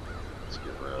 Let's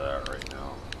get rid of that right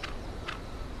now.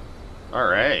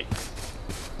 Alright.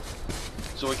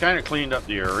 So we kind of cleaned up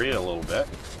the area a little bit.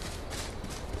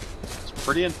 It's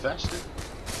pretty infested,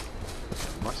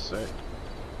 I must say.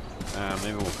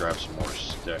 Maybe we'll grab some more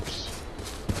sticks.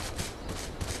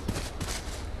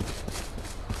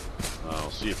 We'll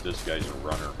see if this guy's a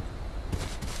runner.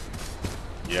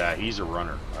 Yeah, he's a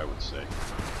runner, I would say.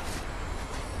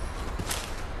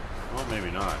 Well, maybe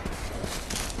not.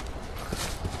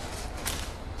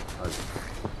 I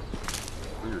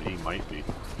figured he might be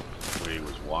the way he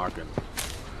was walking.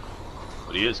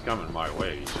 But he is coming my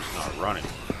way, he's just not running.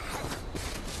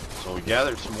 So we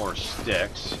gathered some more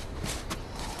sticks.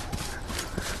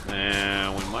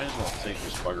 And we might as well take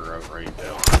this bugger out right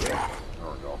now. There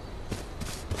we go.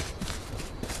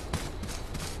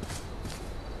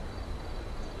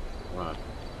 Come on.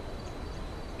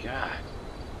 God.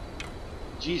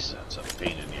 Jeez, that's a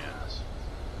pain in the ass.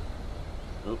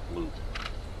 Oh, loot.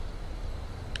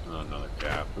 Oh, another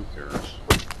cap. Who cares?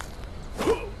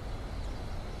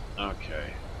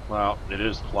 Okay. Well, it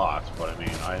is cloth, but I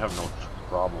mean, I have no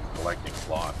problem collecting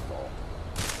cloth at all.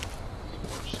 Some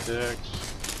more sticks.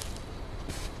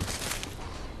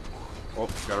 Oh,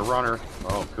 got a runner.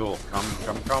 Oh, cool. Come.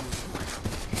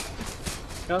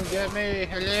 Come get me.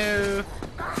 Hello.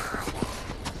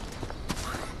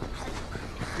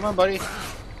 Come on, buddy.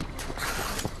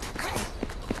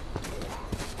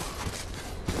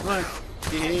 Come on.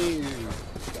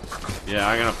 Yeah,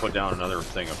 I'm gonna put down another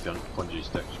thing of punji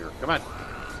sticks here. Come on.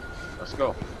 Let's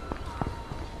go.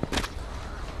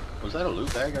 Was that a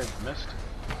loot bag I missed?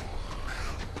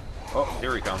 Oh,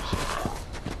 here he comes.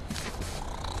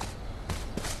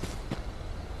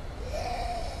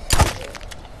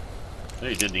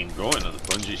 He didn't even go into the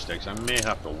bungee sticks. I may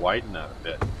have to widen that a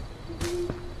bit.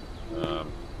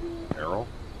 Arrow?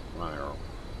 Come on, arrow.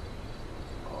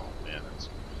 Oh man, that's...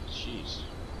 jeez.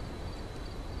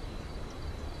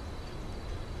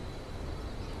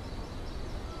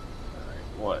 Alright,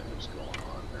 what is going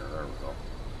on there? There we go.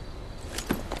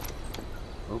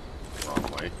 Oop, wrong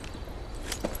way.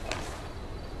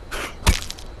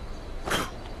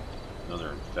 Another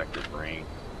infected brain.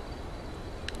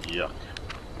 Yuck.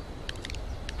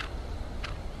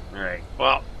 Alright,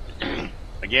 well,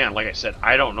 again, like I said,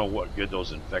 I don't know what good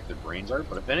those infected brains are,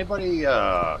 but if anybody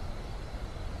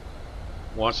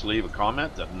wants to leave a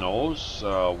comment that knows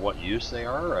what use they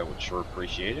are, I would sure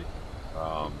appreciate it.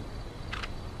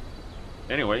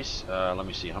 Anyways, let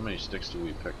me see, how many sticks do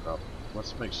we pick up?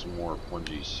 Let's make some more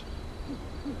punjies.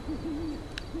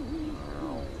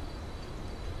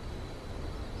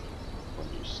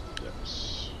 Punji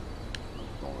sticks. I'm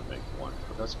going to make one,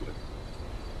 but that's good.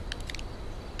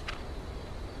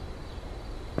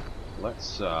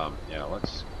 Let's, yeah,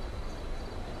 let's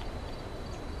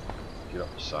get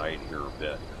up the side here a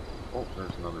bit. Oh,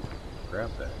 there's another grab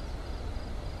bag.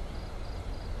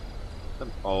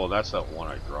 Oh, that's that one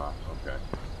I dropped. Okay.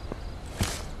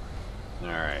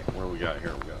 Alright, what do we got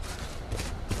here? We got...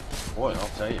 boy, I'll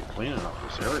tell you, cleaning up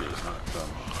this area is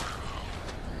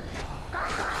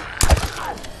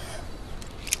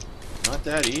not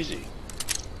that easy.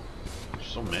 There's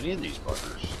so many of these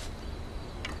buggers.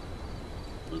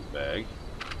 Loot bag.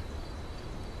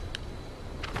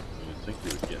 You'd think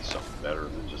you would get something better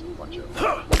than just a bunch of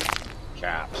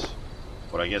caps.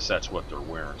 But I guess that's what they're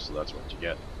wearing, so that's what you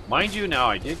get. Mind you, now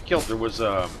I did kill. There was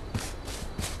a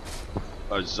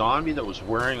zombie that was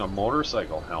wearing a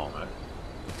motorcycle helmet,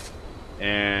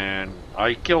 and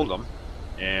I killed him.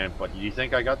 But do you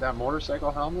think I got that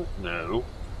motorcycle helmet? No.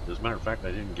 As a matter of fact,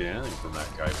 I didn't get anything from that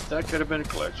guy. But that could have been a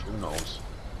glitch. Who knows?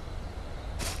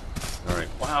 All right.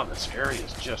 Wow, this area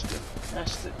is just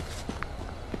infested.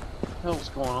 What the hell's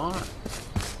going on?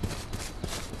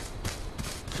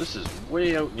 This is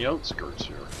way out in the outskirts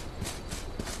here.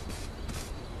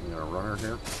 You got a runner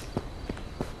here?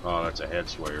 Oh, that's a head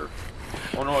swayer.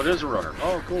 Oh no, it is a runner.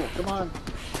 Oh, cool. Come on.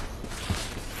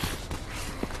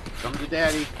 Come to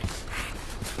daddy.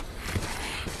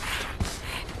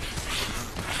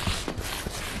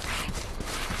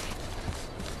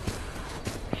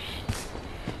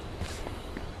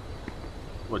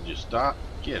 Would you stop?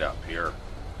 Get up here.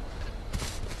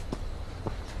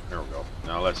 There we go.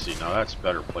 Now let's see. Now that's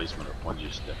better placement of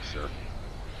bungee sticks, sir.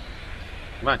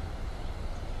 Come on.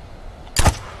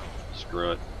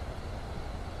 Screw it.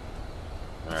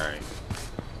 Alright.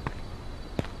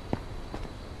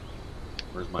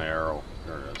 Where's my arrow?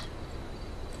 There it is.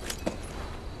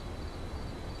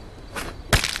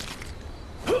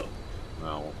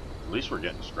 Well, at least we're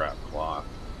getting scrap cloth.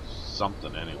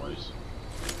 Something anyways.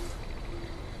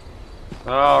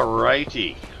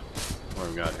 Alrighty. What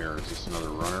have we got here? Is this another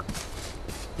runner?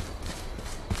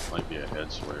 Might be a head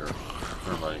swayer.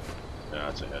 Everybody. Yeah,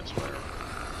 it's a head swayer.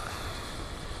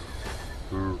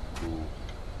 Ooh, ooh.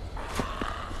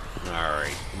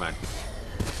 Alright, come on.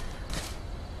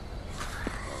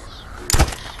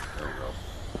 There we go.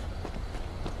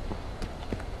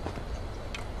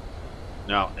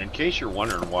 Now, in case you're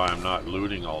wondering why I'm not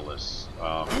looting all this,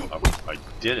 I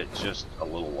did it just a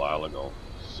little while ago.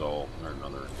 So, there's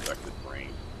another infected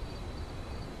brain.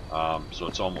 So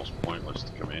it's almost pointless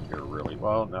to come in here, really.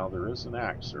 Well, now there is an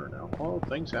axe there now. Oh,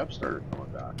 things have started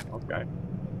coming back. Okay.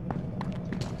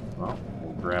 Well,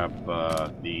 we'll grab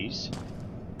these.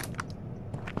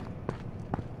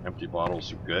 Empty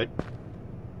bottles are good.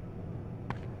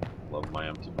 Love my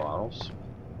empty bottles.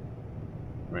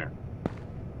 Come here.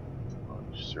 Oh, are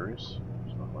you serious?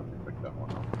 It's not letting me pick that one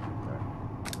up. Okay.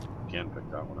 Can pick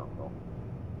that one up though.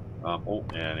 Oh,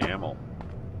 and ammo.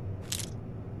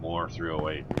 More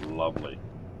 308. Lovely.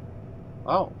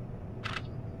 Oh.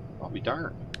 I'll be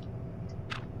darned.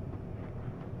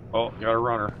 Oh, got a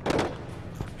runner.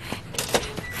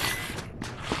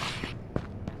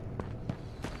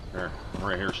 Here, I'm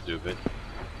right here, stupid.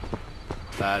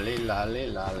 Lolly, lolly,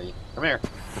 lolly. Come here.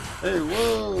 Hey,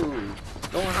 whoa!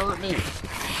 Don't hurt me.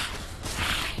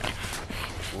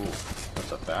 Ooh,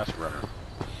 that's a fast runner.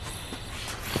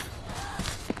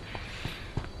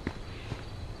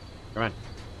 Come on.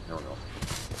 There we go.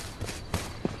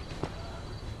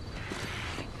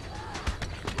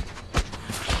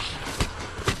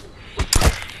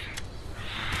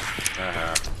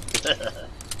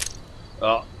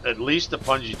 Well, at least the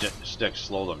bungee sticks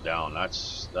slow them down.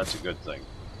 That's a good thing.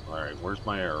 Alright, where's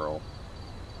my arrow?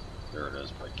 There it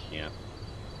is, but I can't.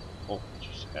 Oh,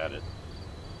 just had it.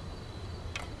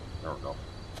 There we go.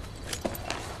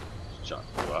 Shot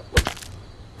you up.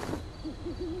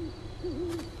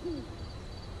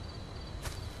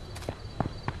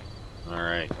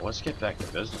 Alright, well, let's get back to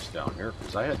business down here,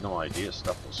 because I had no idea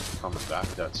stuff was coming back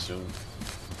that soon.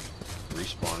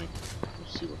 Respawning.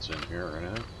 Let's see what's in here.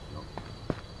 Anything? Nope.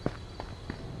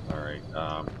 Alright,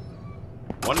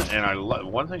 one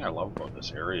thing I love about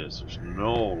this area is there's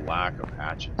no lack of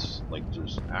hatchets. Like,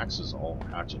 there's hatchets all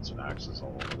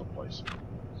over the place.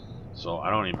 So I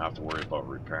don't even have to worry about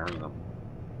repairing them.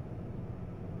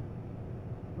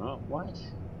 Oh, what?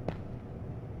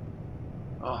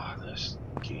 Oh, this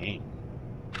game.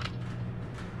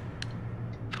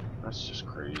 That's just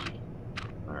crazy.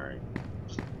 Alright.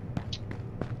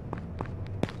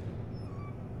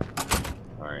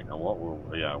 Alright, now what were...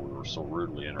 Yeah, we were so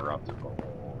rudely interrupted, but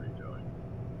what were we doing?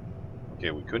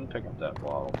 Okay, we couldn't pick up that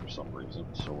bottle for some reason,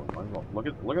 so we might well...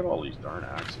 Look at all these darn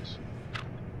axes.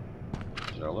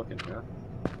 Should I look in here?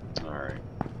 Alright.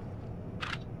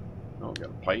 Oh, we got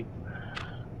a pipe.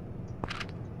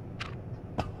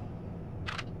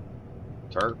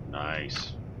 Tarp,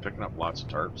 nice. Picking up lots of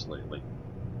tarps lately,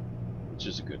 which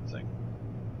is a good thing.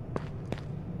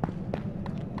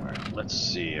 Alright, let's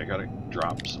see. I gotta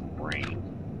drop some brain.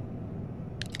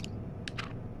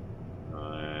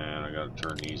 And I gotta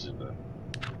turn these into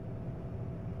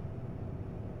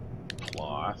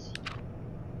cloth.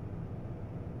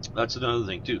 That's another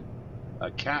thing, too.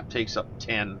 A cat takes up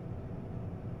 10,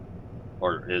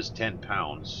 or is 10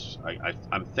 pounds.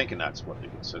 I'm thinking that's what they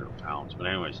consider pounds. But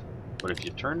anyways, but if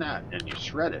you turn that and you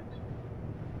shred it,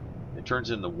 it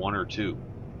turns into 1 or 2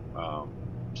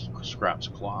 scraps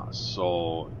cloths,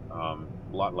 so a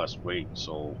lot less weight.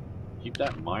 So keep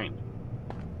that in mind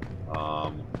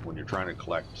when you're trying to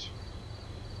collect,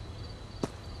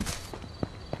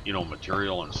 you know,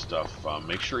 material and stuff.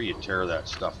 Make sure you tear that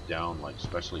stuff down, like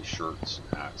especially shirts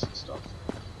and hats and stuff.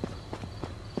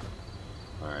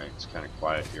 Alright, it's kind of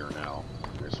quiet here now. I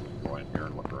guess we can go in here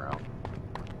and look around.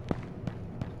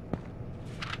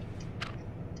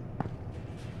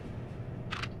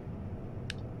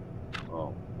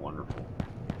 Oh, wonderful.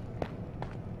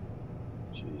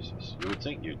 Jesus, you would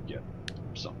think you'd get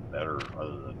something better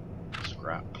other than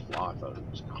scrap cloth out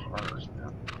of these cars,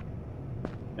 man.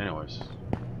 Anyways,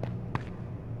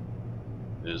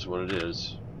 it is what it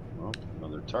is. Well,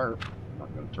 another tarp. I'm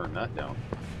not going to turn that down.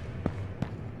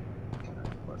 Okay,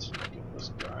 let's look at this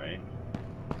guy.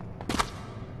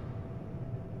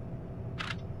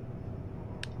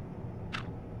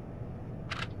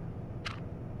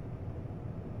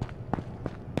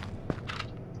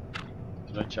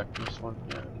 Did I check this one?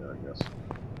 Yeah, I did, I guess.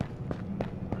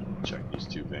 Check these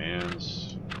 2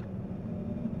 vans.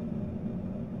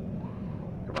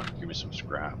 Come on, give me some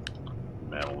scrap.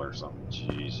 Metal or something.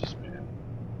 Jesus, man.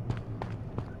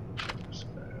 Check this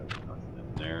guy out. Nothing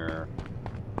in there.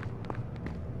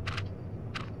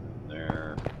 Nothing in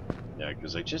there. Yeah,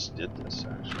 because I just did this,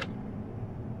 actually.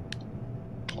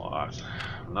 Cloth.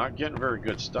 I'm not getting very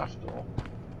good stuff, though.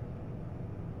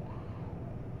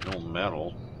 No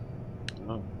metal.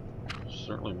 Well,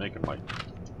 certainly making my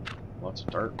lots of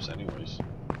tarps anyways.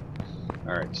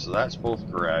 Alright, so that's both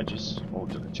garages. Oh,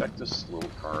 did I check this little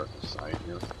car at the side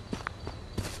here?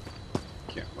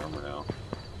 Can't remember now.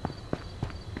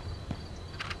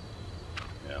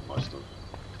 Yeah, must have.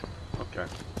 Okay.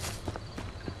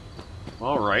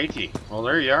 Alrighty. Well,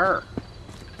 there you are.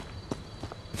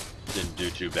 Didn't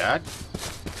do too bad.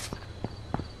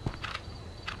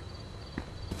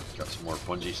 Got some more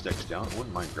punji sticks down. I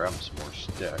wouldn't mind grabbing some more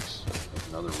sticks.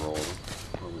 Another roll.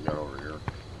 What do we got over here?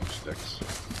 More sticks.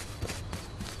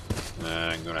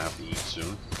 I'm gonna have to eat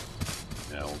soon.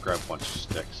 Yeah, we'll grab a bunch of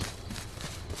sticks.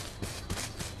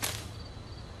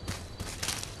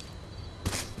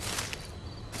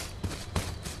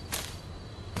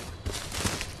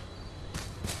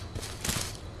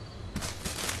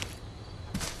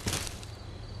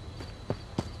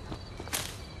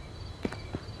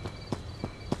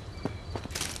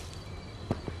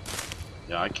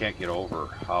 Yeah, I can't get over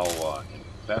how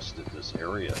infested this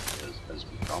area has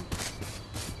become.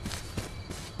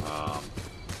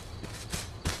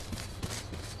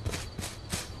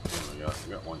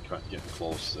 We got one getting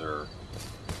close there.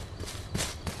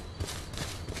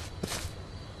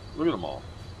 Look at them all.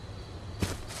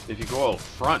 If you go out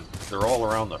front, they're all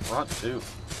around the front too.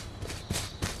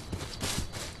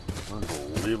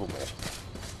 Unbelievable.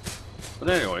 But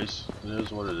anyways, it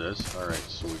is what it is. Alright,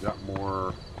 so we got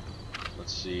more.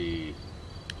 Let's see.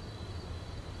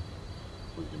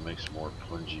 We can make some more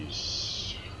punji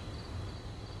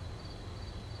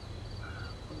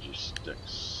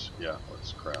sticks. Yeah,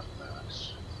 let's craft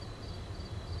max.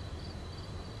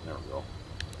 There we go.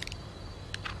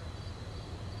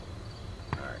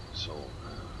 Alright, so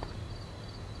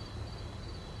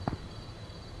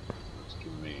let's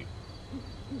give me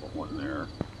put one there.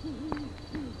 And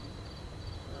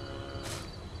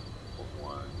put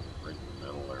one right in the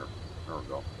middle there. There we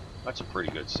go. That's a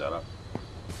pretty good setup.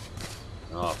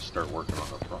 I'll have to start working on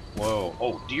the front. Whoa!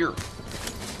 Oh, deer!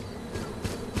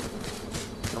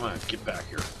 Come on, get back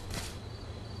here.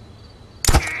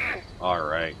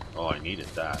 Alright. Oh, I needed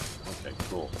that. Okay,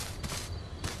 cool.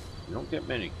 You don't get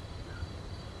many.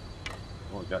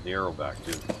 Oh, I got the arrow back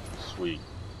too. Sweet.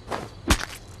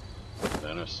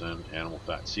 Venison, animal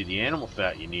fat. See, the animal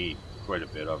fat you need quite a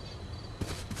bit of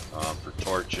for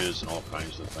torches and all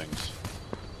kinds of things.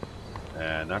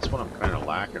 And that's what I'm kind of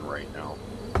lacking right now.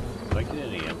 Did I get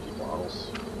any empty bottles?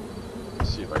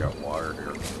 Let's see if I got water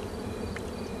here.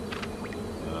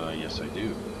 Yes, I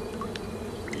do.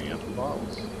 3 empty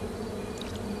bottles.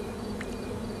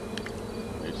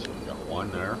 Okay, so we got one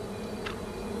there.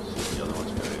 Let's see if the other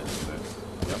one's got it.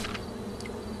 Yep.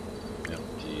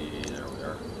 Empty. There we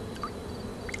are.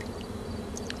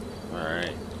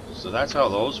 Alright. So that's how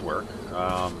those work.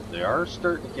 They are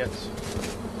starting to get...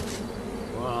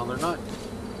 Well, they're not...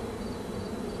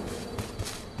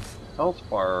 Health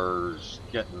bars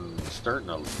starting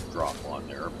to drop on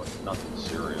there, but nothing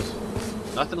serious.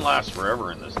 Nothing lasts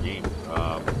forever in this game.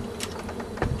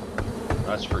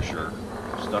 That's for sure.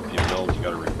 Stuff you build, you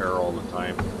got to repair all the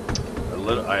time.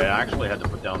 I actually had to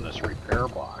put down this repair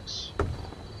box.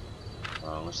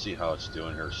 Let's see how it's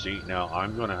doing here. See, now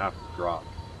I'm going to have to drop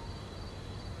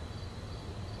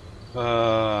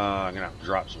I'm gonna have to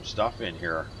drop some stuff in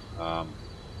here,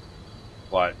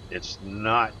 but it's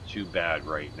not too bad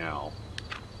right now.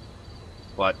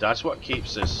 But that's what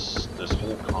keeps this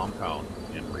whole compound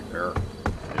in repair,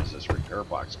 is this repair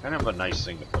box. Kind of a nice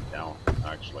thing to put down,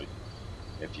 actually,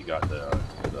 if you got the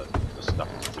stuff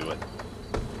to do it.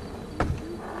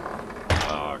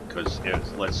 Because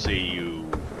let's say you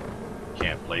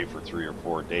can't play for 3 or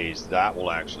 4 days, that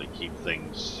will actually keep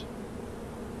things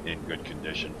in good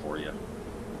condition for you.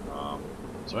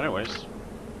 So anyways,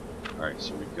 alright,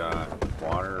 so we've got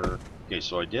water. Okay,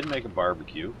 so I did make a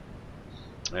barbecue,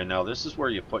 and now this is where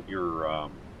you put your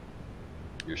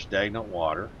stagnant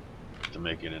water to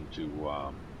make it into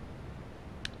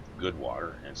good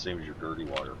water, and same as your dirty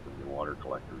water from your water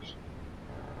collectors.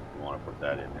 You want to put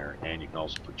that in there, and you can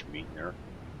also put your meat in there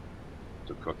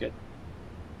to cook it.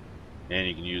 And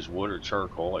you can use wood or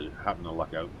charcoal. I happened to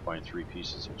luck out and find 3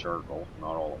 pieces of charcoal,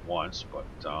 not all at once, but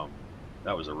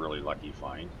that was a really lucky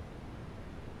find.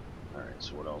 Alright,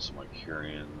 so what else am I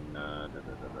carrying? No,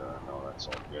 that's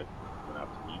all good. I'm gonna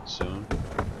have to eat soon.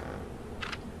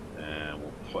 And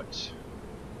we'll put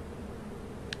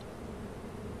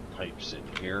pipes in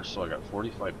here. So I got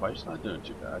 45 pipes, not doing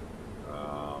too bad.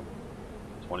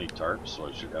 20 tarps, so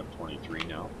I should have 23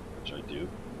 now, which I do.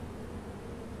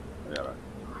 I got a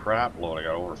crap load. I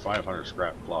got over 500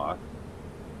 scrap cloth.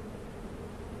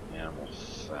 Animal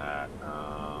fat.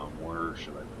 Where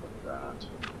should I put that?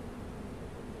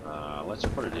 Let's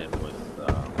put it in with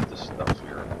this stuff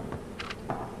here.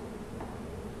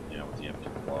 Yeah, with the empty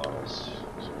bottles.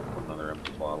 So we'll put another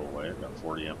empty bottle away. I've got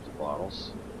 40 empty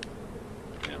bottles.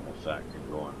 Animal fat can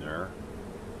go in there.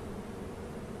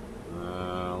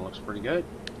 Looks pretty good.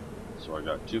 So I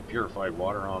got 2 purified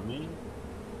water on me.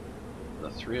 The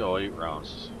 308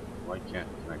 rounds. Why can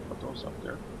I put those up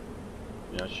there?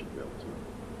 Yeah, I should be able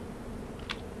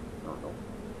to. I don't know.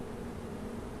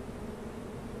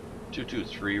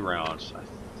 223 rounds. I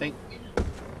think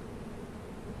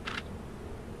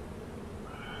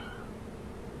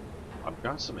I've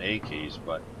got some AKs,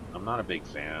 but I'm not a big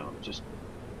fan. I'm just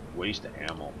waste of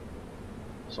ammo.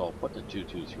 So I'll put the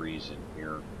 223s in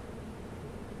here,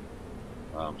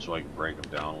 so I can break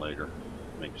them down later.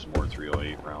 Make some more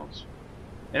 308 rounds.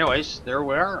 Anyways, there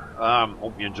we are.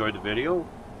 Hope you enjoyed the video.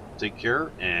 Take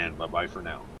care, and bye-bye for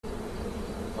now.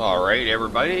 Alright,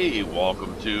 everybody,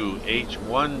 welcome to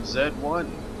H1Z1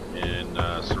 in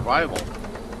survival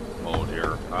mode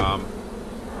here.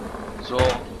 So,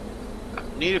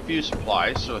 need a few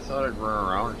supplies, so I thought I'd run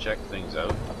around and check things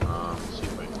out. See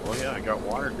if oh yeah, I got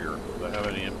water here. Do I have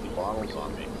any empty bottles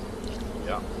on me?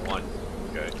 Yeah, 1.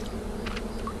 Okay.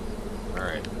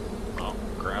 Alright, well,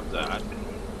 grab that.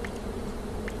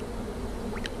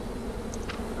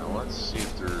 Now let's see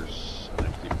if there's an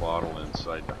empty bottle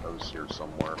inside the house here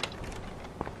somewhere.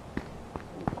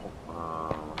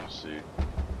 Let me see.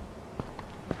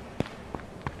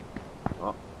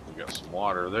 Oh, we got some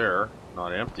water there.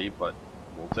 Not empty, but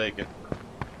we'll take it.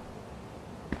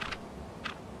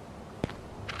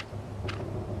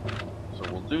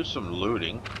 So we'll do some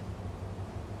looting.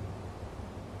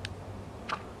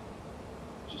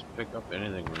 Just pick up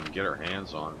anything we can get our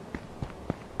hands on.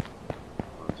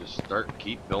 Just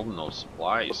keep building those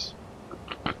supplies.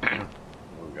 What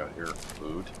we got here?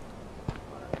 Food.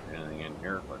 Anything in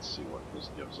here? Let's see what this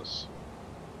gives us.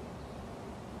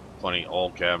 Funny,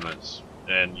 all cabinets,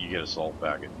 and you get a salt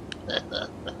packet.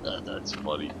 That's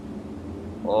funny.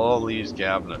 All these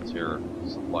cabinets here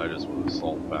supplied us with a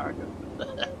salt packet.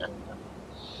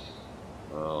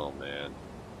 Oh man.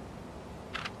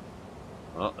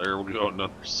 Oh, there we go,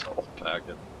 another salt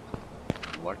packet.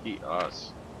 Lucky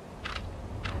us.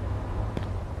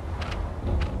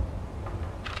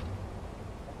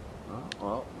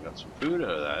 Well, we got some food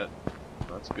out of that.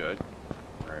 That's good.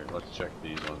 Alright, let's check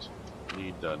these ones.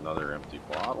 Need another empty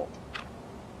bottle.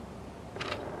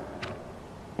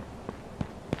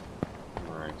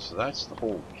 Alright, so that's the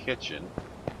whole kitchen.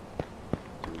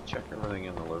 Did we check everything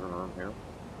in the living room here?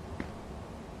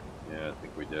 Yeah, I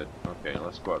think we did. Okay,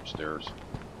 let's go upstairs.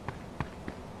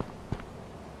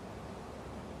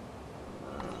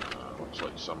 Looks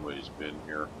like somebody's been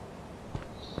here.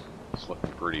 It's looking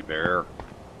pretty bare.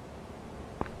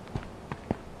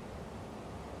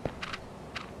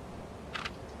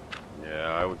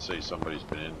 Yeah, I would say somebody's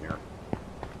been in here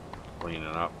cleaning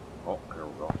up. Oh, here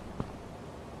we go.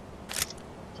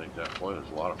 Take that. Boy, there's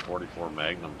a lot of 44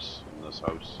 Magnums in this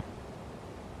house.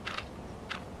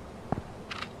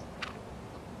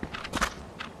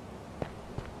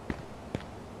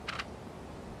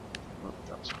 Oh,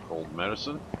 got some cold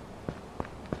medicine.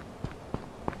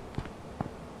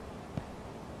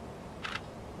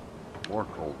 More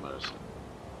cold medicine.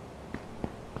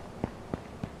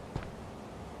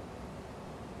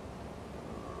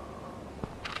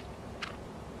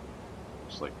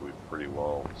 looks like we've pretty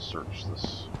well searched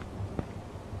this.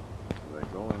 Did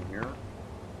I go in here?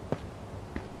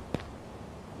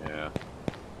 Yeah.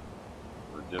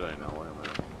 Or did I know? Wait a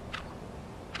minute.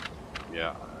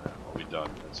 Yeah, we'll be done.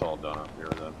 It's all done up here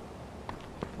then.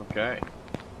 Okay.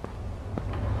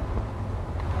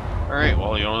 Alright,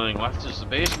 well the only thing left is the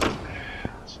basement.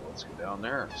 So let's go down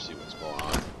there and see what's going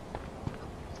on.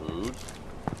 Food.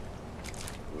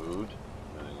 Food.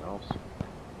 Anything else?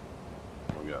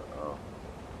 We got, oh.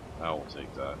 I will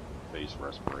take that. Face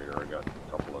respirator. I got a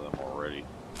couple of them already.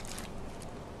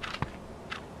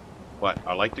 But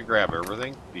I like to grab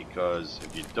everything because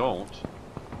if you don't,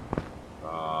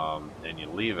 and you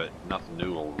leave it, nothing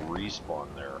new will respawn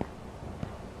there.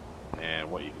 And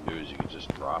what you can do is you can just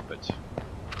drop it.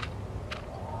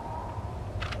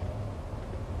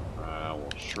 We'll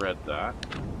shred that.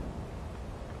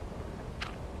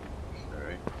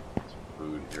 Okay, some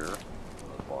food here,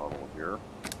 a bottle here.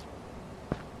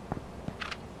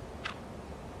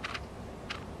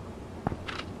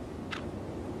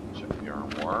 Check the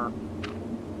armoire.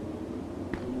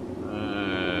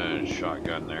 And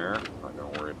shotgun there. Not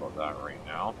gonna worry about that right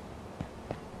now.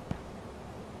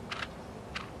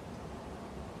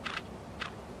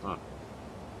 Huh.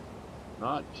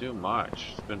 Not too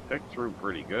much. It's been picked through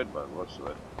pretty good by the looks of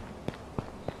it.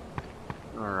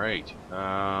 Alright.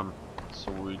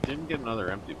 So we didn't get another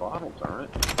empty bottle, darn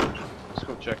it. Let's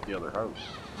go check the other house.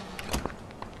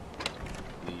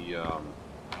 The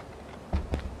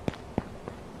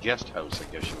guest house, I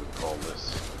guess you would call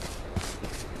this.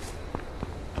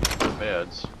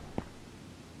 Beds.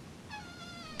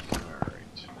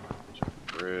 Alright. Check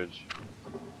the fridge.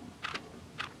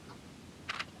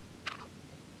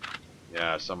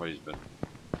 Yeah, somebody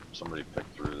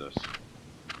picked through this,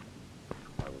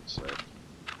 I would say.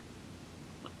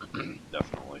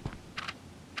 Definitely.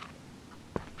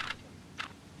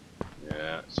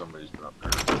 Yeah, somebody's been up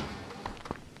there.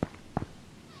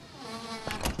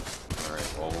 Alright,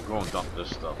 well we'll go and dump this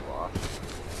stuff off.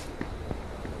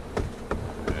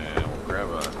 And we'll grab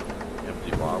an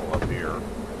empty bottle up here.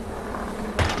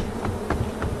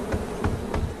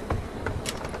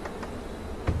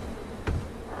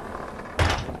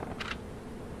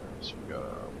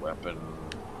 Weapon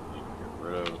we need to get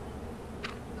rid of.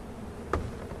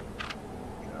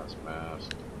 Gas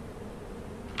mask.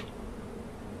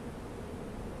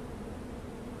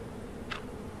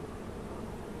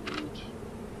 Loot.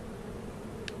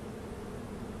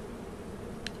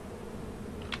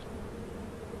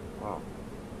 Wow,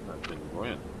 that didn't go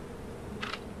in.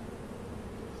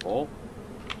 Full?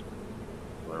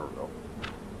 There we go.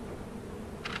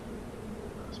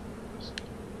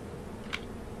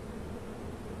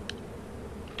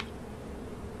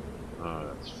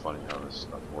 It's funny how this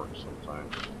stuff works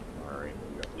sometimes. Alright,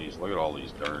 we got these. Look at all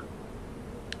these darn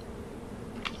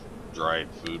dried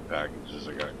food packages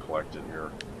I got collected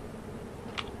here.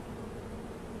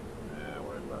 And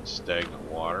we've got stagnant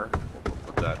water. We'll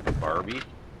put that in Barbie.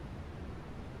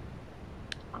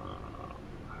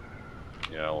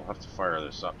 Yeah, we'll have to fire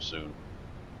this up soon.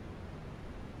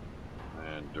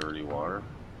 And dirty water.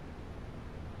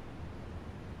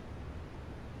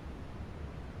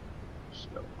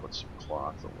 Gotta put some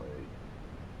cloth away.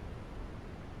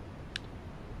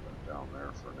 Put that down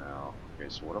there for now. Okay,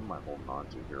 so what am I holding on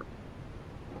to here?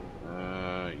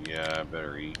 Yeah, I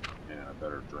better eat and I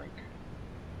better drink.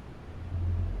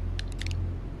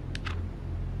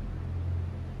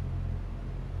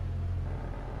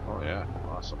 Oh yeah,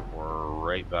 awesome. We're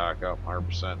right back up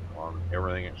 100% on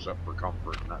everything except for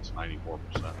comfort, and that's 94%,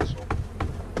 so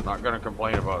I'm not gonna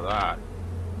complain about that.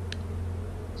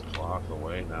 Cloth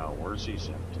away now. Where's these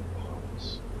empty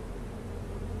bottles?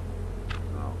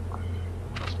 Oh,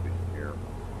 must be here.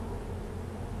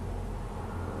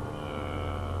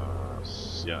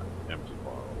 Yeah, empty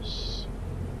bottles.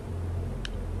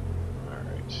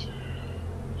 Alright.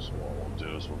 So what we'll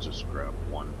do is we'll just grab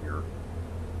one here.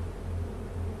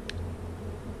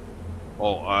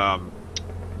 Oh,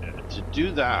 to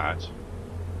do that,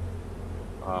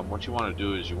 what you want to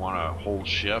do is you want to hold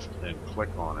shift and click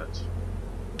on it.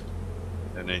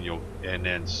 And then and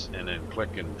then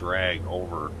click and drag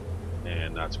over,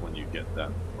 and that's when you get that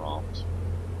prompt.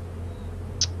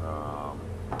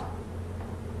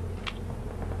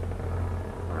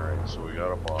 Alright, so we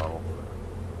got a bottle.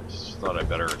 I just thought I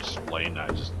better explain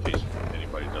that just in case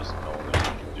anybody doesn't know that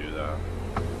you can do that.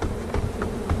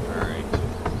 Alright.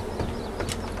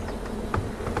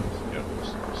 So got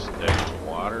stagnant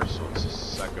water, so it's the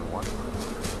second one.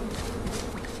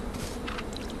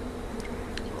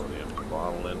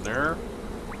 Bottle in there.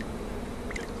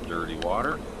 Get the dirty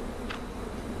water.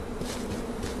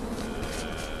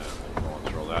 And we'll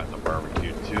throw that in the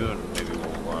barbecue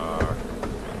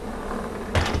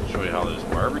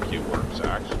barbecue works,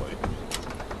 actually.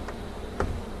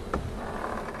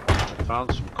 I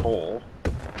found some coal.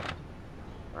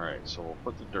 Alright, so we'll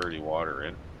put the dirty water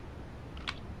in.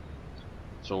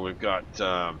 So we've got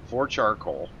 4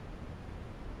 charcoal.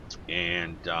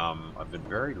 And I've been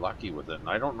very lucky with it. And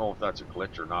I don't know if that's a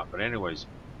glitch or not. But anyways,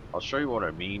 I'll show you what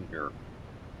I mean here.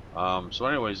 So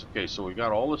anyways, okay, so we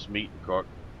got all this meat to cook.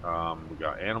 We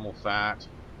got animal fat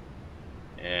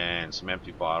and some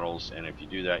empty bottles, and if you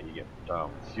do that you get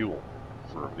fuel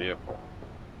for a vehicle.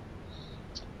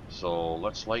 So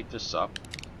let's light this up.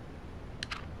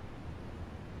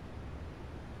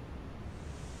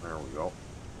 There we go.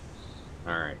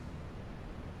 Alright.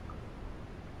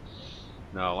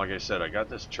 Now, like I said, I got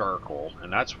this charcoal,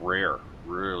 and that's rare.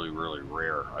 Really, really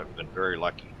rare. I've been very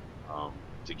lucky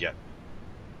to get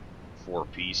 4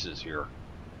 pieces here.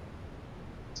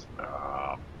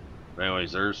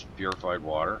 Anyways, there's purified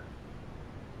water.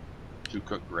 2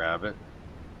 cooked rabbit.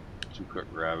 2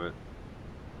 cooked rabbit.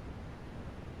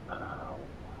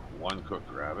 1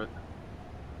 cooked rabbit.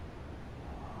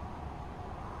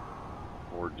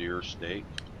 4 deer steak.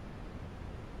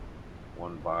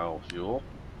 1 biofuel.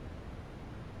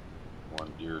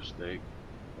 1 deer steak.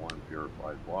 1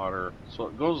 purified water. So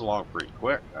it goes along pretty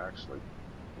quick, actually.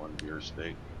 1 deer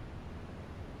steak.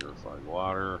 Purified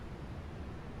water.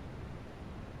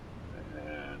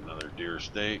 And another deer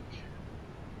steak.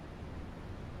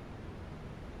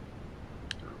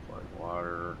 Purified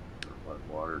water. Purified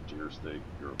water. Deer steak.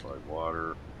 Purified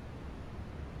water.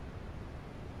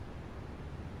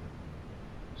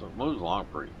 So it moves along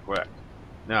pretty quick.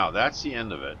 Now that's the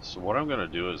end of it. So what I'm going to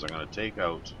do is I'm going to take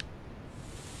out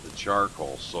the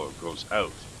charcoal so it goes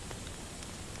out.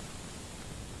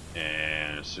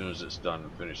 And as soon as it's done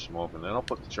and finished smoking, then I'll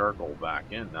put the charcoal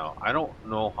back in. Now, I don't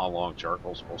know how long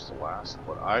charcoal is supposed to last,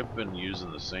 but I've been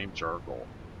using the same charcoal.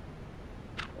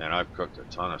 And I've cooked a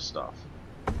ton of stuff.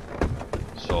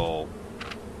 So,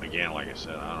 again, like I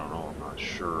said, I don't know, I'm not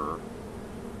sure.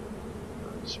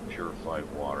 It's purified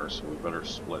water, so we better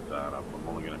split that up. I'm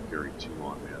only going to carry 2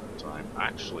 on me at a time.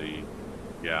 Actually,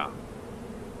 yeah.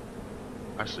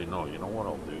 Actually, no, you know what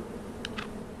I'll do?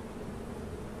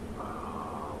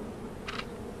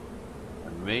 I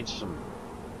made some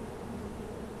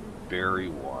berry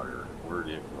water. Where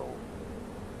did it go?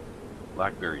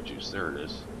 Blackberry juice, there it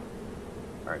is.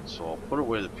 Alright, so I'll put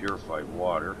away the purified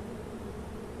water.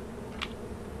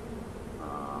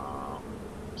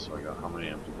 So I got, how many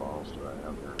empty bottles do I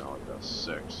have there now? I've got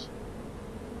 6.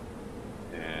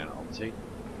 And I'll take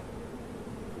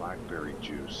blackberry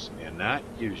juice, and that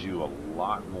gives you a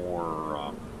lot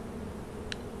more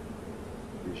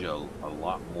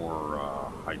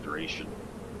hydration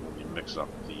when you mix up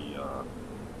the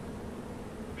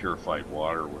purified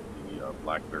water with the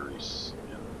blackberries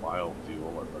and the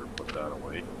biofuel. I better put that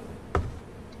away.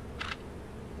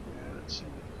 And it's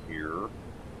in here.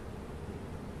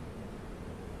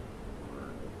 Where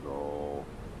did it go?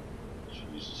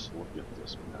 Jesus, look at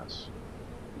this mess.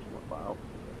 Here's my biofuel.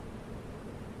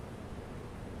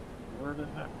 Where the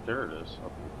heck? There it is,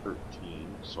 up to 13.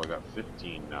 So I got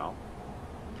 15 now.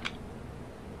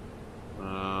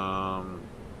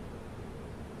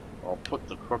 I'll put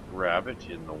the cooked rabbit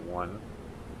in the 1.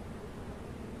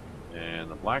 And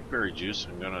the blackberry juice,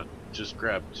 I'm gonna just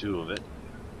grab 2 of it.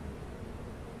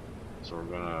 So we're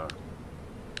gonna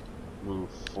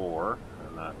move 4,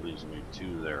 and that leaves me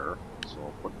 2 there. So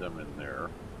I'll put them in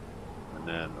there. And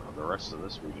then the rest of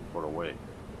this we can put away.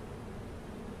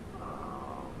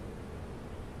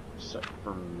 Except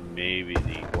for maybe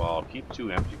the, well, I'll keep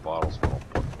 2 empty bottles, but I'll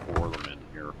put 4 of them in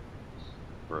here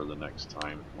for the next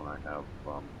time when I have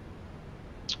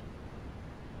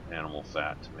animal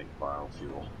fat to make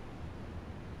biofuel.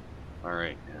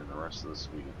 Alright, and the rest of this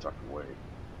we can tuck away.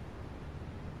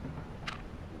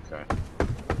 Okay.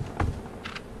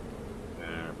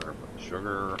 And I better put the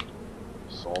sugar,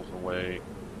 salt away.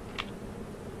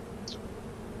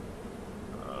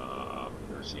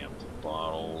 There's the empty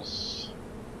bottles.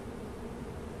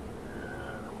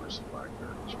 Some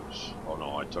blackberry juice. Oh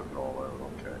no, I took it all out.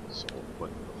 Okay, so we'll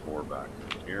put the 4 back in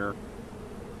here.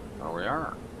 There we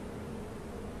are.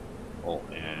 Oh,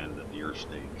 and the deer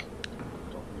steak.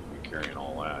 Don't need to be carrying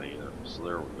all that either. So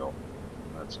there we go.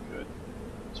 That's good.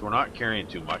 So we're not carrying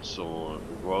too much, so we'll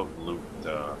go out and loot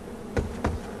that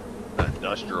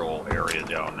industrial area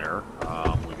down there.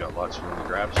 We got lots of room to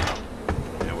grab stuff.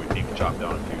 And we need to chop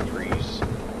down a few trees.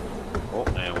 Oh,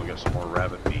 and we got some more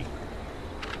rabbit meat.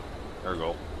 There we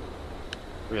go.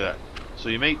 Look at that. So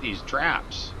you make these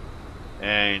traps,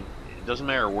 and it doesn't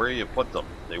matter where you put them,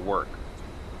 they work.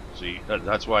 So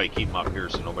that's why I keep them up here,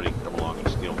 so nobody can come along and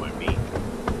steal my meat.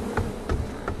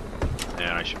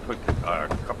 And I should put a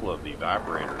couple of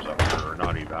evaporators up here, or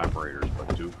not evaporators,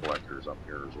 but dew collectors up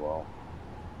here as well.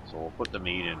 So we'll put the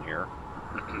meat in here,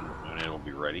 and it'll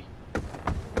be ready.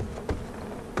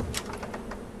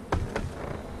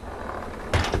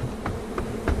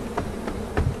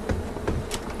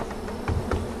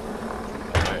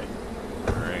 Okay,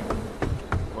 alright.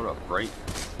 What a bright,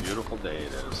 beautiful day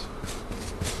it is.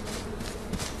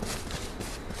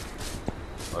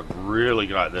 I've really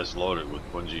got this loaded with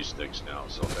bungee sticks now,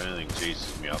 so if anything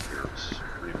chases me up here, it's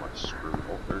pretty much screwed.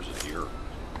 Oh, there's a deer.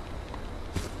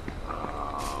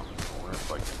 I wonder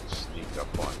if I can sneak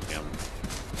up on him.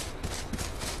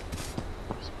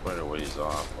 He's quite a ways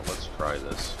off, but let's try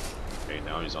this. Okay,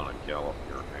 now he's on a gallop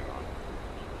here. Hang on.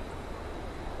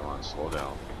 Come on, slow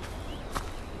down.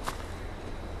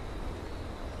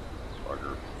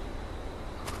 Bugger.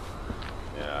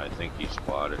 Yeah, I think he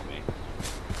spotted me.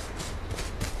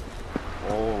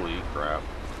 Holy crap.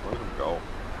 Let him go.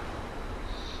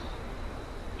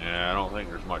 Yeah, I don't think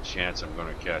there's much chance I'm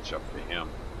going to catch up to him.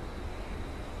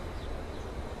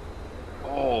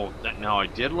 Oh, now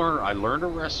I learned a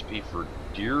recipe for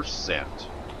deer scent.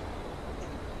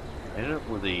 I ended up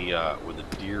with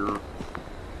a deer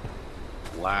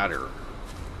bladder.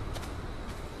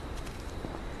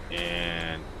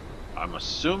 And I'm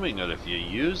assuming that if you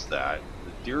use that,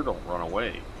 the deer don't run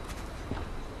away.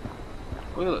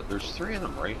 Look at it, there's 3 of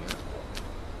them right here.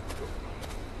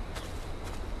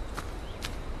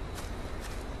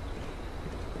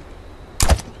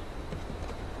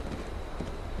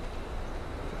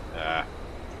 Ah,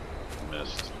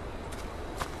 missed.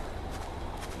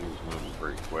 He was moving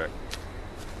pretty quick.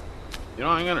 You know,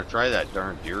 I'm gonna try that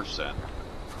darn deer scent.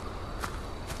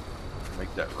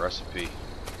 Make that recipe.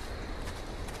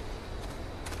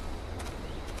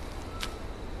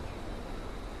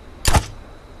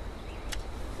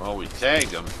 Well, we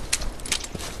tagged him.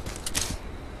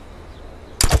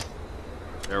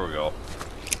 There we go.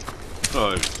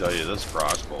 Oh, I can tell you, this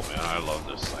crossbow, man, I love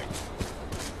this thing.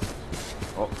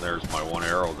 Oh, there's my one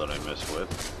arrow that I missed with.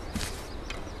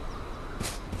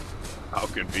 How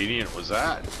convenient was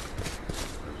that?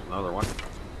 There's another one.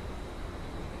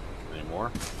 Any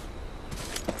more?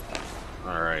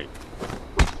 Alright.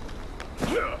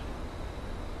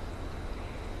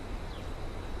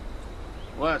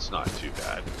 Well, that's not too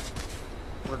bad.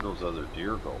 Where'd those other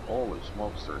deer go? Holy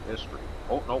smokes, their history.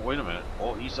 Oh, no, wait a minute.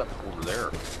 Oh, he's up over there.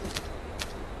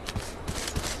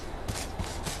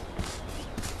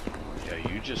 Yeah,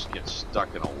 you just get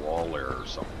stuck in a wall there or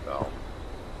something, pal.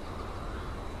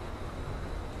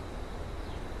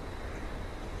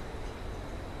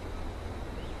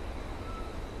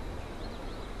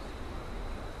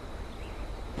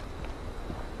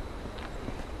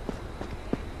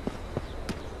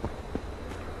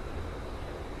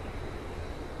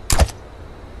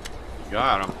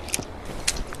 Got him.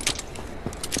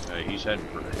 Okay, he's heading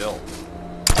for the hill.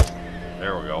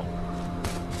 There we go.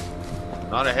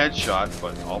 Not a headshot,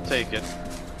 but I'll take it.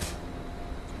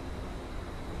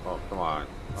 Oh, come on.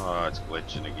 Oh, it's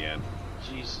glitching again.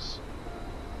 Jesus.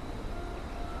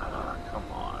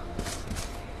 Come on.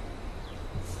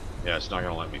 Yeah, it's not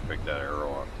going to let me pick that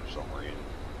arrow up for some reason.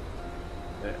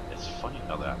 It's funny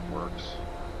how that works.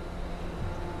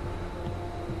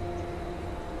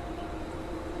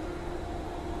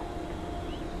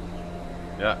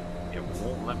 Yeah, it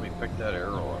won't let me pick that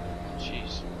arrow up.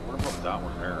 Jeez, what about that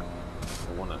one there?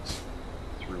 The one that's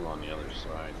through on the other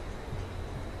side.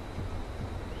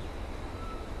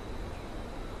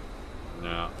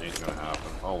 No, ain't gonna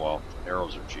happen. Oh well,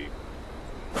 arrows are cheap.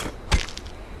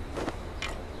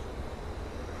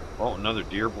 Oh, another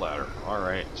deer bladder.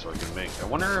 Alright, so I can make... I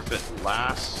wonder if it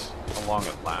lasts... how long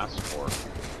it lasts for.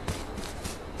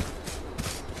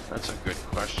 That's a good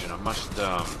question. I must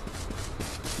on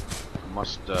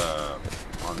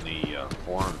the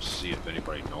forums see if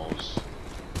anybody knows.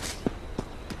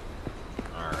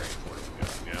 Alright, what do we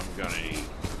got? We haven't got any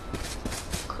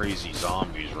crazy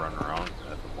zombies running around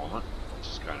at the moment, which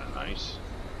is kind of nice.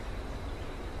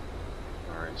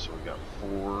 Alright, so we got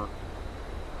 4.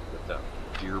 Got that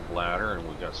deer bladder, and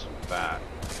we got some fat.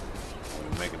 We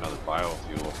can make another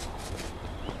biofuel.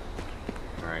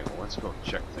 Alright, well, let's go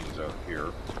check things out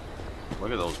here.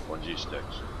 Look at those bungee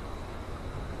sticks.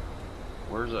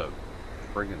 Where's a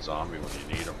friggin' zombie when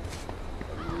you need them?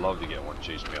 I'd love to get one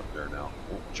chase me up there now.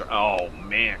 Oh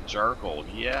man, charcoal,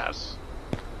 yes!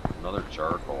 Another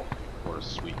charcoal. What a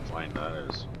sweet find that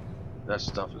is. That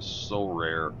stuff is so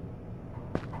rare.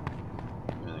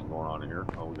 Anything going on here?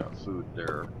 Oh, we got food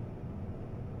there.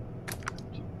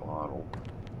 Empty bottle.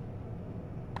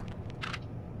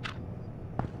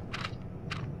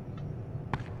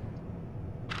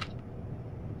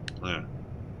 Yeah.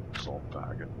 salt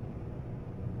packet.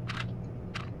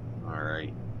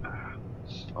 Alright.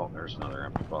 Oh, there's another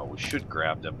empty bottle. We should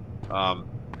grab them.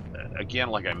 Again,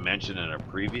 like I mentioned in a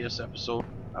previous episode,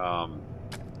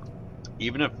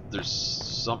 even if there's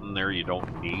something there you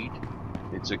don't need,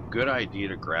 it's a good idea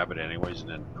to grab it anyways and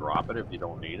then drop it if you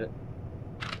don't need it.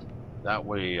 That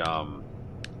way, other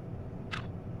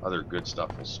good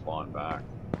stuff will spawn back.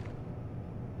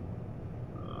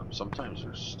 Sometimes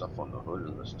there's stuff on the hood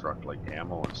of this truck, like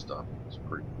ammo and stuff. It's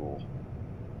pretty cool.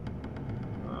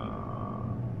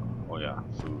 Oh yeah,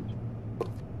 food. We'll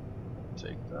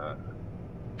take that.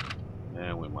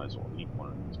 And we might as well eat one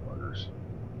of these buggers.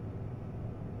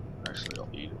 Actually, I'll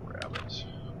eat a rabbit.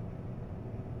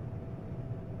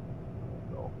 There we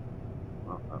go.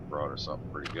 Well, that brought us up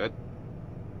pretty good.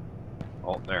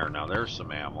 Oh, there. Now there's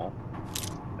some ammo.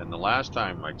 And the last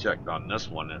time I checked on this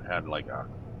one, it had like a...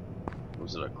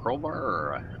 Was it a crowbar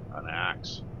or an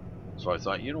axe? So I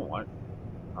thought, you know what?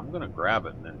 I'm going to grab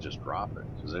it and then just drop it.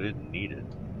 Because I didn't need it.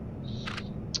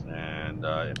 And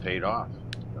it paid off.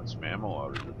 Got some ammo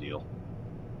out of the deal.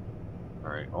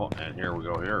 Alright, oh, and here we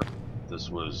go here.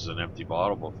 This was an empty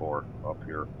bottle before up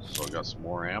here. So I got some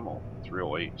more ammo.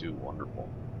 308 too, wonderful.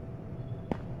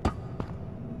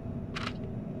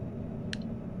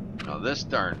 Now this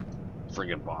darn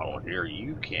friggin' bottle here,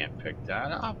 you can't pick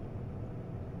that up.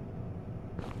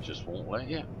 It just won't let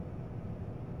you.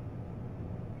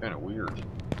 Kinda weird.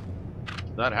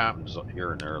 That happens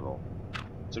here and there though.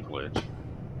 It's a glitch.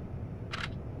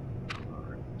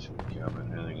 Alright, to the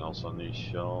cabin. Anything else on these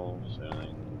shelves?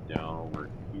 Anything down over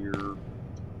here?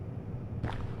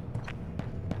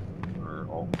 Or,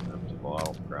 oh, empty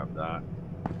bottle. Grab that.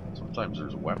 Sometimes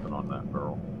there's a weapon on that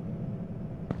barrel.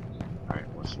 Alright,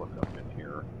 let's look up in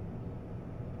here.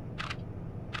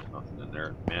 Nothing in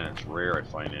there. Man, it's rare I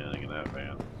find anything in that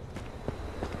van.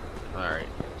 Alright,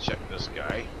 check this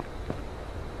guy.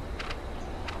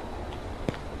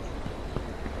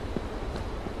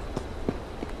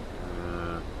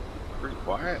 Pretty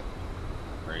quiet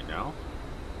right now.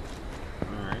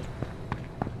 Alright.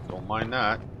 Don't mind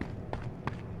that.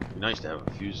 It'd be nice to have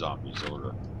a few zombies though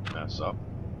to mess up.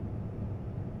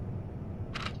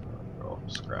 There we go.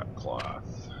 Scrap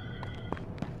cloth.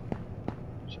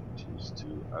 Check these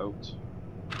two out.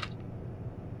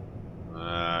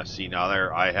 See now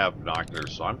there, I have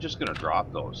binoculars, so I'm just gonna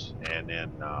drop those, and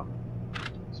then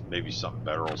maybe something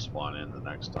better will spawn in the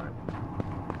next time.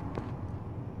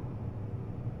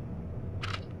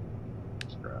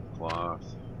 Scrap cloth.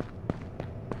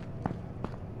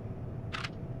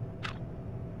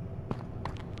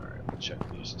 Alright, we'll check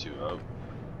these two out.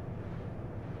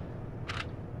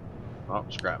 Oh,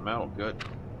 scrap metal, good.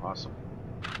 Awesome.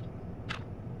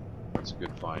 That's a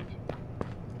good find.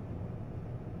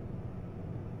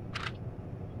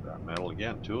 Scrap metal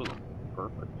again, two of them.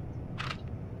 Perfect.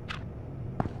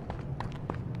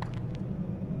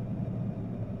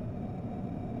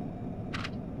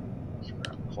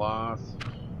 Scrap cloth.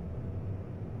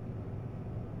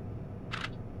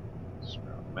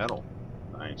 Scrap metal.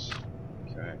 Nice.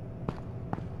 Okay.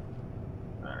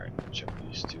 Alright, check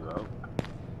these two out.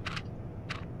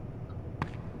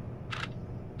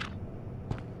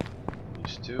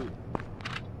 These two.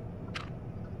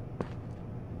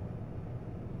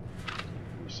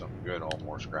 Something good. All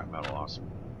more scrap metal. Awesome.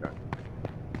 Okay.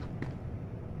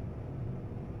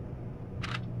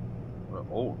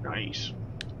 Oh, nice.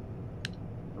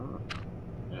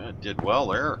 Yeah, it did well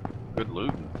there. Good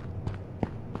looting.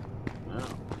 Yeah.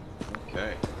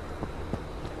 Okay.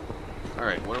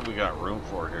 Alright, what have we got room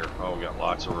for here? Oh, we got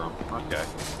lots of room. Okay.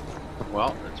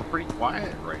 Well, it's pretty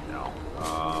quiet right now.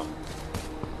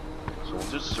 So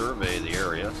we'll just survey the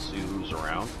area, see who's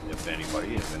around, if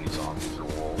anybody, if any zombies or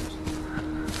wolves.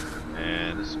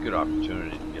 And this is a good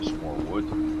opportunity to get some more wood.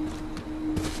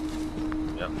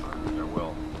 Yep, I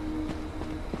will.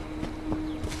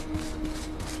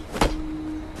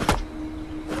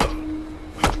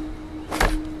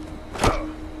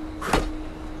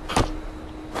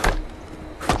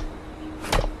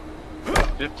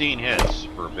 $15 hits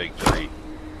for a big tree.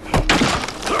 15.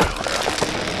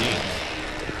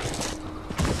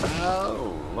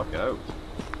 Oh, look out.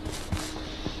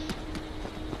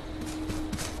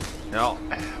 Now,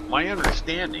 my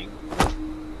understanding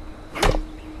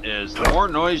is the more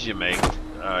noise you make,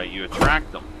 you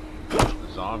attract them, the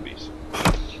zombies.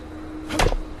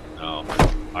 Now,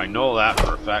 I know that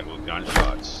for a fact with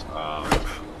gunshots.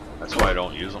 That's why I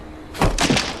don't use them.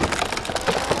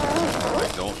 I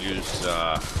don't use,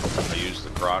 I use the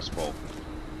crossbow.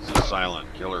 It's a silent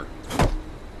killer.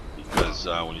 Because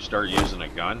when you start using a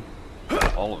gun,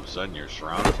 all of a sudden you're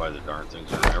surrounded by the darn things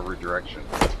in every direction.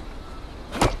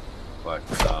 But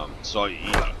so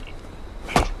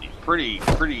pretty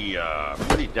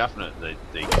definite that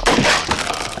they keep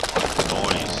on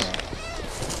noise.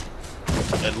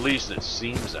 At least it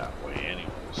seems that way,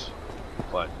 anyways.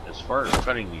 But as far as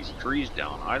cutting these trees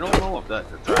down, I don't know if that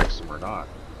detracts them or not.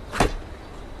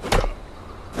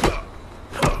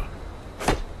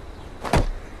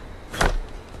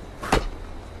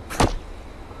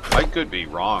 I could be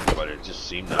wrong, but it just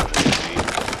seemed that way to me.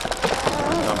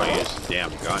 Somebody used a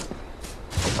damn gun.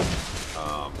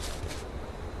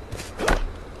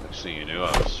 Next thing you knew,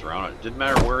 I was surrounded. It didn't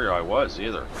matter where I was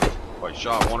either. If I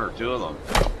shot one or two of them,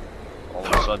 all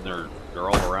of a sudden they're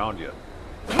all around you.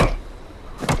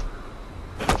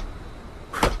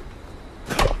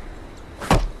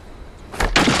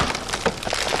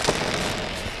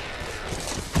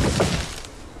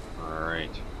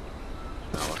 Alright.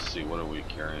 Now let's see, what are we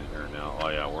carrying here now? Oh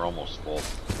yeah, we're almost full.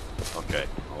 Okay,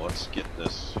 well, let's get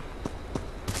this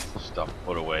stuff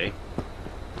put away.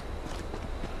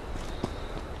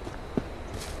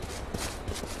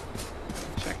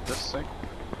 Check this thing.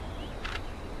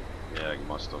 Yeah, you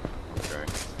must have. Okay.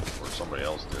 Or somebody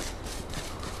else did.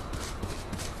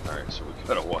 Alright, so we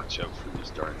gotta watch out for these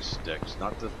darn sticks.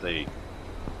 Not that they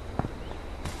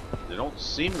don't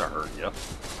seem to hurt you.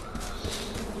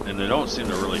 And they don't seem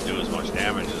to really do as much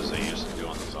damage as they used to do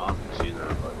on the zombies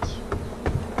either, but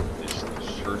they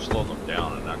sure slow them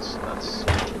down, and that's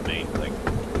the main thing.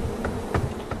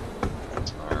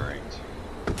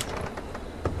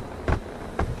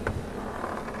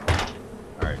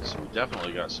 Alright, so we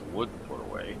definitely got some wood to put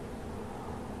away.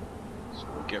 So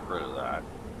we'll get rid of that.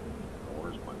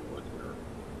 Where's my wood here?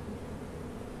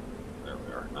 There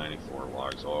we are, 94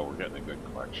 logs. Oh, we're getting a good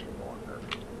collection going there.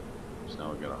 So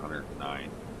now we've got 109.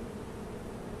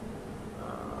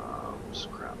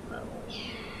 Scrap metal.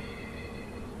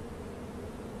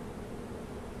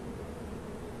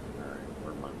 Alright,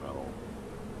 where's my metal?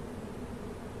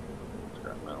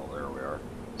 Scrap metal, there we are.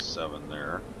 7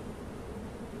 there.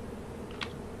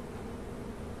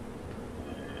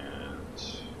 And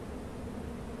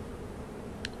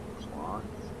cloth.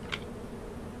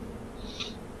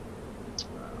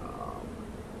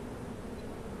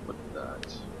 Put that.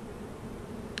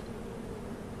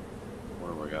 What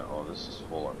have I got? Oh, this is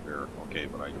full up here. Okay,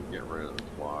 but I can get rid of the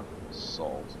cloth and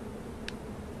salt.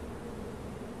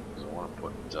 Because I want to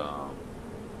put the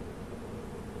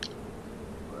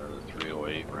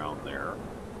 308 round there.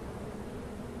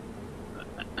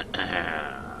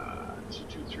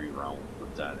 223 round. We'll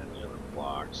put that in the other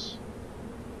box.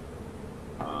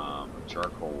 The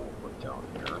charcoal we'll put down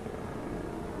here.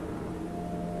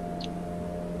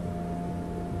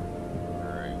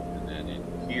 Alright, and then in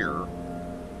here,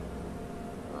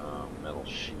 metal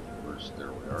sheet.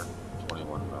 There we are.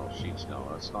 21 metal sheets now.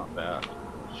 That's not bad.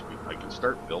 I can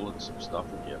start building some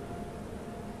stuff again.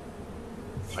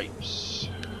 Pipes.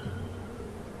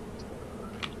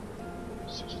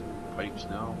 16 pipes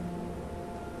now.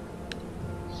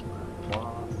 Some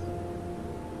cloth.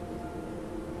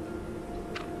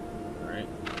 Alright.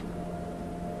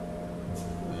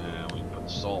 And we can put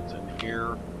salt in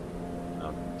here.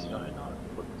 Now, did I not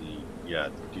put the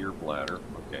deer bladder?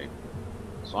 Okay.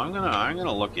 So I'm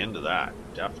gonna look into that,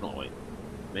 definitely.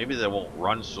 Maybe they won't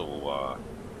run so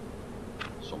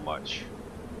much.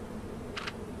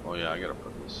 Oh yeah, I gotta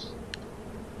put this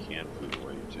canned food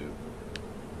away too.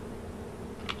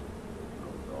 There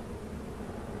we go.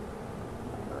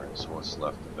 Alright, so what's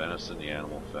left? The venison, the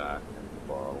animal fat, and the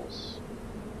bottles.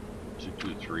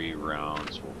 223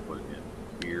 rounds, we'll put it in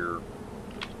here.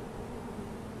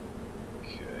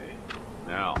 Okay,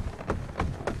 now.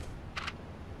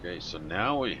 Okay, so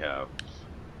now we have,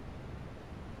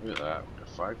 look at that, we got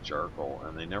 5 charcoal,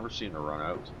 and they never seem to run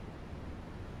out.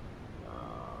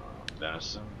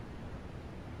 Venison,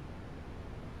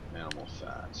 animal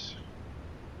fat.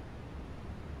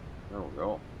 There we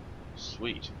go.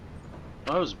 Sweet.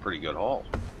 Well, that was a pretty good haul.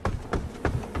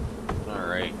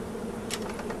 Alright.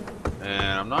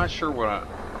 And I'm not sure what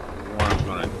I'm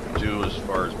going to do as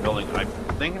far as building. I'm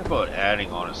thinking about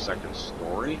adding on a second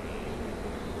story.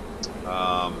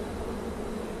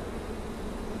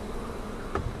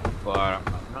 But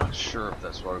I'm not sure if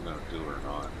that's what I'm going to do or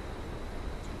not.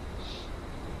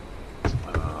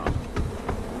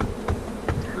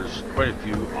 There's quite a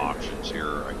few options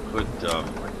here. I could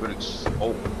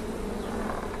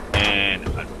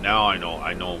and now I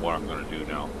know what I'm going to do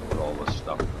now with all this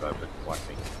stuff that I've been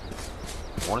collecting.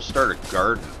 I want to start a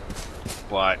garden,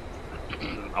 but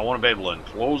I want to be able to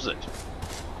enclose it.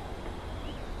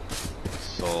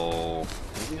 So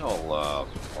maybe I'll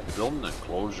build an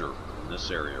enclosure in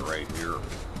this area right here,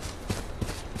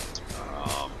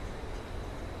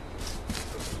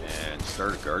 and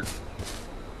start a garden.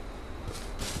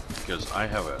 Because I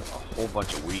have a whole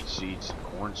bunch of wheat seeds and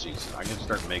corn seeds, and I can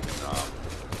start making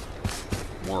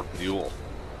more fuel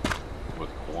with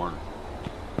corn.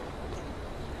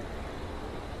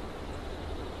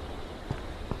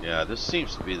 Yeah, this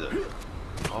seems to be the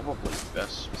probably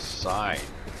best side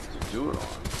to do it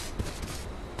on.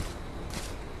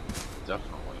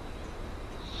 Definitely.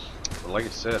 But like I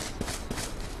said,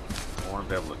 I want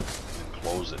to be able to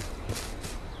enclose it.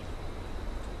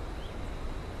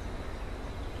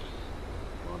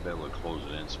 I want to be able to close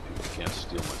it in so people can't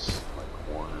steal my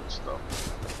corn and stuff.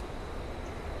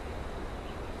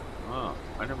 Oh,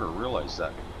 I never realized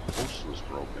that post was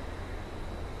broken.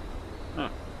 Huh.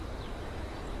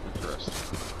 Interesting.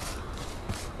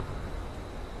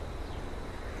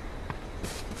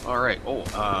 Alright, oh,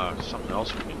 something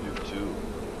else we can do too.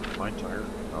 Am I tired?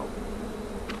 No.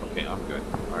 Okay, I'm good.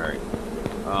 Alright.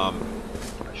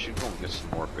 I should go and get some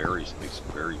more berries, make some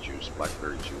berry juice,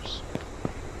 blackberry juice.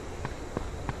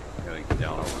 Gotta get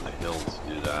down over the hill to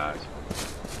do that.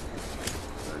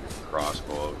 Gotta get the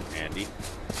crossbow out handy.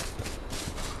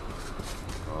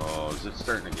 Oh, is it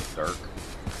starting to get dark?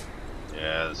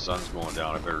 Yeah, the sun's going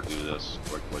down. I better do this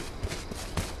quickly.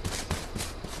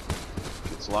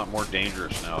 It's a lot more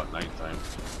dangerous now at nighttime.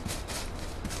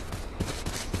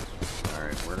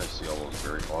 Alright, where did I see all those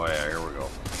berries? Oh yeah, here we go.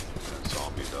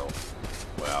 Zombie though.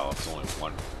 Wow, it's only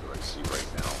one that I see right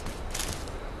now.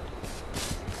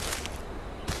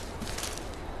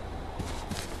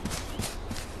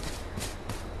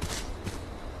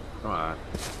 Come on.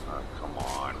 Oh, come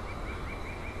on.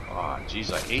 Ah, oh,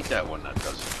 jeez, I hate that one that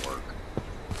doesn't work.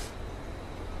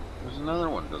 There's another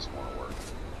one that doesn't want to work.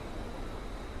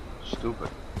 Stupid.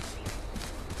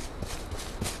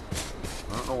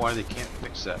 I don't know why they can't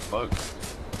fix that bug.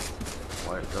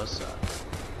 Why it does that.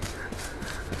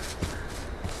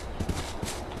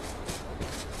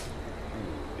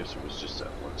 Guess it was just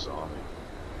that one zombie.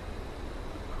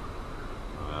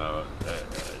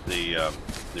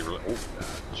 They really. Oh,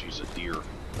 geez, a deer.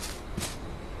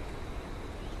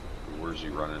 Where's he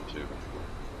running to?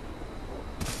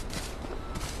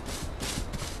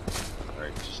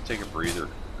 Alright, just take a breather.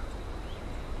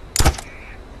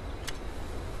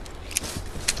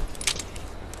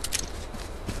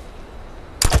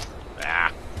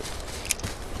 Ah!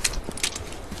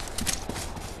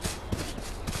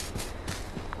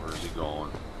 Where's he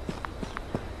going?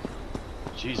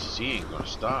 Jesus, he ain't gonna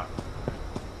stop.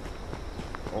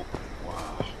 Oh,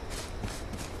 wow.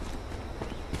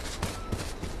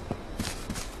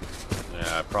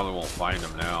 Yeah, I probably won't find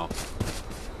him now.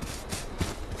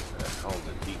 Where the hell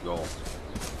did he go?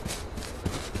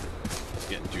 It's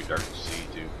getting too dark to see,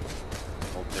 too.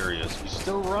 Oh, there he is. He's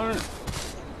still running.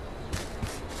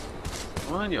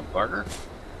 Come on, you bugger.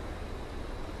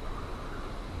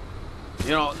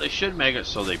 You know, they should make it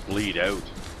so they bleed out.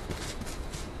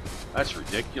 That's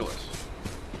ridiculous.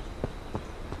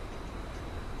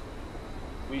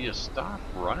 Will you stop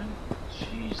running?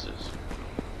 Jesus.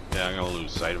 Yeah, I'm gonna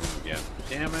lose sight of him again.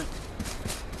 Damn it.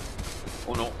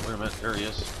 Oh no, wait a minute, there he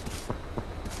is.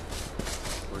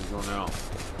 Where'd he go now?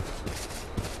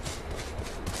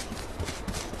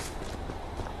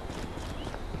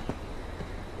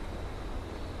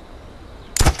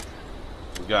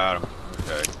 We got him.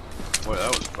 Okay. Boy,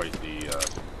 that was quite the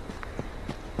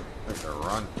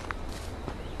run.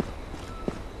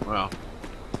 Well,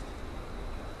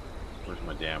 where's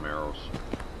my damn arrows?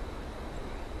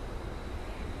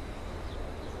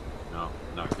 No,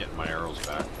 not getting my arrows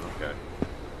back. Okay.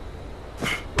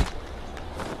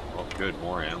 Oh, good,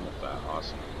 more animal fat.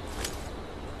 Awesome.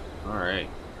 Alright.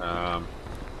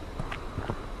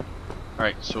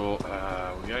 Alright, so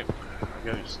I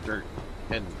gotta start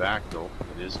heading back though.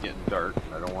 It is getting dark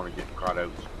and I don't want to get caught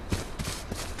out.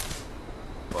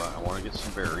 But I want to get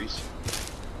some berries.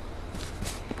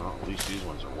 Well, at least these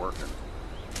ones are working.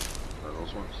 Are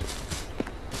those ones?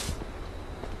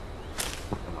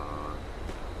 Come on.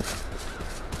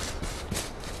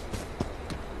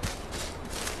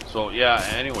 So yeah,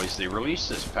 anyways, they released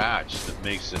this patch that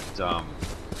makes it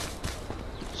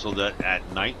so that at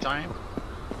nighttime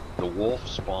the wolf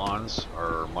spawns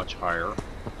are much higher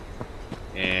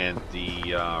and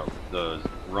the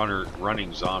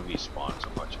running zombie spawns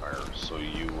are much higher. So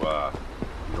you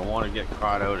don't want to get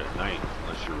caught out at night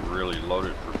unless you're really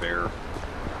loaded for bear.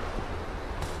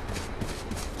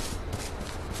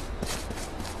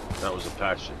 That was a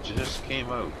patch that just came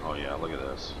out. Oh yeah, look at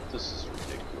this. This is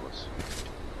ridiculous.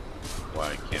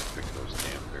 Why I can't pick those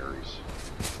damn berries.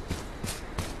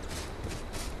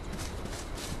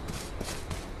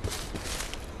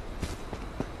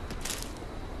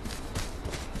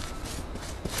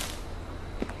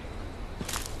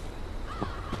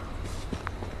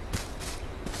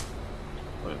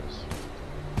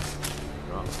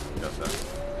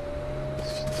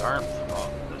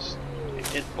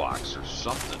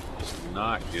 something is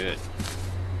not good.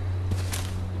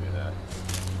 Look at that.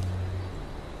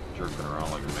 Jerking around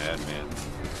like a madman.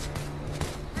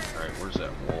 Alright, where's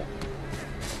that wolf?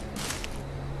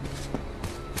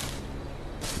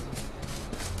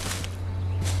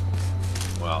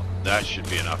 Well, that should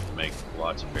be enough to make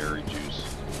lots of berry juice.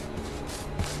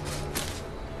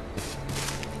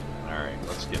 Alright,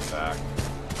 let's get back.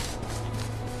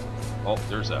 Oh,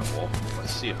 there's that wolf.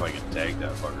 Let's see if I can tag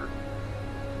that bugger.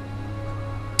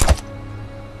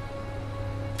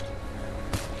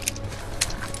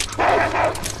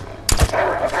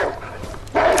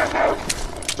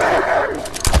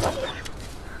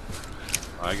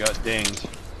 I got dinged.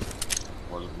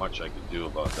 Wasn't much I could do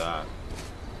about that.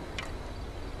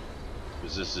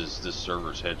 Because this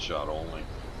server's headshot only.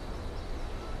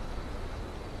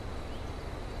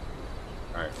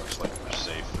 Alright, looks like we're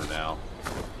safe for now.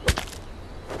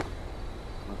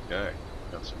 Okay,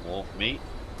 got some wolf meat.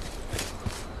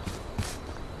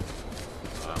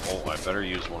 Oh, I better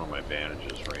use one of my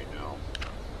bandages right now.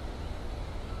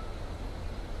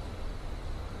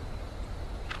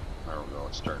 There we go,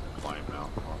 it's starting to climb now.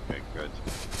 Okay, good.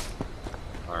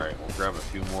 Alright, we'll grab a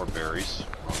few more berries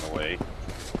on the way.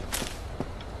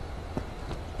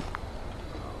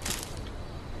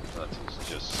 That is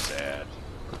just sad.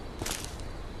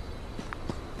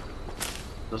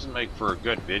 Doesn't make for a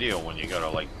good video when you gotta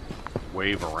like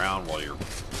wave around while you're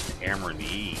hammering the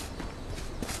E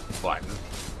button.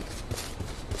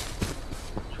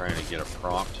 Trying to get a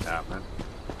prompt happening.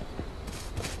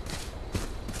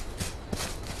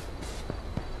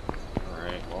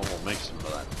 Alright, well we'll make some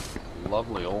of that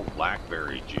lovely old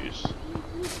blackberry juice.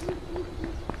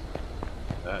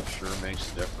 That sure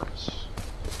makes a difference.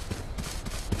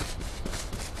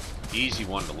 Easy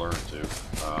one to learn too.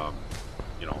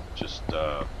 You know, just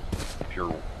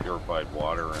purified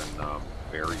water and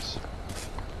berries.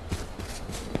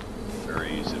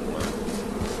 Very easy to learn.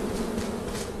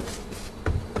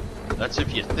 That's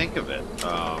if you think of it.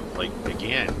 Like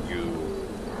again,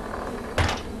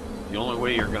 the only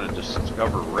way you're going to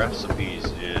discover recipes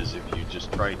is if you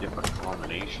just try different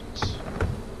combinations.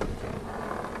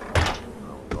 There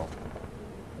we go.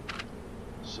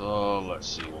 So let's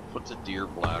see. We'll put the deer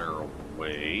bladder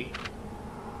away.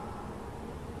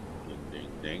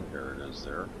 Ding, there it is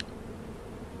there.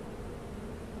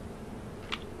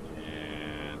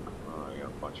 And I got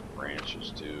a bunch of branches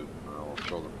too. I'll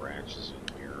throw the branches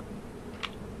in here.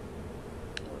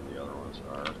 Where the other ones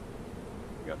are.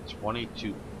 We got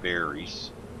 22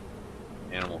 berries.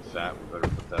 Animal fat, we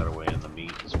better put that away in the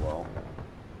meat as well.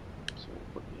 So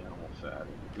we'll put the animal fat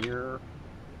in here.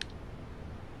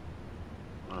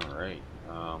 Alright.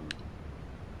 Well,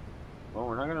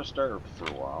 we're not going to start for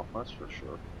a while, that's for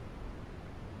sure.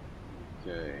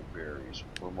 Okay, berries,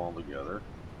 put them all together.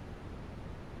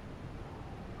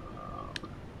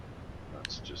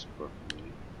 That's just cooked meat,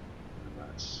 and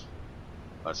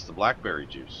that's the blackberry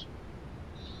juice.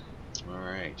 All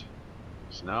right.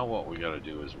 So now what we got to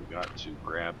do is we got to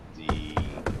grab the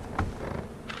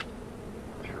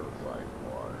purified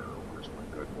water. Where's my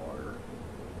good water?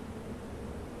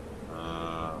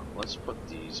 Let's put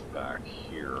these back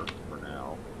here for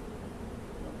now.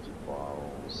 Empty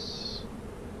bottles.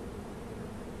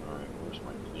 Alright, where's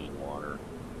my clean water?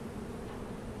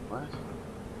 What?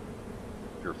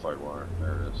 Purified water.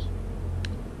 There it is.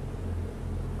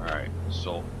 Alright,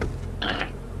 so...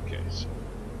 okay, so...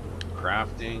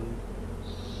 crafting...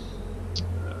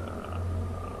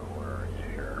 where are you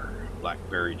here?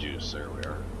 Blackberry juice. There we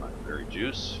are. Blackberry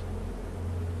juice.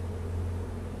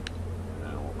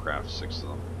 And we'll craft 6 of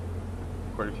them.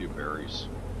 Quite a few berries.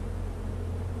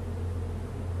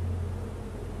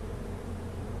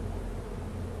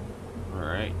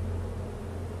 Alright.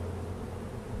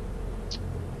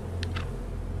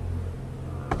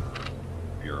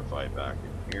 Purify back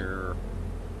in here.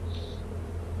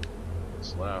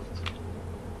 What's left?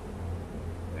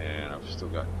 And I've still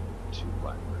got 2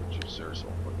 blackberry juice there, so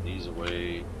I'll put these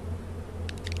away.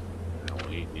 And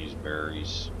we'll eat these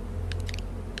berries.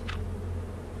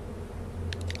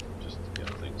 Just to get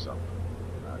things up.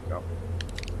 Back up.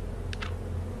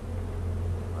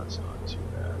 That's not too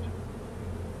bad.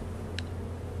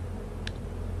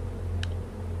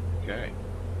 Okay.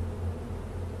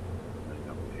 Nothing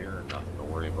up here, nothing to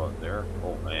worry about there.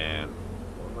 Oh man,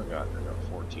 what have I got? I got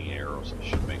 14 arrows. I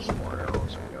should make some more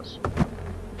arrows, I guess.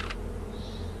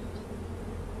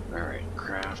 Alright,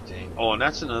 crafting. Oh, and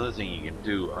that's another thing you can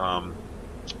do.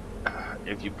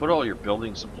 If you put all your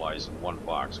building supplies in one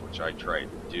box, which I tried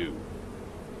to do,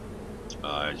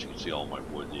 as you can see, all my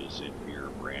wood is in here,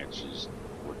 branches,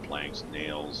 wood planks,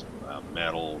 nails,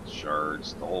 metal,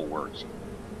 shards, the whole works.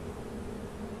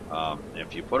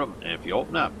 If you put them, if you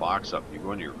open that box up, you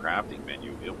go into your crafting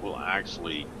menu, it will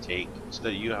actually take,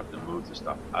 instead of you have to move the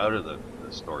stuff out of the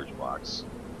storage box,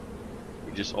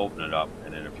 you just open it up,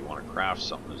 and then if you want to craft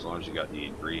something, as long as you got the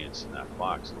ingredients in that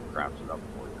box, it'll craft it up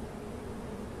for you.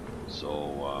 So,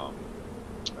 alright,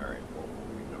 what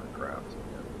are we going to craft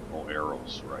again? Oh,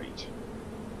 arrows, right.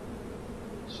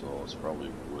 So it's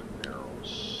probably wooden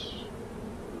arrows.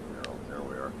 Wooden arrow, there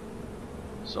we are.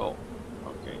 So,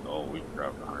 okay, oh, we can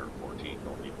craft 114,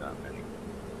 don't need that many.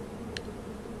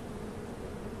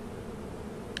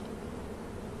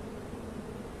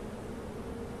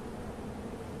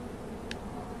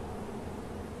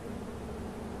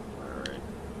 Alright,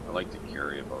 I like to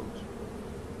carry about,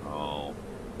 oh,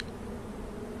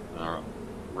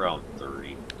 around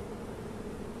 30.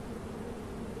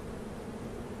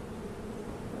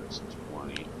 That's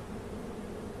 20.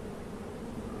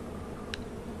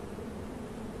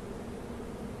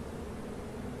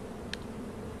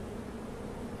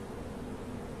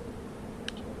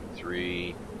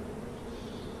 23.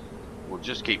 We'll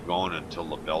just keep going until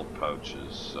the belt pouch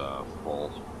is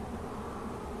full.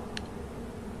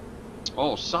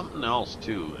 Oh, something else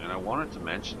too, and I wanted to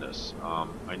mention this.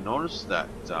 I noticed that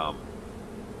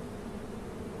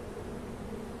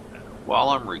while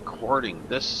I'm recording,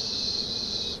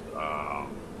 this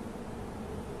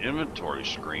inventory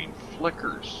screen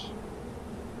flickers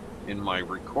in my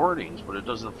recordings, but it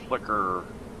doesn't flicker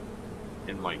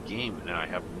in my game, and I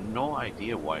have no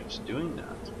idea why it's doing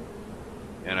that.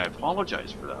 And I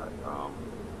apologize for that.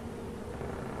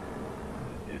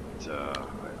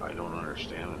 I don't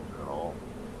understand it at all.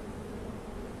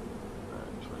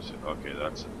 Okay,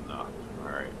 that's enough.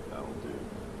 Alright, that'll do.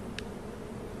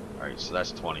 Alright, so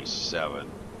that's 27.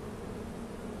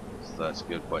 So that's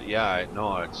good. But yeah, it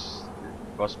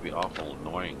must be awful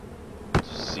annoying to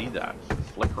see that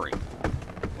flickering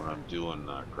when I'm doing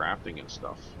crafting and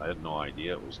stuff. I had no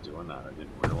idea it was doing that. I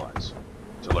didn't realize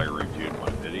until I reviewed my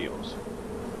videos.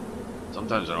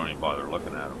 Sometimes I don't even bother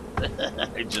looking at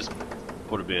them. I just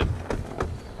put them in.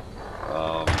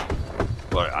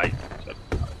 But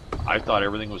I thought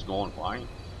everything was going fine.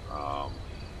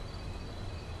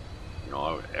 You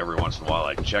know, every once in a while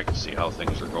I check to see how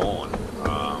things are going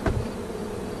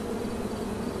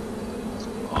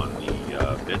on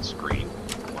the bit screen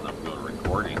when I'm doing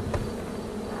recording.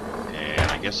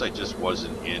 And I guess I just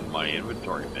wasn't in my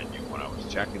inventory menu when I was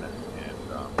checking it,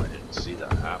 and I didn't see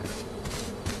that happen.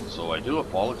 So I do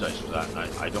apologize for that, and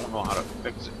I don't know how to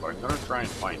fix it, but I'm going to try and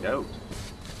find out.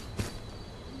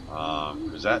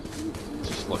 Because that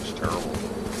just looks terrible.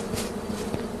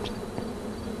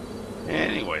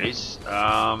 Anyways,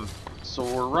 so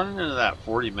we're running into that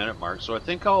 40-minute mark, so I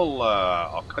think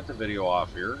I'll cut the video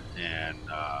off here, and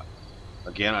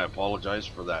again, I apologize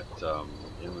for that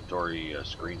inventory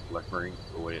screen flickering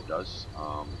the way it does.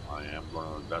 I am going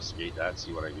to investigate that,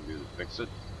 see what I can do to fix it.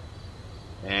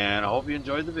 And I hope you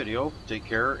enjoyed the video. Take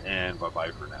care, and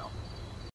bye-bye for now.